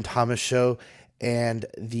to the Ben Thomas Show and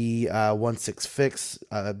the 16 Fix,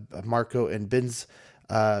 Marco and Ben's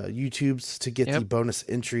YouTubes to get the bonus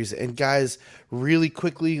entries. And guys, really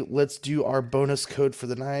quickly, let's do our bonus code for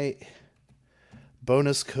the night.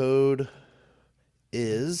 Bonus code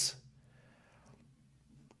is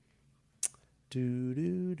Oh,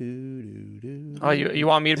 you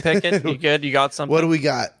want me to pick it? You good? You got something? What do we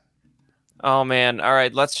got? Oh man. All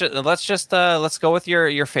right, let's go with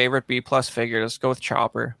your favorite B plus figure. Let's go with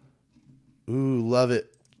Chopper. Ooh, love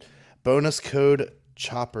it. Bonus code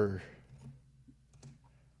Chopper.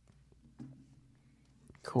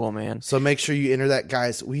 Cool, man. So make sure you enter that,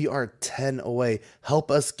 guys. We are 10 away.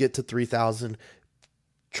 Help us get to 3,000.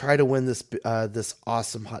 Try to win this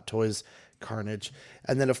awesome Hot Toys Carnage.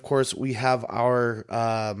 And then, of course, we have our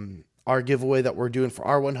giveaway that we're doing for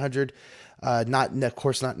our 100. Not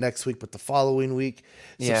next week, but the following week.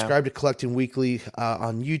 Subscribe to Collecting Weekly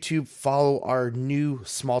on YouTube. Follow our new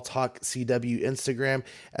Small Talk CW Instagram,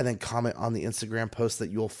 and then comment on the Instagram post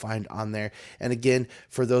that you'll find on there. And again,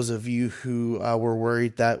 for those of you who were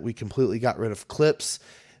worried that we completely got rid of clips,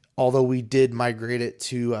 although we did migrate it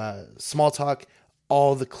to Small Talk,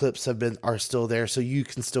 all the clips are still there, so you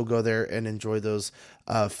can still go there and enjoy those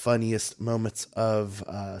funniest moments of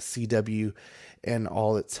CW and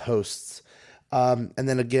all its hosts. And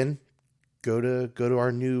then again, go to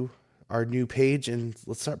our new page and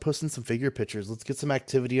let's start posting some figure pictures. Let's get some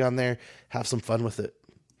activity on there, have some fun with it.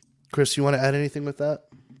 Chris, you want to add anything with that?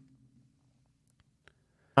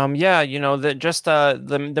 Yeah, you know,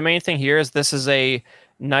 the main thing here is this is a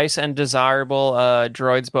nice and desirable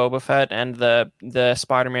Droids Boba Fett and the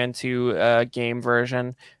Spider-Man 2 game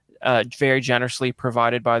version, very generously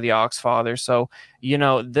provided by the Ox Father. So, you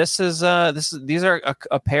know, these are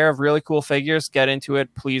a pair of really cool figures. Get into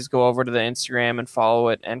it. Please go over to the Instagram and follow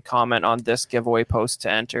it and comment on this giveaway post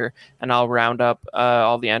to enter, and I'll round up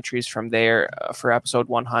all the entries from there for episode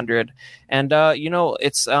 100. And you know,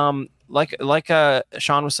 it's like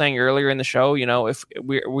Sean was saying earlier in the show, you know, if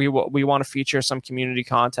we want to feature some community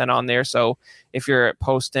content on there. So if you're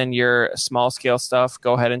posting your small scale stuff,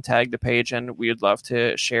 go ahead and tag the page, and we'd love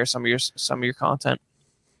to share some of your content.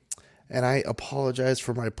 And I apologize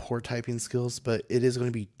for my poor typing skills, but it is going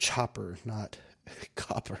to be Chopper, not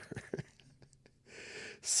Copper.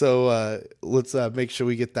 So let's make sure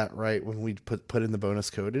we get that right when we put in the bonus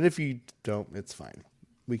code. And if you don't, it's fine.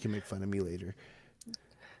 We can make fun of me later.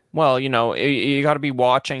 Well, you got to be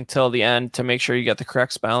watching till the end to make sure you get the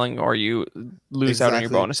correct spelling, or you lose out on your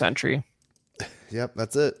bonus entry. Yep,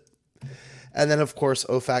 that's it. And then, of course,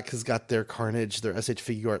 OFAC has got their Carnage, their SH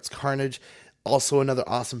Figuarts Carnage. Also another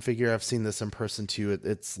awesome figure. I've seen this in person too.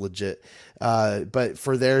 It's legit. But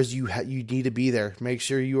for theirs, you need to be there. Make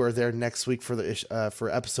sure you are there next week for for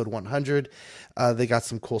episode 100. They got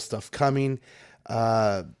some cool stuff coming.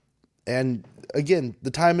 And again,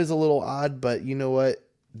 the time is a little odd, but you know what?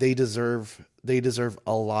 They deserve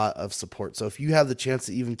a lot of support. So if you have the chance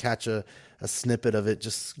to even catch a snippet of it,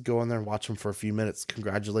 just go in there and watch them for a few minutes.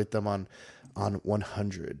 Congratulate them on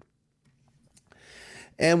 100.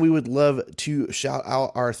 And we would love to shout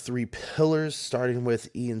out our 3 pillars, starting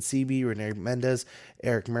with Ian Seabee, Renee Mendez,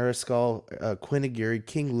 Eric Mariscal, Quinn Aguirre,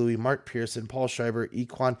 King Louie, Mark Pearson, Paul Schreiber,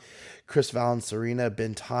 Equan, Chris Valen, Serena,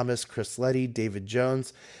 Ben Thomas, Chris Letty, David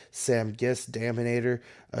Jones, Sam Gist, Daminator,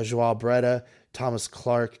 Joao Breda, Thomas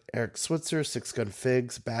Clark, Eric Switzer, Six Gun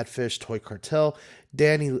Figs, Badfish, Toy Cartel,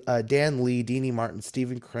 Dan Lee, Deanie Martin,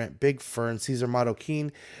 Stephen Krent, Big Fern, Cesar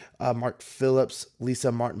Mato-Keen, Mark Phillips, Lisa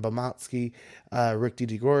Martin Bomatsky, Rick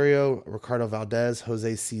DiGregorio, Ricardo Valdez,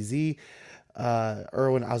 Jose CZ,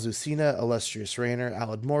 Erwin Azucena, Illustrious Rainer,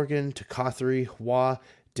 Alad Morgan, Takathri, Wah,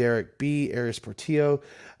 Derek B, Arias Portillo,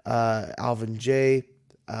 Alvin J,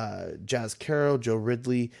 Jazz Carroll, Joe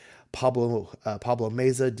Ridley, Pablo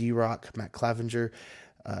Meza, D-Rock, Matt Clavenger,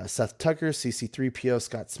 Seth Tucker, CC3PO,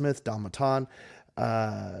 Scott Smith, Don Matan,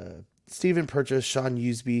 Stephen Purchase, Sean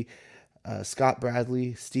Usby, Scott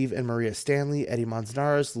Bradley, Steve and Maria Stanley, Eddie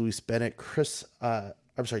Manzanares, Luis Bennett,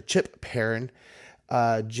 Chip Perrin,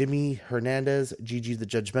 Jimmy Hernandez, Gigi the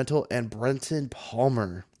Judgmental, and Brenton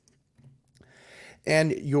Palmer.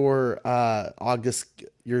 And your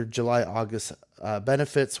July-August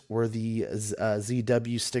benefits were the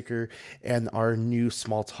ZW sticker and our new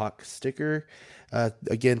Small Talk sticker.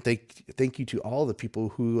 Again, thank you to all the people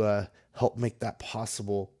who helped make that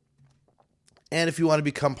possible. And if you want to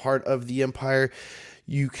become part of the Empire,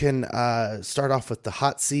 you can start off with the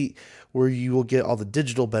hot seat, where you will get all the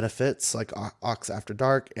digital benefits like Ox After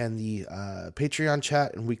Dark and the Patreon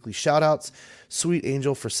chat and weekly shoutouts. Sweet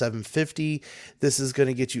Angel for $7.50. This is going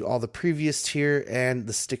to get you all the previous tier and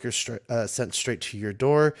the stickers sent straight to your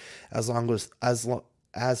door, as well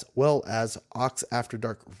as Ox After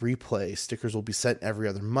Dark replay. Stickers will be sent every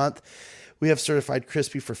other month. We have Certified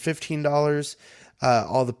Crispy for $15.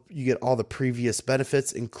 You get all the previous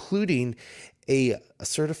benefits, including a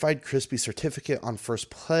Certified Crispy certificate on first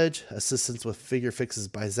pledge, assistance with figure fixes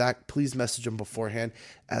by Zach. Please message him beforehand,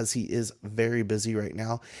 as he is very busy right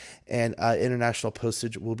now. And international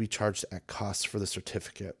postage will be charged at cost for the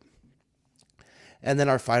certificate. And then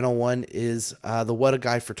our final one is the What a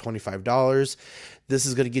Guy for $25. This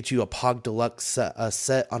is going to get you a Pog Deluxe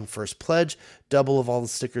set on first pledge, double of all the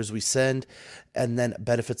stickers we send, and then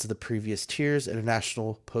benefits of the previous tiers.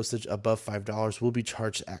 International postage above $5 will be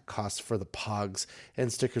charged at cost for the Pogs,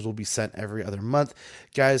 and stickers will be sent every other month.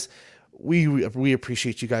 Guys, we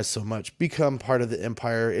appreciate you guys so much. Become part of the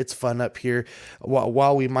Empire. It's fun up here.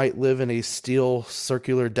 While we might live in a steel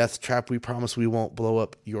circular death trap, we promise we won't blow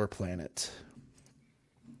up your planet.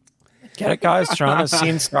 Get it, guys? Sean has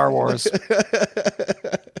seen Star Wars.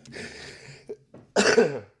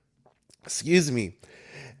 Excuse me.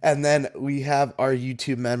 And then we have our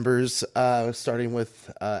YouTube members, starting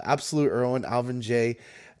with Absolute Erwin, Alvin J,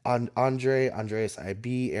 Andreas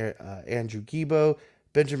IB, Andrew Gibo,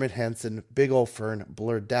 Benjamin Hansen, Big Ol' Fern,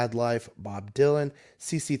 Blurred Dad Life, Bob Dylan,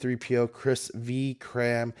 CC3PO, Chris V,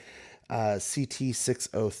 Cram,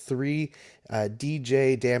 CT603,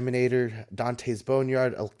 DJ, Daminator, Dante's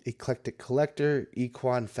Boneyard, Eclectic Collector,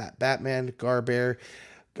 Equan, Fat Batman, Garbear,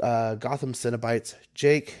 Gotham Cinnabites,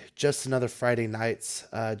 Jake, Just Another Friday Nights,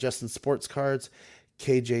 Justin Sports Cards,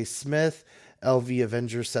 KJ Smith, LV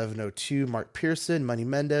Avenger 702, Mark Pearson, Money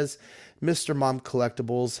Mendez, Mr. Mom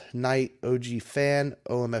Collectibles, Knight, OG Fan,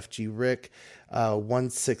 OMFG Rick,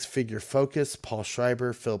 16 Figure Focus, Paul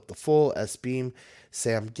Schreiber, Philip the Full, S Beam,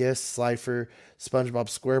 Sam Gist, Slifer, SpongeBob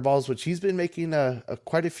SquareBalls, which he's been making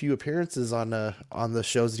quite a few appearances on the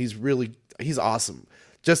shows. And he's awesome.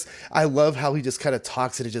 I love how he just kind of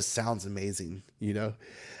talks and it just sounds amazing, you know?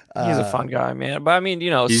 He's a fun guy, man. But I mean,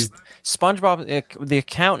 SpongeBob, the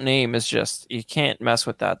account name is just, you can't mess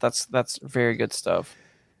with that. That's very good stuff.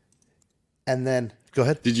 And then, go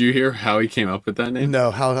ahead. Did you hear how he came up with that name? No,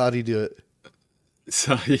 how did he do it?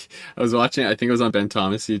 So I was watching. I think it was on Ben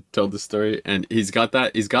Thomas. He told the story, and he's got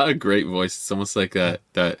a great voice. It's almost like that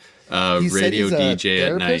radio DJ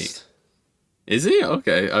at night. Is he?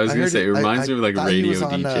 Okay, I was gonna say it reminds me of like radio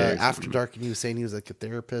DJ. After Dark, and he was saying he was like a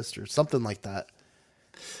therapist or something like that.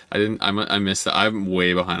 I missed that. I'm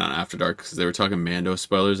way behind on After Dark because they were talking Mando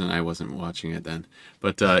spoilers, and I wasn't watching it then.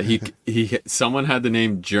 But someone had the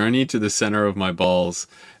name Journey to the Center of My Balls,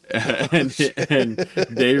 and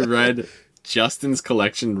they read. Justin's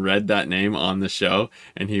Collection read that name on the show,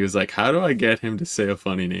 and he was like, how do I get him to say a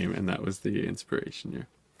funny name? And that was the inspiration here.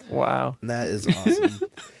 Wow. That is awesome.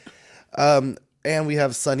 And we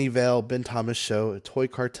have Sunnyvale, Ben Thomas Show, Toy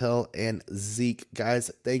Cartel, and Zeke. Guys,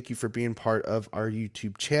 thank you for being part of our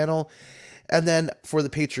YouTube channel. And then for the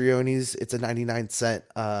Patreonies, it's a 99-cent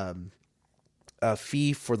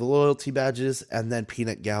fee for the loyalty badges, and then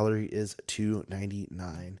Peanut Gallery is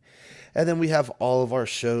 $2.99. And then we have all of our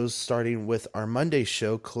shows, starting with our Monday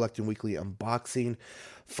show, Collecting Weekly Unboxing,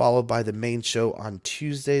 followed by the main show on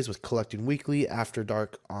Tuesdays with Collecting Weekly, After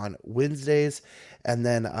Dark on Wednesdays, and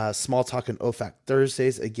then Small Talk and OFAC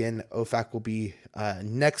Thursdays. Again, OFAC will be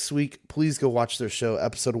next week. Please go watch their show,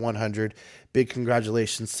 episode 100. Big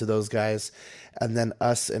congratulations to those guys. And then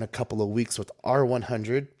us in a couple of weeks with our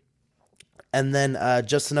 100. And then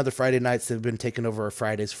Just Another Friday Nights, they've been taking over our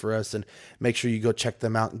Fridays for us, and make sure you go check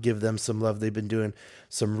them out and give them some love. They've been doing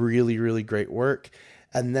some really, really great work.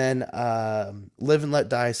 And then Live and Let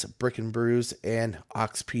Dice, Brick and Brews, and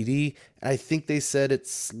Ox PD. And I think they said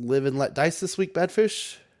it's Live and Let Dice this week,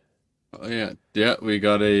 Badfish? Oh, yeah, we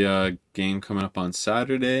got a game coming up on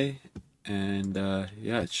Saturday, and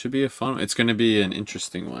it should be a fun one. It's going to be an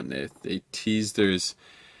interesting one. They teased there's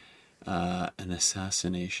an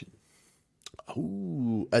assassination.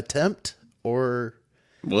 Ooh, attempt or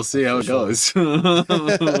we'll see how it goes. And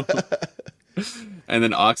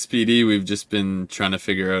then Ox PD, we've just been trying to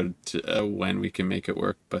figure out when we can make it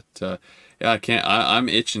work. But I'm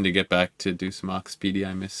itching to get back to do some Ox PD.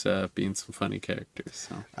 I miss being some funny characters.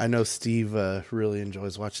 So. I know Steve really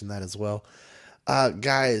enjoys watching that as well.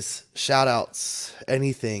 Guys, shout outs,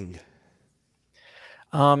 anything.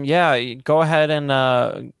 Go ahead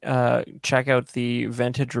and check out the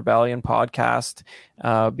Vintage Rebellion podcast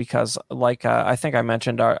because I think I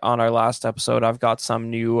mentioned on our last episode, I've got some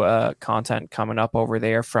new content coming up over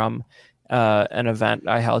there from an event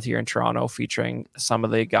I held here in Toronto featuring some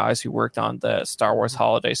of the guys who worked on the Star Wars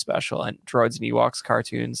Holiday Special and Droids and Ewoks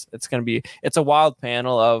cartoons. It's a wild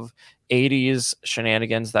panel of 80s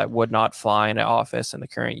shenanigans that would not fly in an office in the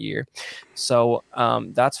current year. So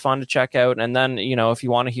that's fun to check out. And then, if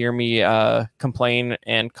you want to hear me complain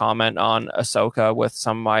and comment on Ahsoka with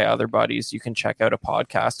some of my other buddies, you can check out a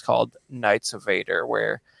podcast called Knights of Vader,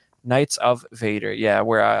 where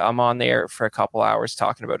I'm on there for a couple hours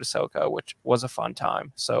talking about Ahsoka, which was a fun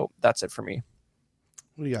time. So that's it for me.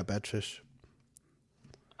 What do you got, Badfish?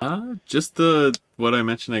 Just what I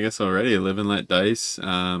mentioned, I guess, already, Live and Let Dice.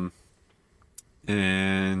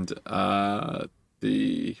 And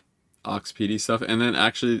the Ox PD stuff. And then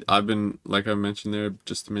actually I've been, like I mentioned there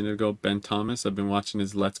just a minute ago, Ben Thomas, I've been watching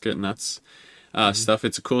his Let's Get Nuts stuff.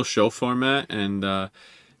 It's a cool show format, and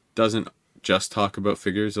doesn't just talk about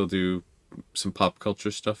figures. He'll do some pop culture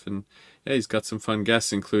stuff, and he's got some fun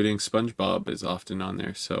guests, including SpongeBob is often on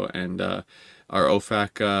there. So, and our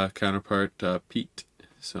OFAC counterpart, Pete.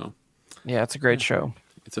 So yeah, it's a great show.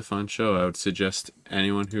 It's a fun show. I would suggest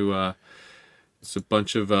anyone who it's a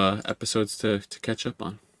bunch of episodes to catch up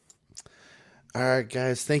on. All right,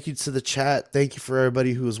 guys. Thank you to the chat. Thank you for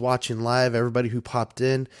everybody who was watching live, everybody who popped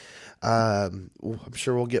in. I'm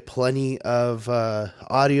sure we'll get plenty of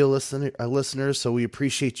audio listeners, so we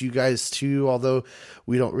appreciate you guys too. Although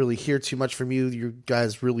we don't really hear too much from you, you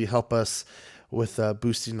guys really help us with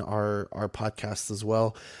boosting our podcast as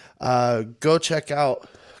well. Go check out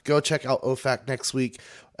OFAC next week,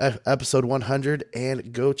 episode 100,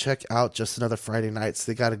 and go check out Just Another Friday Nights.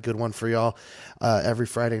 They got a good one for y'all every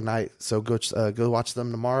Friday night, so go watch them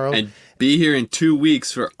tomorrow. And be here in 2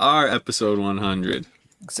 weeks for our episode 100.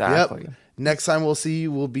 Exactly. Yep. Next time we'll see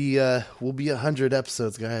you, we'll be 100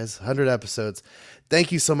 episodes, guys. 100 episodes.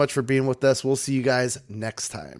 Thank you so much for being with us. We'll see you guys next time.